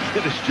him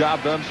get his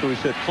job done. So he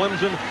said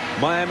Clemson,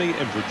 Miami,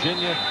 and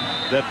Virginia,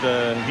 that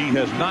he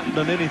has not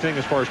done anything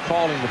as far as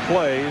calling the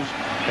plays.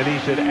 And he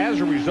said, as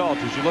a result,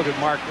 as you look at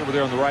Mark over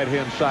there on the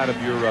right-hand side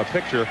of your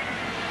picture,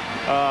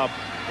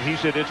 he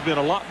said it's been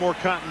a lot more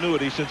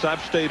continuity since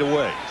I've stayed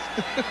away.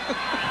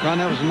 Ron,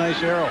 that was a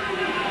nice arrow.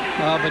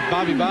 But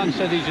Bobby Bowden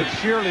said he's a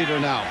cheerleader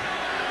now.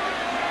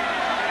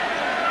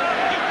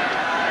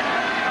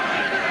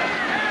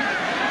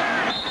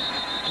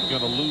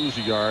 Going to lose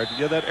a yard.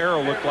 Yeah, that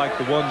arrow looked like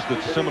the ones that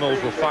the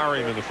Seminoles were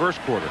firing in the first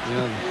quarter.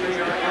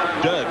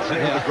 Yeah. Duds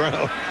into the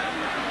ground.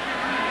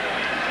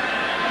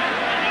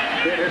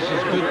 This is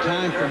a good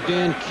time for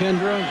Dan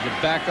Kendra, the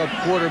backup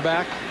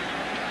quarterback.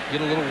 Get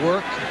a little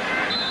work.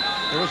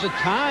 There was a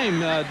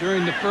time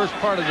during the first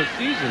part of the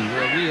season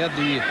where we had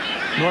the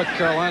North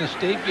Carolina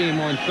State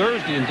game on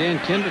Thursday, and Dan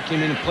Kendra came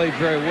in and played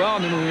very well.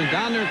 And then when we went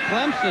down there at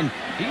Clemson,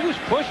 he was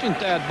pushing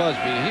Thad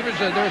Busby. There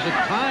was a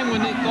time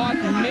when they thought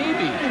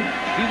maybe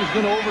he was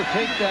going to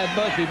overtake Thad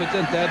Busby, but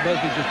then Thad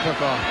Busby just took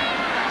off.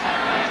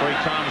 Trey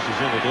Thomas is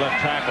in at left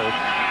tackle.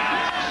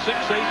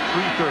 6'8",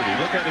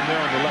 330. Look at him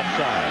there on the left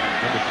side,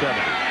 number 70.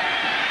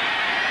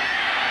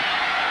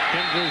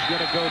 Kendra's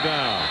going to go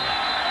down.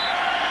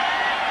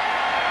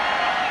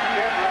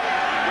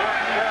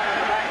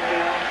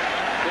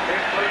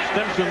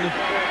 Stimson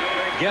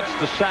gets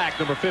the sack,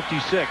 number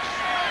 56,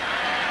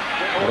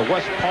 out of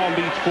West Palm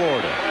Beach,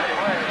 Florida.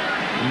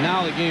 And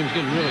now the game's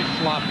getting really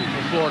sloppy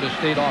for Florida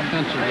State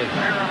offensively.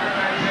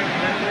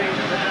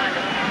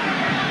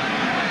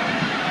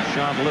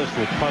 Sean List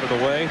will punt it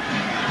away.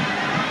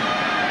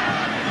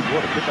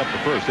 What a pick up the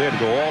first. They had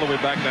to go all the way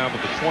back down to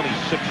the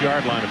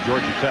 26-yard line of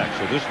Georgia Tech.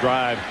 So this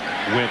drive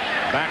went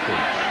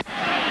backwards.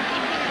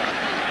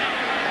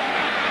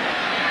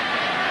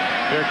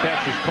 Fair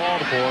catch is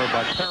called for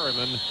by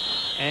Perryman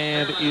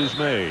and is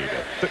made.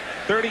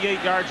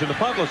 38 yards in the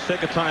punt. Let's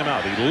take a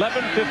timeout.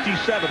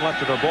 11:57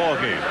 left in our ball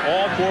game.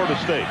 All Florida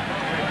State.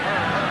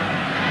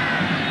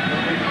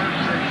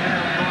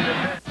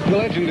 The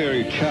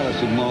legendary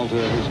chalice of Malta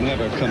has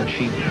never come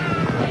cheap.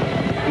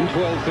 In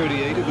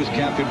 1238, it was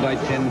captured by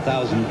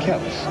 10,000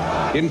 Celts.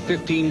 In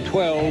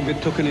 1512,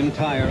 it took an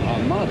entire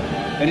armada.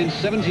 And in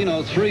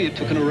 1703, it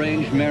took an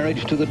arranged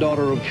marriage to the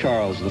daughter of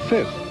Charles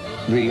V.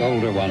 The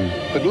older one.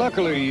 But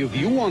luckily, if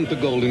you want the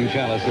golden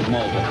chalice of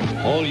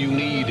Malta, all you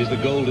need is the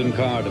golden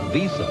card of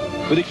Visa,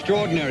 with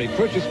extraordinary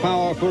purchase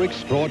power for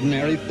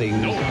extraordinary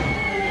things.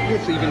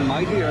 It's even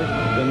mightier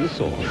than the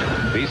sword.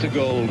 Visa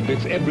Gold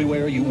fits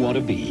everywhere you want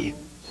to be.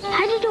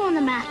 How'd you do on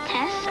the math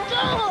test?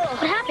 Oh,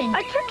 what happened?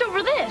 I tripped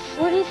over this.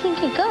 Where do you think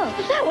it goes?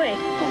 It's that way.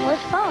 Well,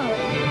 let's follow it.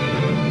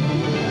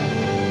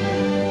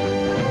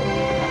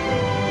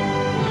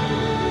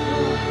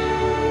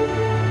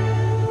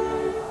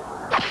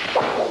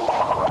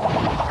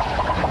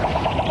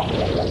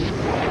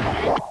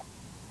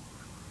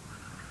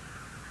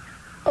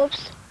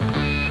 Oops.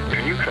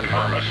 Can you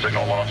confirm a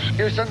signal loss?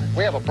 Houston,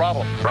 we have a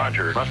problem.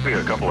 Roger. Must be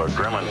a couple of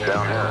gremlins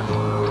down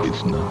here.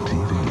 It's not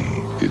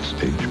TV. It's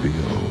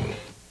HBO.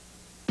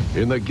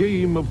 In the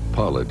game of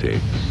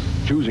politics,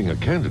 choosing a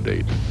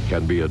candidate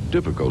can be a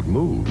difficult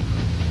move.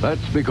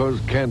 That's because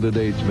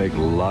candidates make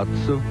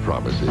lots of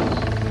promises.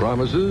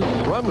 Promises,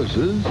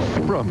 promises,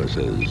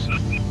 promises.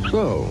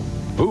 So,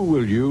 who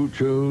will you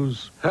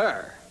choose?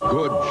 Her.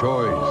 Good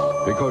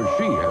choice, because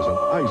she has an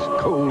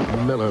ice-cold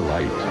Miller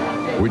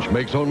Lite, which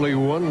makes only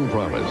one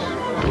promise: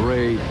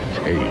 great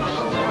taste.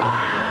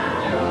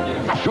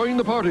 Join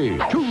the party.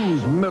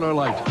 Choose Miller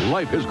Lite.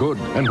 Life is good.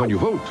 And when you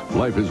vote,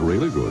 life is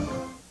really good.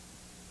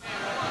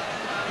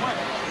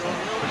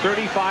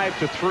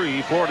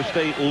 35-3, Florida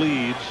State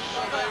leads.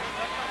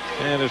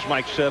 And as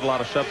Mike said, a lot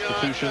of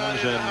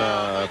substitutions,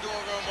 and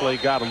play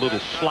got a little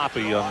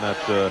sloppy on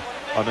that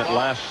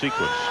last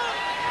sequence.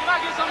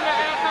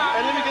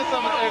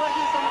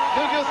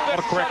 I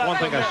want to correct one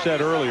thing I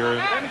said earlier,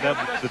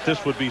 that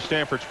this would be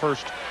Stanford's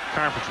first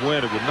conference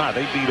win. It would not.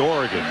 They beat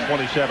Oregon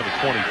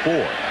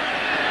 27-24.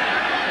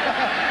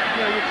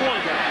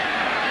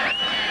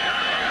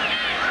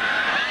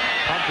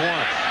 Pumped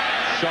once.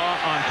 Shaw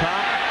on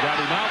top, got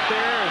him out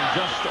there, and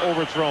just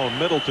overthrown.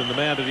 Middleton, the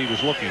man that he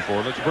was looking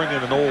for. Let's bring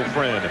in an old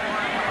friend,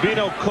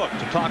 Bino Cook,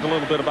 to talk a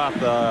little bit about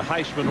the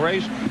Heisman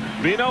race.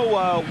 Bino,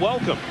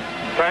 welcome.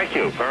 Thank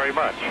you very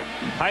much.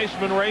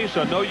 Heisman race,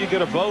 I know you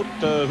get a vote.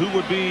 Who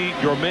would be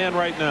your man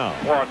right now?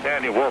 Well,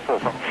 Danny Wuerffel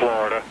from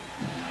Florida.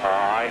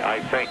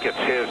 I think it's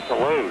his to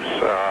lose.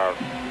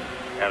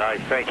 And I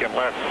think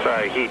unless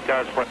he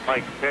does what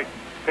Mike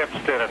Phipps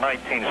did in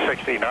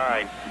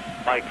 1969,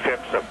 Mike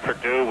Phipps of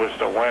Purdue was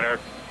the winner.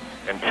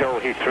 until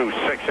he threw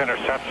 6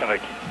 interceptions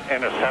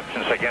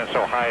against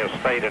Ohio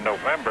State in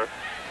November,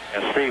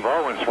 and Steve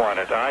Owens won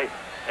it.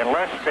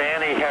 Unless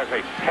Danny has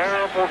a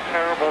terrible,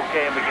 terrible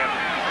game against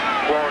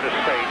Florida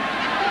State,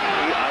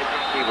 I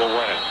think he will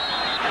win it.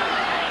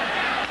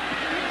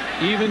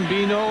 Even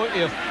Bino,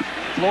 if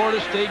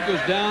Florida State goes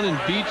down and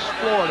beats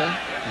Florida,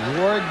 and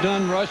Warwick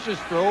Dunn rushes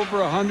for over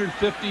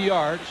 150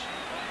 yards,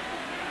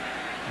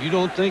 you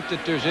don't think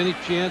that there's any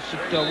chance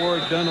that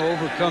Warwick Dunn will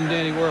overcome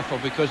Danny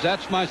Werfel? Because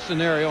that's my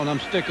scenario, and I'm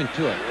sticking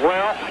to it.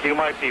 Well, you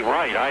might be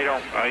right. I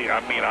don't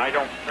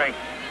think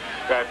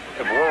that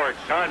if Warwick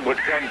Dunn would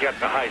then get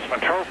the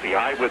Heisman Trophy.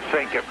 I would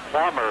think if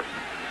Plummer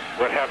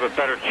would have a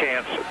better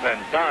chance than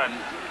Dunn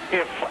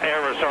if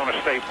Arizona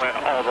State went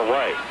all the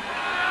way.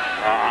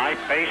 I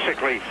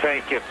basically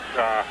think it's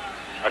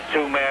a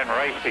two-man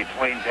race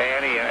between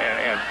Danny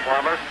and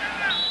Plummer,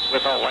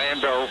 with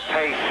Orlando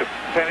Pace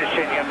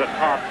finishing in the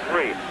top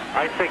 3.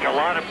 I think a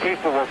lot of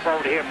people will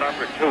vote him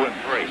number 2 and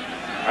 3.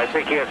 I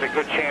think he has a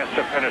good chance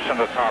to finish in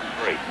the top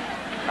 3.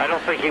 I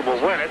don't think he will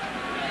win it,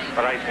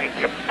 but I think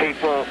if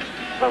people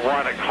will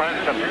want to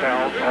cleanse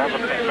themselves, all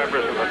the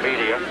members of the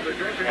media,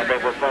 and they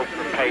will vote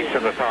for Pace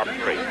in the top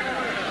 3.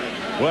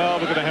 Well,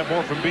 we're going to have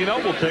more from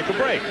Bino. We'll take a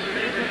break.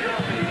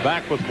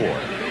 Back with more.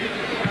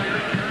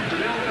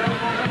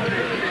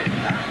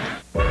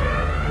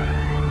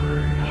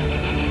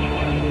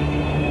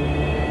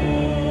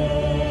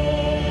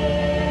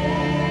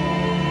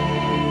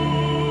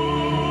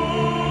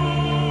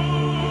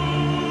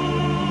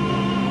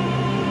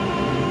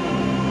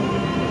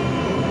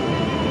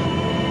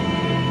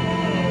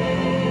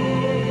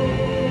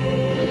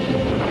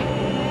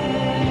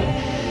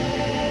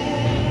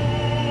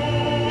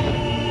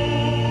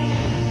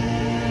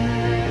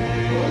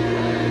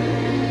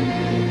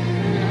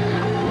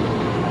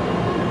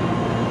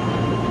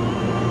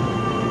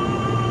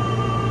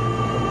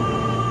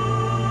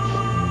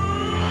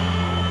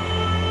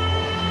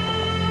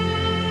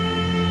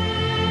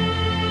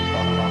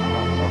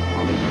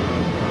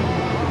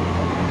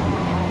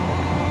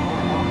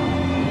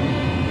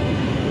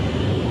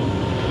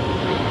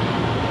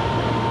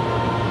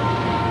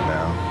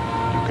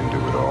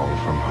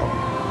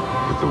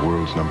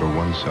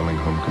 #1 selling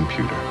home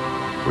computer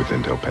with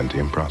Intel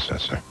Pentium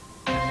processor.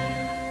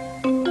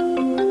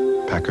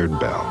 Packard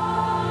Bell.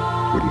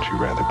 Wouldn't you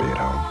rather be at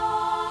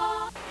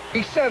home?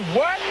 He said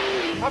what?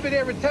 I'll be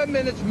there in 10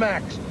 minutes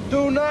max.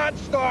 Do not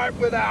start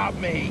without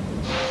me.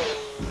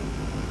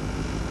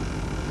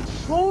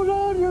 Slow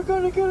down, you're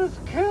gonna get us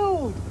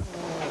killed.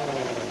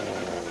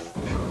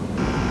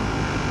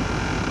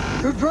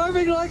 You're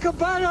driving like a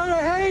bat out of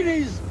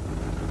Hades.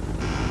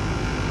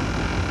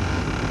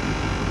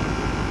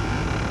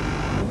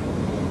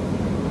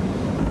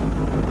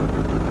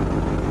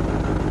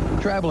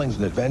 Traveling's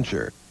an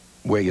adventure.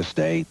 Where you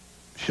stay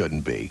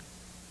shouldn't be.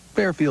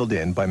 Fairfield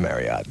Inn by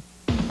Marriott.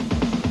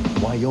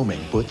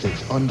 Wyoming puts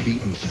its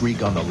unbeaten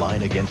streak on the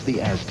line against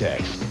the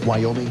Aztecs.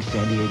 Wyoming,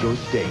 San Diego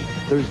State,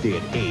 Thursday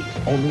at 8,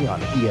 only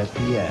on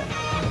ESPN.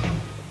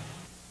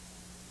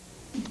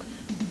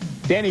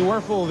 Danny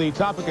Werfel, the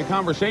topic of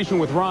conversation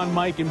with Ron,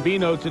 Mike, and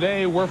Bino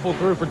today. Werfel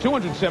threw for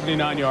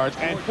 279 yards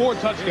and 4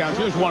 touchdowns.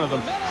 Here's one of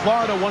them.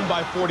 Florida won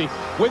by 40.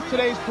 With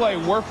today's play,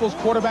 Werfel's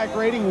quarterback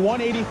rating,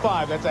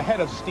 185. That's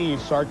ahead of Steve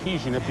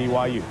Sarkisian at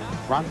BYU.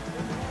 Ron?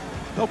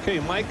 Okay,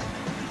 Mike.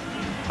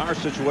 Our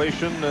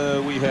situation,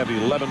 we have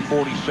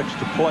 11:46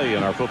 to play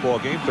in our football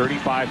game,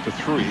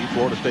 35-3.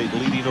 Florida State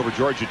leading over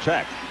Georgia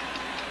Tech.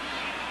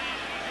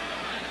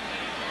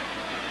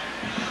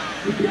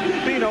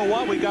 Bino,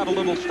 while we got a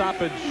little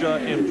stoppage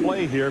in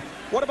play here,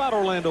 what about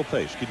Orlando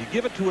Pace? Can you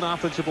give it to an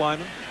offensive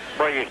lineman?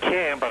 Well, you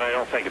can, but I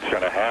don't think it's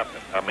going to happen.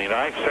 I mean,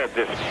 I've said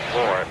this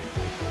before.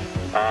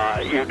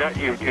 You're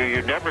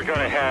never going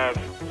to have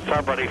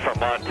somebody from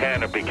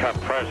Montana become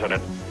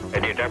president,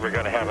 and you're never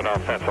going to have an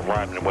offensive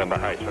lineman win the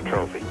Heisman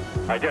Trophy.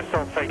 I just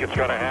don't think it's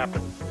going to happen.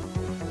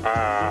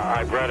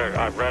 I've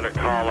read a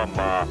column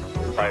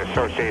by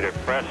Associated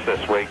Press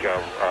this week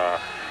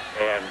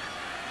and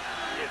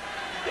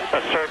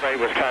a survey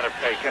was kind of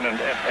taken, and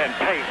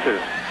Pace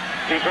is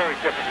very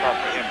difficult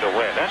for him to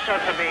win. That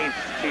doesn't mean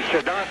he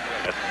should not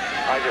win it.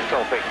 I just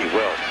don't think he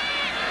will.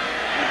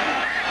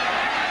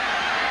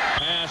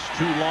 Pass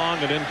too long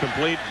and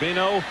incomplete.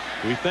 Bino,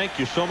 we thank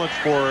you so much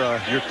for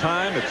your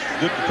time. It's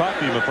good to talk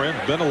to you, my friend.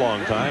 It's been a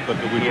long time, but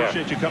we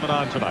appreciate you coming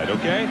on tonight,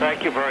 okay?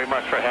 Thank you very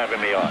much for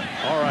having me on.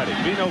 All righty.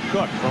 Bino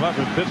Cook from up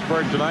in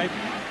Pittsburgh tonight.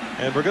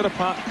 And we're going to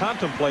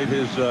contemplate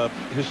his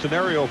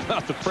scenario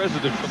about the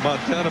president of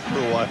Montana for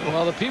a while.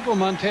 Well, the people of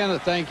Montana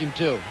thank him,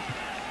 too.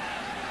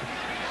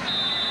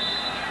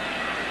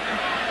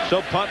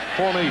 So punt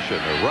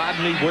formation.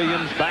 Rodney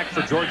Williams back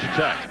for Georgia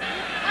Tech.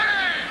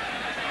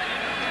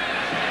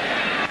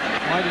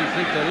 Why do you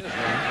think that is,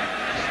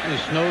 Ron? It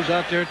snows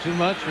out there too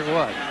much or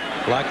what?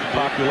 Lack of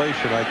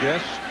population, I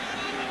guess.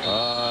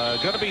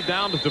 Going to be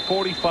down to the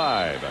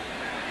 45.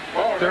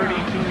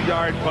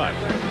 32-yard punt.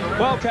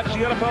 Well, catch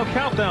the NFL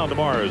Countdown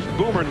tomorrow as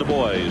Boomer and the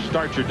boys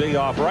start your day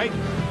off right.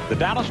 The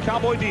Dallas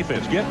Cowboy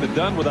defense getting it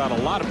done without a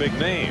lot of big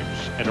names.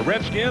 And the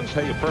Redskins,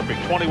 hey, a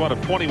perfect 21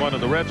 of 21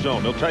 in the red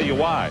zone. They'll tell you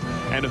why.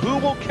 And who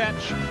will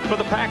catch for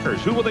the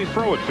Packers? Who will they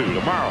throw it to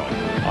tomorrow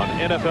on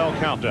NFL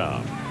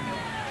Countdown?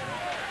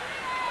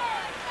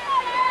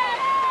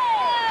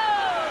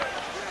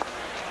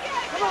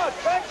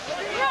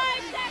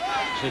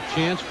 It's a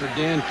chance for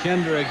Dan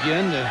Kendra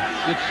again to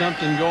get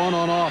something going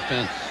on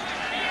offense.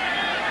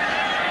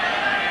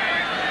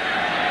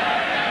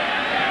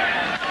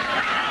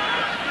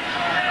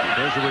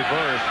 There's a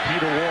reverse.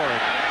 Peter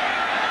Warwick.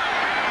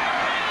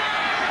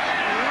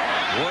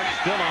 Warwick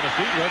still on his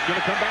feet. He's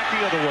going to come back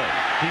the other way.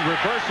 He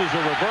reverses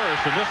a reverse,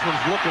 and this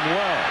one's looking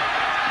well.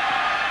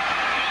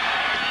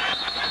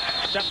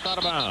 Stepped out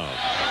of bounds.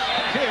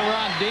 Okay,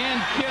 Ron, Dan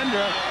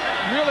Kendra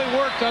really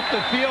worked up the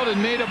field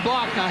and made a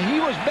block. Now, he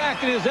was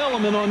back in his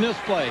element on this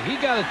play. He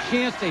got a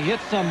chance to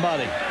hit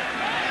somebody.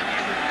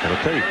 And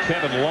I'll tell you,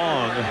 Kevin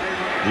Long,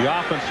 the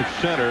offensive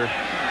center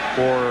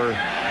for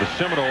the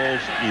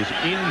Seminoles, is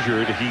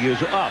injured. He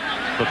is up,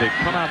 but they've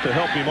come out to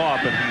help him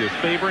off, and he is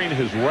favoring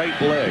his right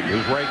leg,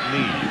 his right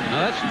knee.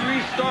 Now, that's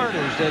 3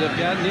 starters that have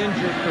gotten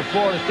injured for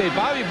Florida State.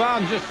 Bobby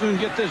Bowden just soon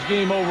get this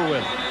game over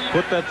with.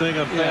 Put that thing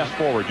on fast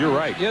forward. You're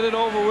right. Get it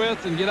over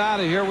with and get out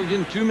of here. We're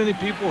getting too many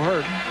people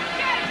hurt.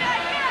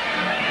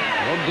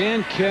 Well,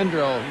 Dan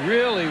Kendra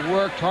really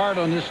worked hard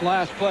on this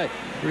last play.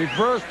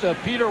 Reversed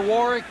Peter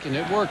Warwick, and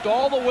it worked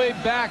all the way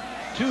back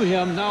to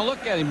him. Now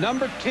look at him,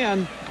 number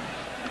 10,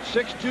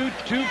 6'2",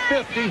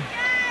 250.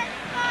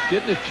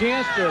 Getting a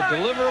chance to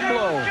deliver a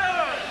blow.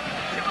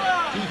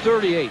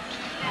 238.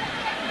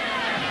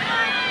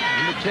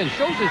 Number 10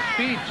 shows his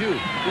speed, too.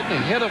 Getting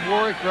ahead of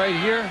Warwick right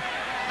here,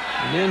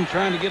 and then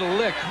trying to get a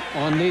lick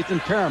on Nathan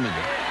Perriman.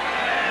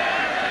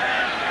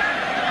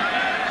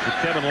 So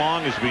Kevin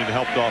Long is being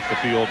helped off the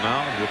field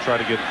now. We'll try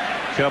to get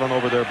Kevin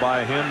over there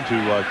by him to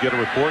get a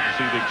report and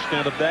see the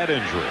extent of that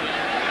injury.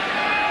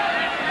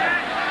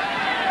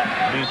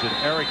 It means that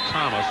Eric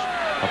Thomas,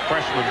 a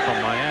freshman from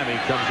Miami,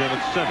 comes in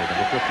at center,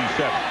 number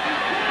 57.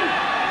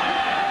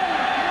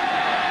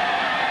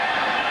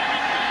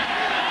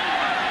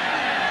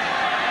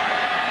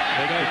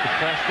 They go to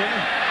Preston.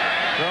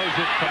 Throws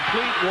it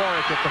complete.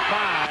 Warwick at the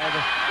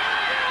 5.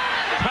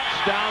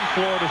 Touchdown,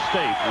 Florida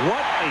State.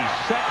 What a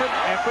second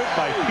effort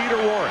by Peter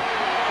Warwick.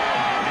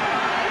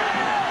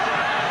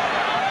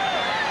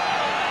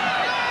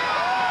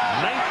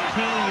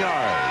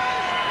 Yards.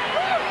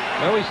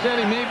 Well, we said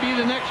he may be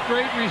the next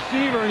great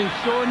receiver, and he's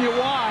showing you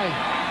why.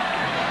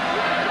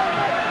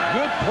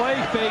 Good play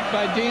fake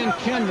by Dan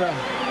Kendra,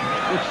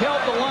 which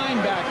helped the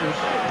linebackers.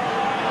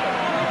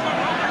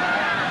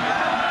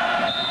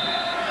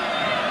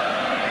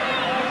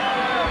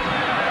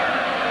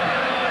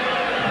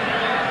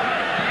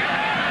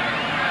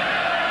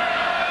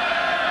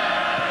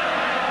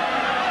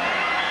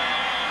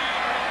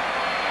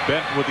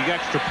 Bent with the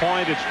extra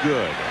point. It's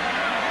good.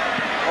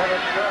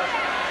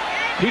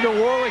 Peter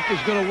Warwick is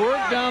going to work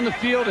down the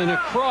field and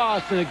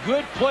across, and a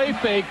good play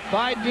fake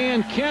by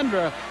Dan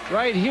Kendra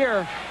right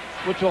here,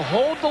 which will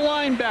hold the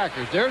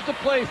linebackers. There's the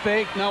play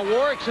fake. Now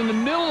Warwick's in the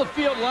middle of the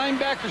field.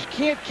 Linebackers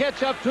can't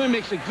catch up to him.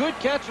 Makes a good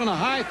catch on a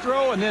high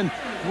throw, and then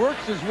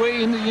works his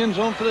way into the end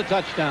zone for the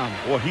touchdown.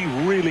 Well, he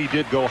really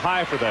did go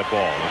high for that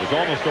ball. It was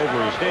almost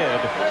over his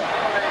head.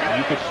 And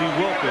you could see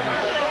Wilkins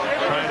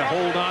trying to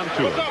hold on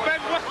to it.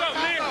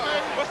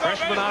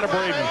 Freshman out of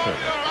Bradenton.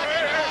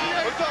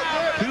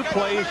 2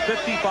 plays,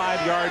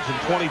 55 yards in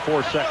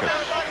 24 seconds.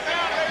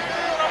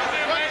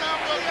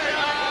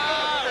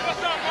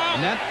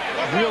 And that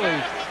really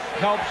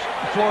helps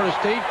Florida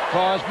State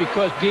cause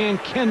because Dan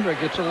Kendra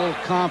gets a little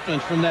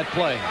confidence from that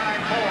play.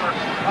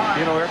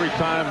 You know, every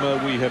time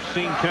we have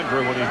seen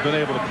Kendra when he's been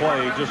able to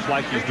play, just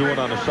like he's doing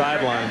on the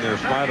sideline there,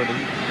 smiling,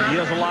 he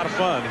has a lot of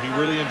fun. He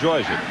really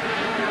enjoys it.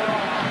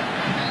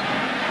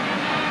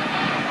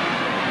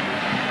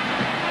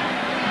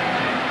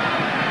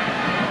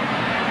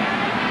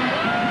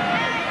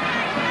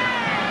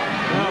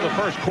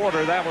 First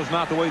quarter, that was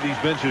not the way these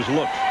benches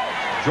looked.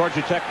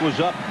 Georgia Tech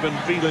was up and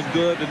feeling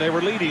good, and they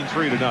were leading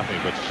 3-0.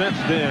 But since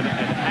then,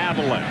 an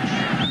avalanche.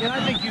 And I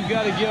think you've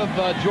got to give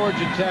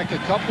Georgia Tech a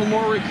couple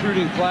more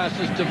recruiting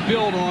classes to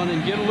build on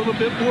and get a little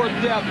bit more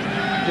depth.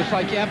 Just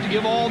like you have to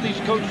give all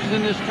these coaches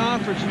in this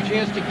conference a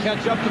chance to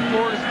catch up to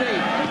Florida State.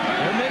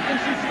 They're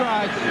making some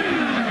strides.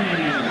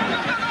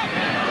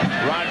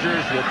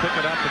 Rogers will pick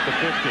it up at the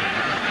 15.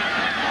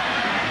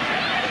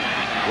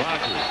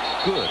 Rogers,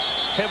 good.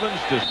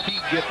 Heavens, does he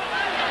get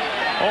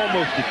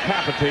almost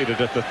decapitated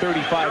at the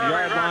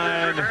 35-yard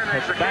line.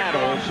 It's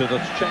battle, so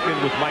let's check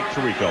in with Mike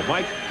Tirico.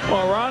 Mike?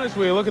 Well, Ron, as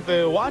we look at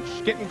the watch,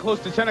 getting close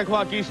to 10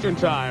 o'clock Eastern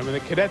time, and the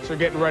cadets are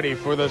getting ready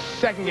for the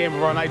second game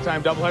of our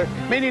nighttime doubleheader.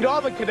 May need all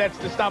the cadets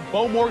to stop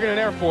Bo Morgan and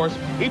Air Force.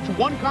 Each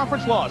one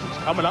conference loss is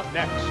coming up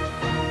next.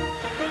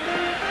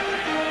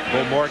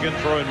 Bo Morgan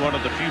throwing one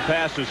of the few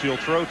passes he'll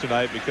throw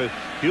tonight because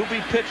he'll be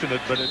pitching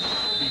it, but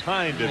it's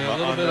behind him. Yeah, a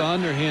little bit of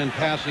underhand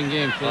passing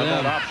game for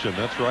them. That option,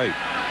 that's right.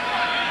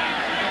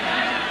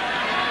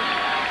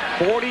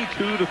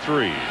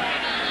 42-3.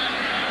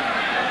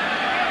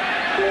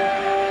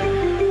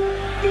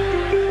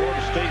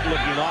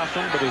 looking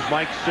awesome, but as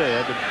Mike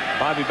said,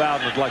 Bobby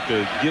Bowden would like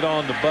to get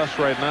on the bus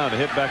right now and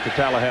head back to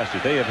Tallahassee.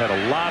 They have had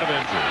a lot of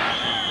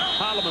injuries.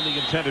 Holloman, the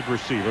intended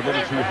receiver, a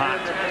little too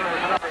hot.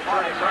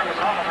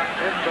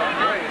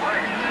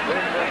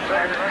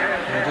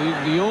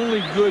 The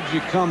only good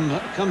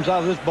comes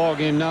out of this ball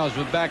game now is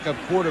with backup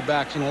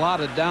quarterbacks and a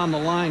lot of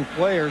down-the-line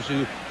players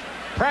who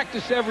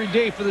practice every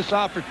day for this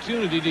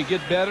opportunity to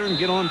get better and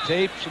get on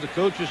tape so the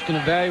coaches can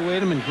evaluate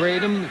them and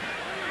grade them.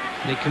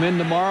 They come in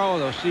tomorrow,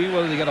 they'll see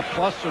whether they got a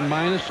plus or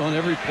minus on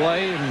every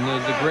play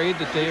and the grade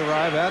that they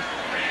arrive at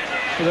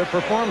for their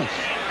performance.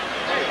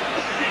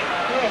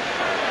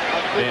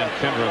 Dan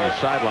Kinder on the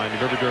sideline.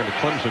 Remember during the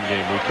Clemson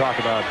game we talked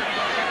about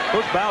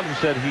Coach Bowden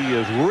said he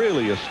is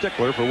really a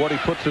stickler for what he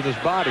puts in his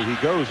body. He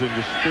goes and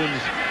just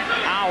spends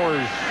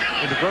hours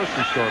in the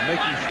grocery store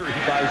making sure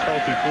he buys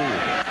healthy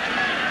food.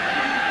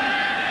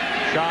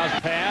 Shaw's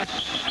pass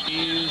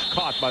is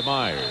caught by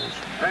Myers.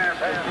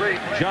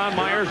 John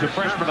Myers, a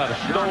freshman out of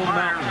Stone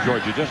Mountain,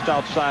 Georgia, just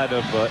outside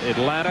of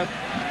Atlanta.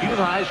 He was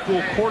a high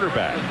school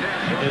quarterback.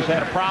 Has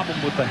had a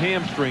problem with the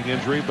hamstring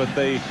injury, but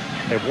they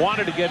have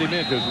wanted to get him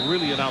in because he's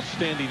really an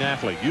outstanding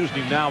athlete. Using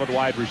him now at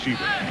wide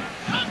receiver.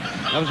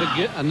 That was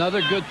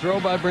another good throw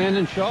by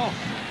Brandon Shaw.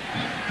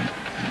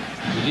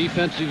 The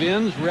defensive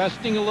ends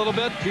resting a little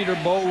bit. Peter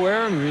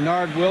Boulware and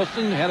Renard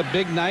Wilson had a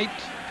big night,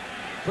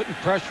 putting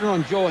pressure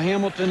on Joe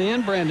Hamilton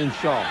and Brandon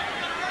Shaw.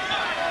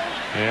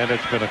 And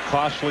it's been a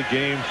costly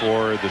game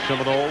for the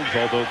Seminoles,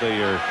 although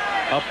they are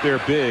up there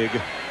big.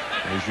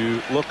 As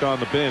you look on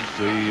the bench,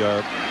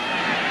 the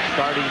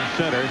starting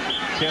center,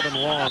 Kevin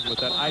Long, with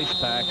that ice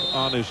pack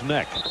on his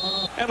neck.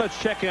 And let's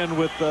check in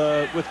with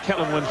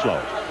Kellen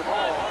Winslow.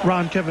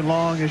 Ron, Kevin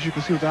Long, as you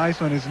can see with the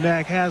ice on his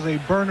neck, has a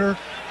burner,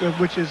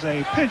 which is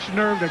a pinched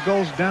nerve that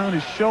goes down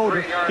his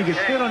shoulder. He gets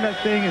hit on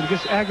that thing and it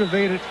gets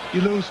aggravated.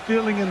 You lose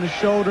feeling in the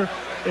shoulder.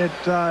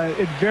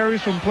 It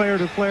varies from player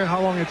to player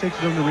how long it takes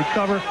for them to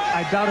recover.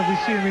 I doubt if we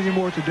see him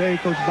anymore today.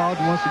 Coach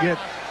Bowden wants to get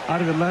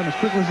out of Atlanta as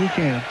quickly as he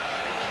can.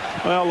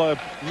 Well,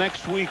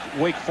 next week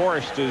Wake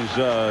Forest is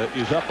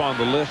up on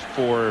the list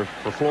for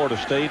Florida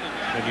State,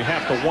 and you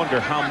have to wonder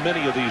how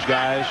many of these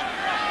guys,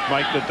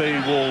 Mike, that they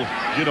will,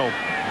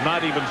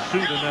 not even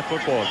suit in that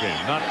football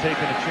game, not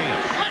taking a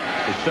chance.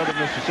 The Southern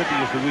Mississippi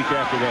is the week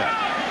after that.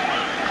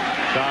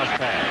 Shaw's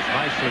pass,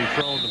 nicely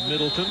thrown to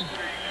Middleton.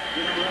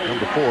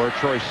 Number 4,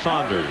 Troy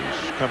Saunders,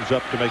 comes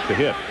up to make the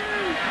hit.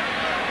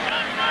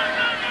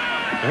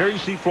 Here you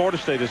see Florida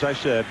State, as I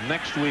said,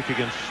 next week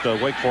against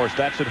Wake Forest.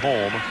 That's at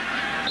home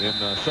in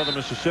Southern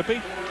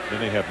Mississippi. Then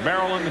they have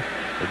Maryland.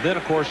 And then,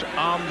 of course,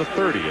 on the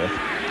 30th,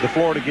 the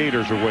Florida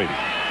Gators are waiting.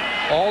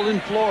 All in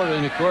Florida.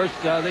 And, of course,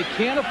 they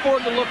can't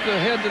afford to look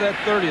ahead to that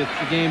 30th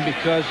game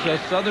because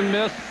Southern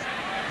Miss,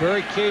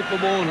 very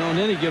capable on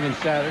any given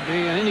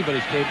Saturday, and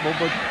anybody's capable,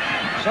 but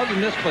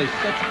Southern Miss plays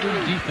such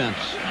good defense.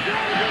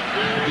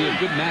 It'll be a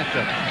good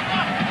matchup.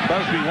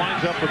 Busby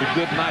winds up with a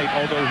good night,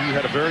 although he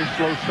had a very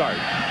slow start.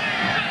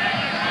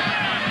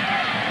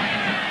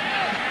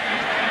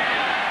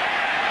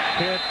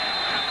 Hit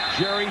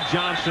Jerry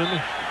Johnson,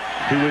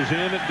 who is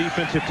in at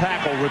defensive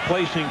tackle,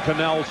 replacing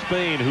Cannell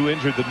Spain, who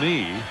injured the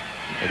knee.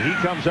 And he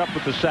comes up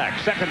with the sack.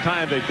 Second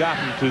time they've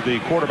gotten to the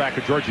quarterback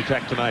of Georgia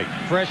Tech tonight.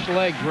 Fresh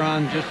legs,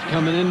 Ron. Just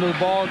coming into the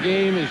ball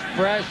game is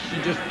fresh.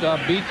 He just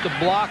beat the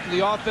block of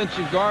the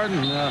offensive guard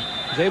and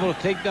was able to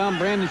take down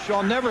Brandon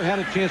Shaw. Never had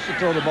a chance to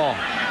throw the ball.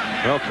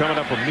 Well, coming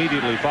up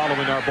immediately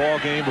following our ball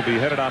game, we'll be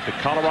headed out to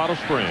Colorado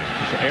Springs.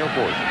 Air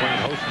Force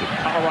playing host to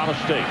Colorado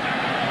State.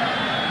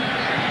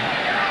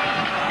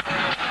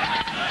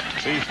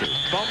 Easter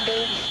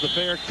fumbles the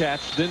fair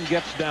catch, then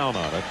gets down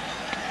on it.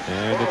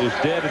 And it is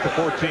dead at the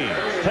 14.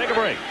 Take a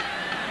break.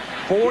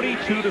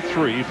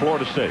 42-3,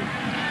 Florida State.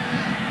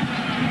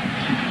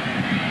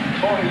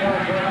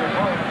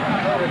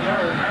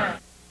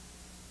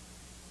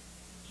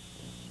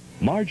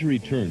 Marjorie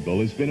Turnbull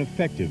has been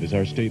effective as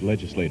our state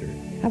legislator.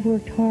 I've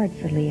worked hard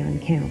for Leon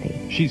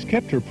County. She's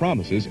kept her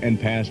promises and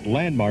passed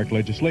landmark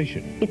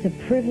legislation. It's a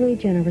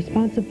privilege and a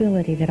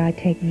responsibility that I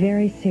take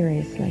very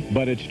seriously.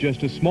 But it's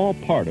just a small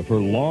part of her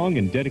long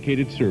and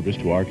dedicated service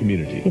to our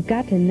community. You've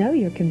got to know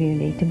your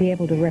community to be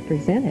able to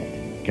represent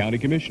it. County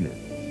Commissioner,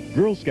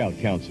 Girl Scout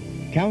Council,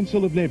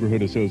 Council of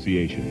Neighborhood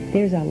Association.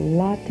 There's a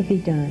lot to be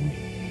done.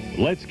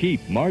 Let's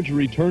keep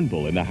Marjorie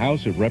Turnbull in the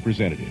House of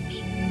Representatives.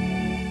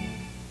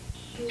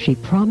 She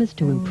promised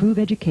to improve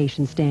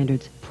education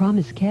standards.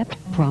 Promise kept,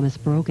 promise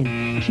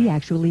broken. She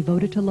actually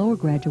voted to lower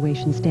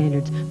graduation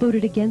standards,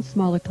 voted against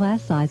smaller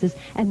class sizes,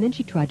 and then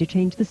she tried to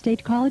change the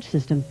state college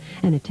system,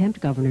 an attempt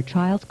Governor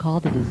Childs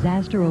called a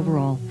disaster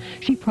overall.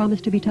 She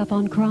promised to be tough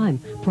on crime.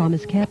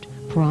 Promise kept,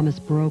 promise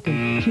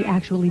broken. She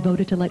actually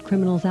voted to let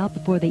criminals out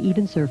before they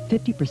even serve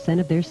 50%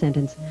 of their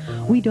sentence.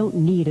 We don't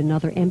need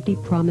another empty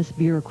promise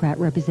bureaucrat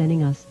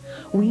representing us.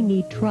 We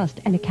need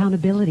trust and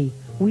accountability.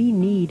 We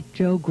need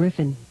Joe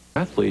Griffin.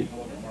 Athlete,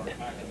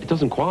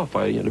 doesn't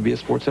qualify you to be a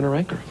Sports Center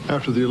anchor.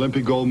 After the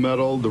Olympic gold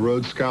medal, the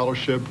Rhodes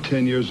Scholarship,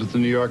 10 years with the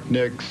New York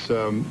Knicks,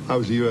 I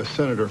was a U.S.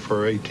 Senator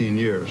for 18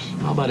 years.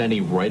 How about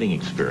any writing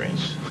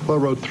experience? Well,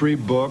 I wrote 3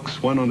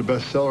 books, one on the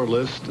bestseller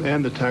list,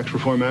 and the Tax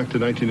Reform Act of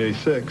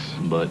 1986.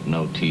 But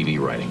no TV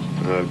writing?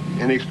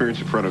 Any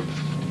experience in front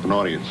of an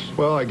audience?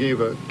 Well, I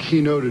gave a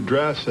keynote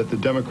address at the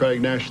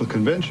Democratic National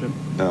Convention.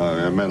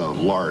 I meant a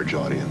large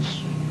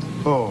audience.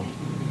 Oh.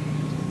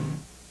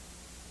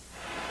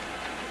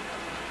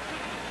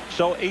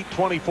 So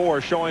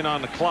 8:24 showing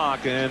on the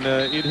clock, and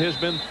it has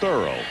been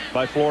thorough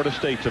by Florida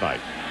State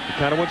tonight. They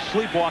kind of went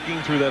sleepwalking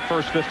through that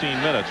first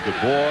 15 minutes, but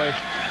boy,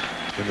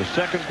 in the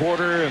second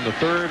quarter and the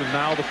third and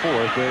now the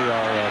fourth, they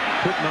are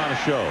putting on a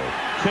show.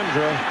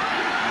 Kendra,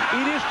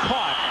 it is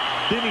caught.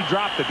 Then he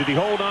dropped it. Did he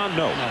hold on?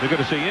 No. They're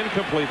going to say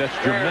incomplete. That's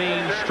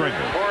Jermaine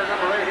Stringer.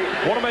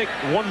 I want to make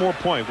one more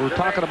point. We're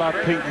talking about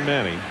Peyton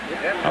Manning.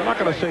 I'm not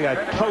going to say I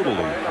totally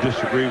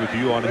disagree with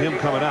you on him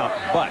coming out,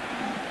 but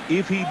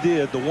if he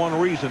did, the one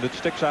reason that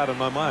sticks out in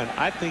my mind,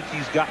 I think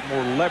he's got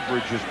more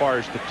leverage as far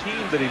as the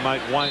team that he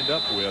might wind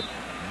up with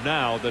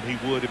now than he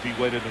would if he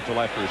waited until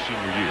after his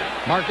senior year.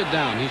 Mark it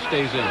down. He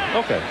stays in.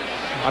 Okay.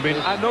 I mean,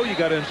 I know you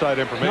got inside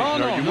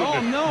information.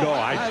 No.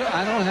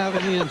 I don't have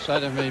any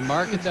inside information.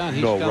 Mark it down.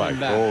 He's coming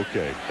back.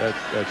 Okay.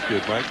 That's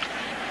good, Mike.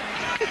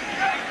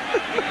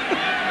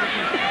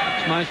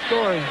 It's my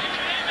story.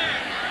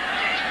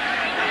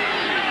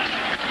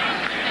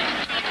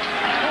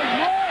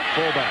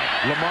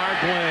 Fullback, Lamar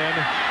Glenn.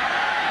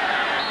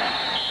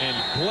 And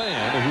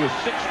Glenn, who is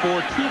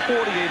 6'4",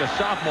 248, a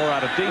sophomore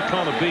out of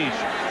Daytona Beach,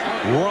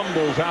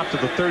 rumbles out to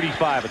the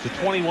 35. It's a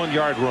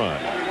 21-yard run.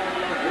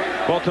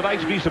 Well,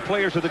 tonight's Visa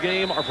players of the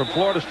game are from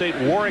Florida State,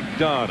 Warwick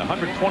Dunn,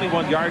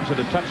 121 yards and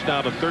a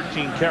touchdown of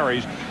 13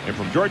 carries. And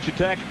from Georgia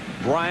Tech,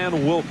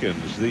 Brian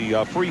Wilkins,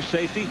 the free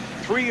safety,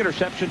 3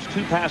 interceptions,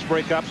 2 pass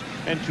breakups,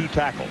 and 2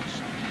 tackles.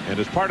 And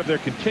as part of their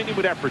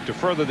continued effort to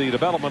further the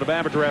development of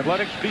amateur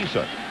athletics,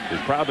 Visa is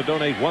proud to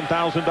donate $1,000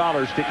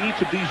 to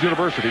each of these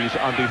universities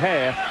on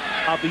behalf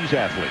of these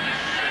athletes.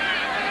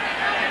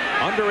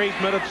 Under 8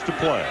 minutes to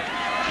play.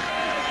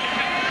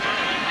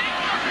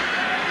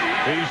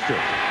 Easter.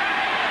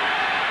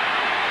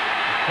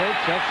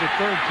 Coach, that's the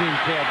third team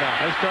tailback.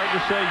 I started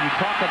to say, you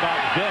talk about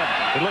depth.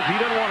 And look, he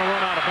doesn't want to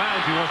run out of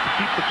bounds. He wants to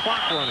keep the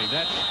clock running.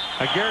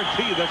 I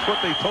guarantee you that's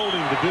what they told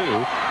him to do.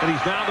 And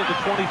he's down to the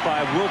 25.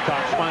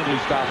 Wilcox finally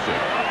stops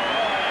it.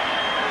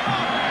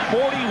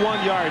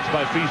 41 yards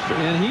by Feaster.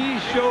 And he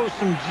shows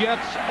some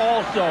jets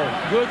also.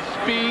 Good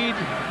speed.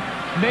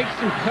 Makes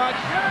some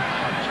cuts.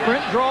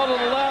 Sprint draw to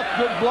the left.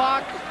 Good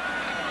block.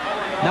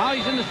 Now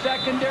he's in the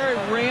secondary.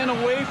 Ran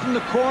away from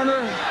the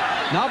corner.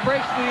 Now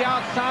breaks to the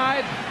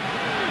outside.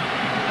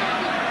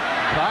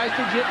 Tries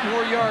to get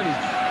more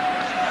yardage.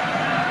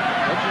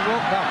 Reggie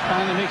Wilcox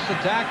finally makes the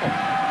tackle.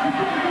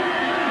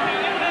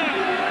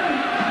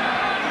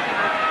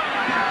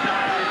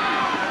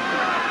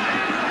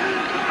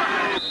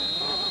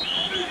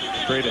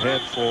 Straight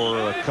ahead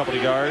for a couple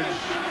of yards.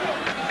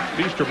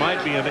 Feaster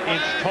might be an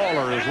inch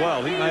taller as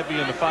well. He might be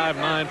in the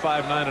 5'9",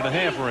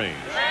 5'9.5" range.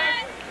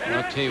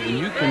 I'll tell you, when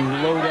you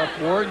can load up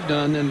Warwick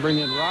Dunn and bring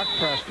in Rock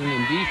Preston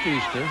and D.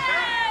 Feaster,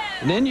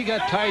 and then you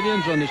got tight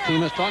ends on this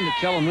team. I was talking to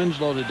Kellen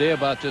Winslow today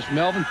about this.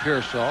 Melvin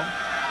Pearsall,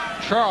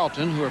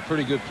 Charlton, who are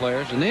pretty good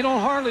players, and they don't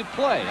hardly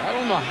play. I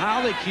don't know how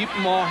they keep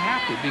them all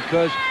happy,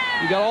 because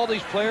you got all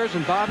these players,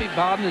 and Bobby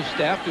Bowden and his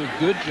staff do a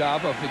good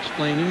job of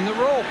explaining the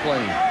role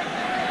playing.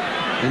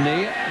 And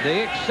they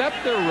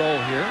accept their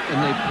role here, and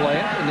they play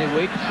it, and they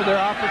wait for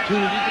their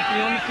opportunity to be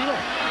on the field.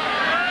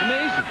 It's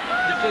amazing.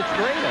 It's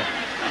great.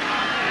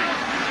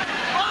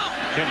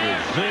 Kendrick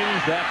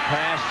zings that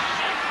pass.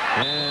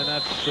 And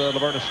that's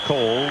Lavernus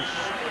Coles,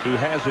 who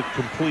has it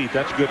complete.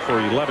 That's good for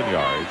 11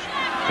 yards.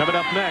 Coming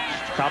up next,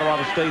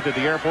 Colorado State at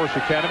the Air Force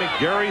Academy.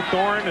 Gary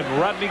Thorne and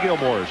Rodney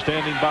Gilmore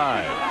standing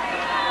by.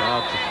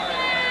 Out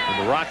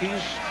in the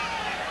Rockies.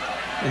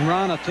 And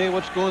Ron, I'll tell you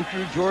what's going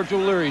through George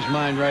O'Leary's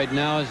mind right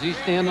now as he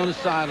stands on the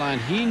sideline.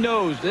 He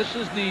knows this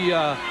is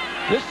the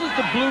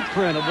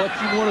blueprint of what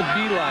you want to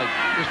be like,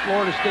 this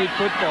Florida State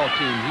football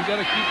team. You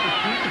got to keep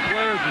recruiting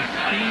players with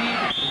speed,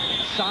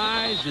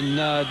 size, and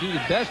do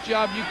the best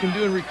job you can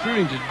do in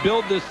recruiting to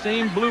build this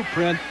same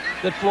blueprint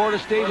that Florida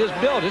State has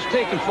built. It's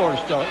taken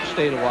Florida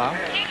State a while.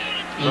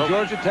 And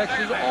Georgia Tech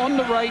is on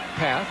the right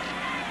path.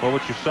 Well,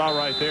 what you saw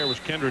right there was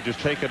Kendra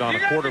just take it on a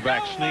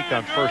quarterback sneak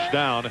on first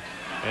down.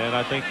 And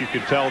I think you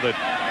can tell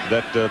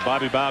that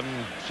Bobby Bowden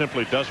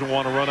simply doesn't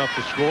want to run up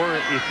the score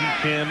if he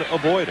can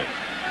avoid it.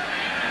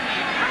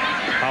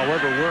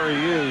 However, where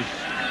he is,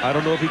 I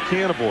don't know if he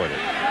can avoid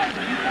it.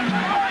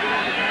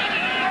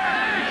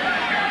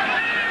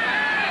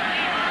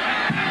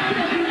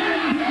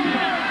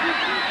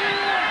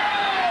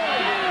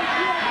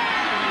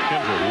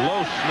 Kendra,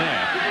 low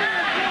snap.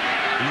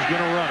 He's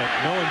going to run it.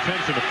 No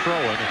intention of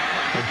throwing.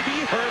 And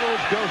he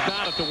hurdles, goes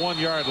down at the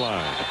 1-yard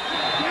line.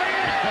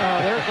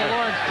 There's the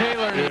Lawrence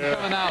Taylor turning and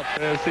coming out.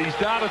 Yes, he's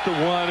down at the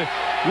 1.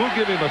 We'll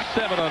give him a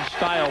 7 on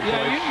style Yeah,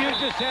 points.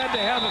 you just had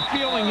to have a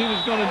feeling he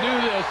was going to do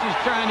this. He's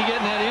trying to get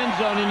in that end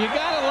zone, and you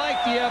got to like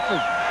the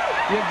effort.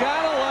 You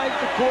got to like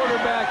the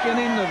quarterback in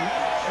him,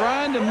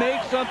 trying to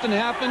make something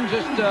happen,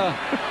 just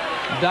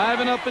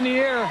diving up in the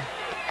air.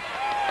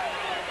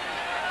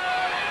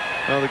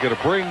 Now they're going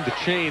to bring the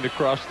chain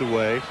across the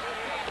way.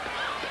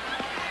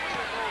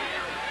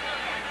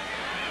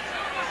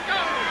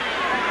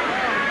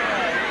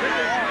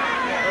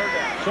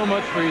 So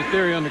much for your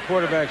theory on the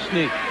quarterback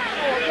sneak.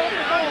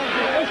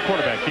 That's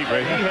quarterback keeper.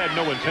 He had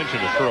no intention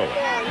to throw it.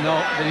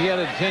 No, but he had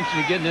an intention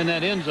of getting in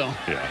that end zone.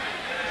 Yeah.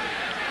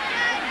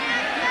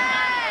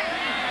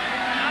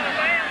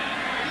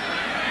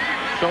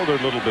 Shoulder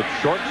a little bit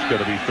short. It's going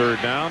to be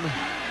 3rd down.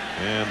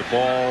 And the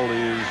ball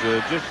is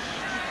just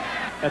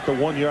at the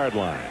 1-yard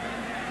line.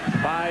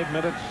 5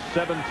 minutes,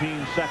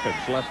 17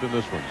 seconds left in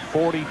this one.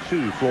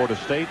 42 Florida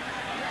State,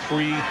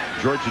 3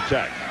 Georgia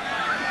Tech.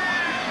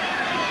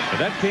 And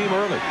that came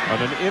early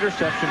on an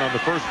interception on the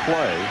first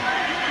play.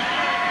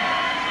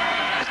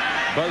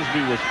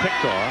 Busby was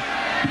picked off.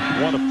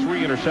 1 of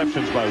 3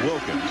 interceptions by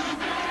Wilkins.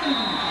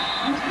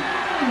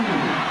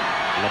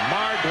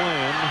 Lamont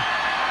Green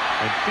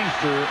and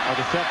Feaster are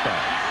the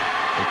setbacks.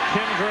 And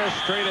Kendra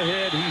straight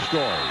ahead, he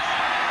scores.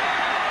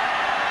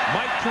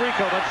 Mike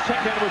Tirico, let's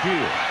check in with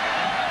you.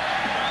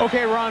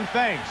 Okay, Ron,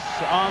 thanks.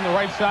 On the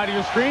right side of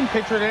your screen,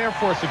 picture at Air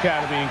Force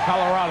Academy in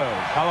Colorado.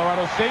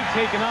 Colorado State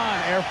taking on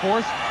Air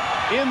Force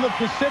in the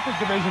Pacific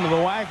Division of the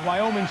WAC.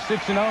 Wyoming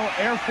 6-0.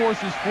 Air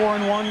Force is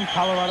 4-1.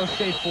 Colorado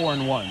State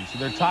 4-1. So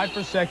they're tied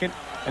for second.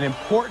 An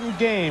important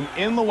game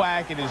in the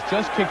WAC. It has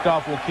just kicked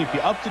off. We'll keep you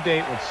up to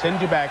date. Let's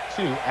send you back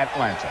to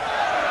Atlanta.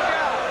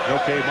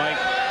 Okay, Mike.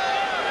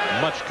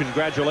 Much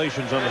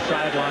congratulations on the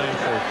sideline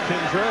for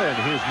Kendra and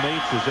his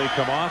mates as they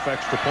come off.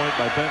 Extra point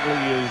by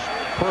Bentley is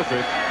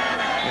perfect.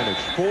 And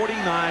it's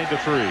 49-3.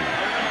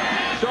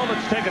 So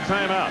let's take a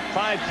timeout.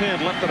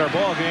 5:10 left in our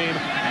ball game.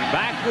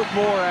 Back with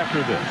more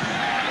after this.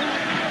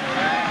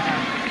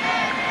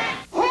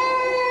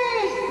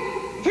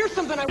 Here's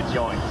something I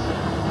joints.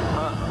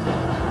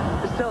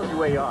 This tells you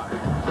where you are,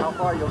 how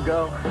far you'll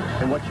go,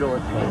 and what you'll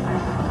attain.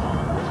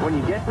 So when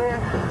you get there,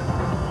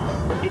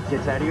 it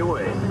gets out of your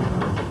way.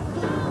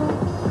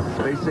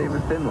 Space Saver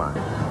Thin Line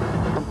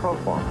from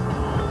Proform.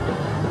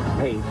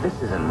 Hey, this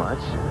isn't much.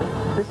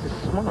 This is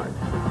smart.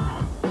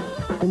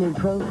 The new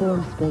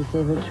Proform Space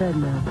Saver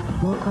treadmill,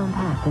 more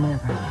compact than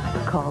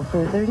ever. Call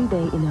for a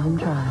 30-day in-home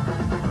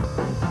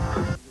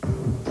trial.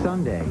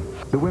 Sunday,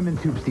 the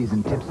women's hoop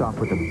season tips off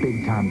with a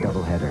big-time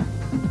doubleheader.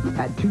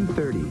 At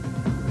 2:30,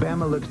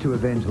 Bama looks to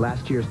avenge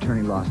last year's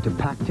tourney loss to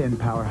Pac-10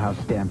 powerhouse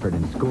Stanford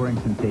and scoring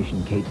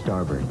sensation Kate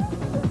Starbird.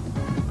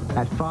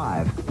 At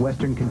 5,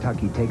 Western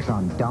Kentucky takes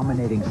on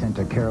dominating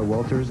center Kara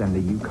Walters and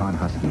the UConn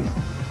Huskies.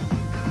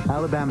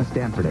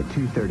 Alabama-Stanford at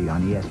 2:30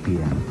 on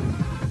ESPN.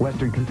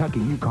 Western Kentucky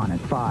UConn at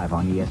 5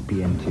 on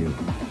ESPN2.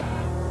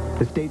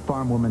 The State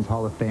Farm Women's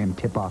Hall of Fame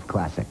Tip-Off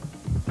Classic.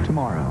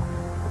 Tomorrow.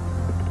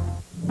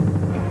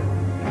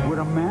 Would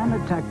a man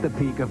attack the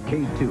peak of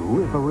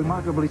K2 if a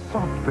remarkably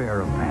soft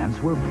pair of pants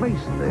were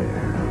placed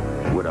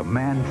there? Would a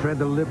man tread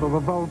the lip of a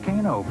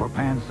volcano for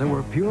pants that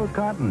were pure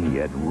cotton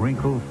yet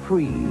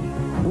wrinkle-free?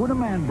 Would a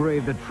man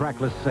brave the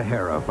trackless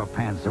Sahara for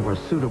pants that were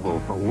suitable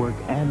for work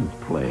and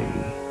play?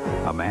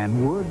 A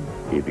man would,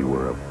 if he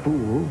were a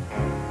fool,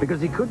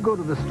 because he could go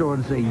to the store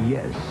and say,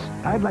 yes,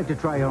 I'd like to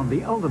try on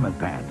the ultimate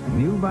pant,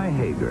 new by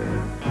Hager.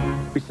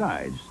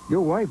 Besides,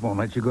 your wife won't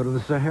let you go to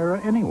the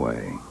Sahara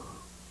anyway.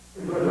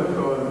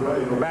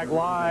 Back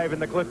live in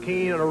the Cliff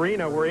Keenan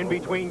Arena. We're in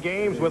between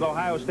games with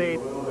Ohio State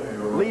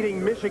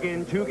leading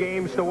Michigan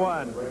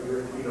 2-1.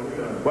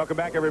 Welcome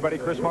back, everybody.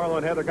 Chris Marlowe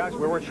and Heather. Guys,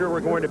 we weren't sure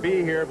we're going to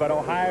be here, but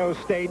Ohio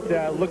State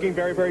looking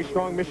very, very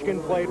strong. Michigan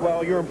played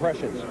well. Your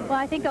impressions? Well,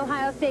 I think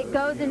Ohio State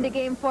goes into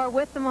Game 4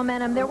 with the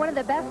momentum. They're one of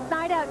the best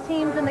side-out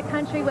teams in the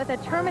country with a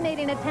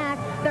terminating attack.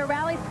 Their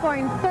rally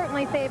scoring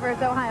certainly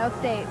favors Ohio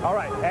State. All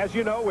right. As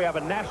you know, we have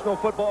a national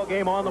football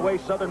game on the way,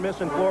 Southern Miss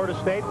and Florida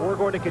State. We're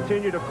going to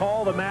continue to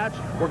call the match.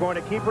 We're going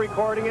to keep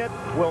recording it.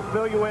 We'll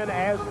fill you in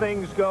as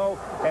things go,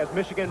 as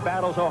Michigan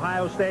battles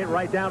Ohio State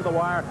right down to the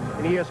wire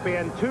in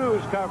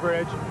ESPN2's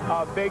coverage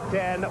of Big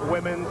Ten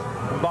women's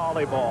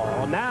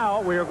volleyball. Now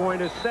we are going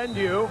to send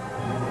you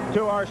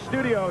to our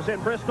studios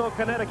in Bristol,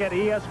 Connecticut,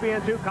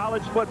 ESPN2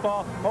 college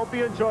football. Hope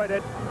you enjoyed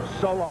it.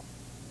 So long.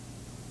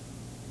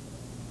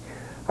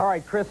 All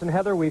right, Chris and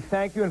Heather, we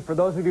thank you. And for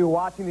those of you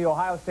watching the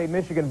Ohio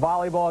State-Michigan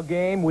volleyball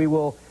game, we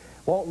won't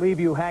leave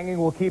you hanging.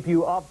 We'll keep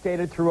you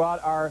updated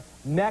throughout our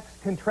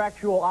next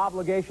contractual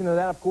obligation, and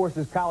that, of course,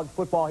 is college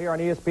football here on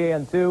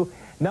ESPN2.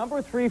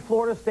 Number 3,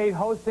 Florida State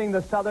hosting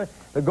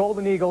the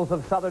Golden Eagles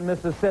of Southern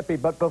Mississippi.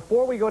 But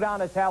before we go down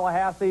to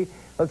Tallahassee,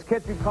 let's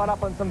get you caught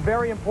up on some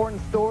very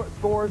important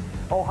scores.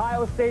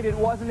 Ohio State, it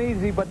wasn't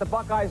easy, but the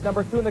Buckeyes,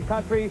 number 2 in the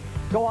country,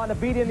 go on to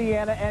beat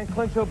Indiana and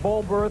clinch a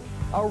bowl berth,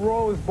 a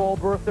Rose Bowl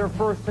berth, their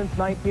first since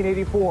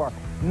 1984.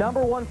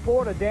 Number 1,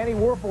 Florida, Danny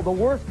Werfel, the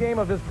worst game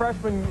of his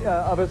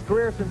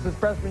career since his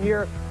freshman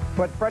year,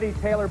 but Freddie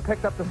Taylor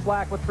picked up the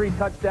slack with 3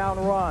 touchdown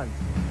runs.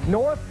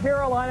 North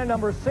Carolina,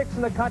 number 6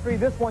 in the country.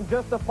 This one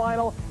just the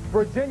final.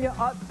 Virginia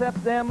upsets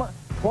them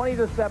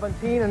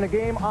 20-17 in a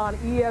game on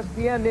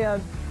ESPN.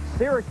 Then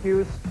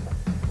Syracuse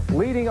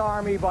leading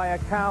Army by a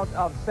count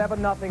of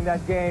 7-0.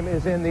 That game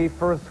is in the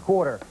first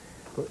quarter.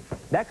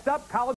 Next up, college.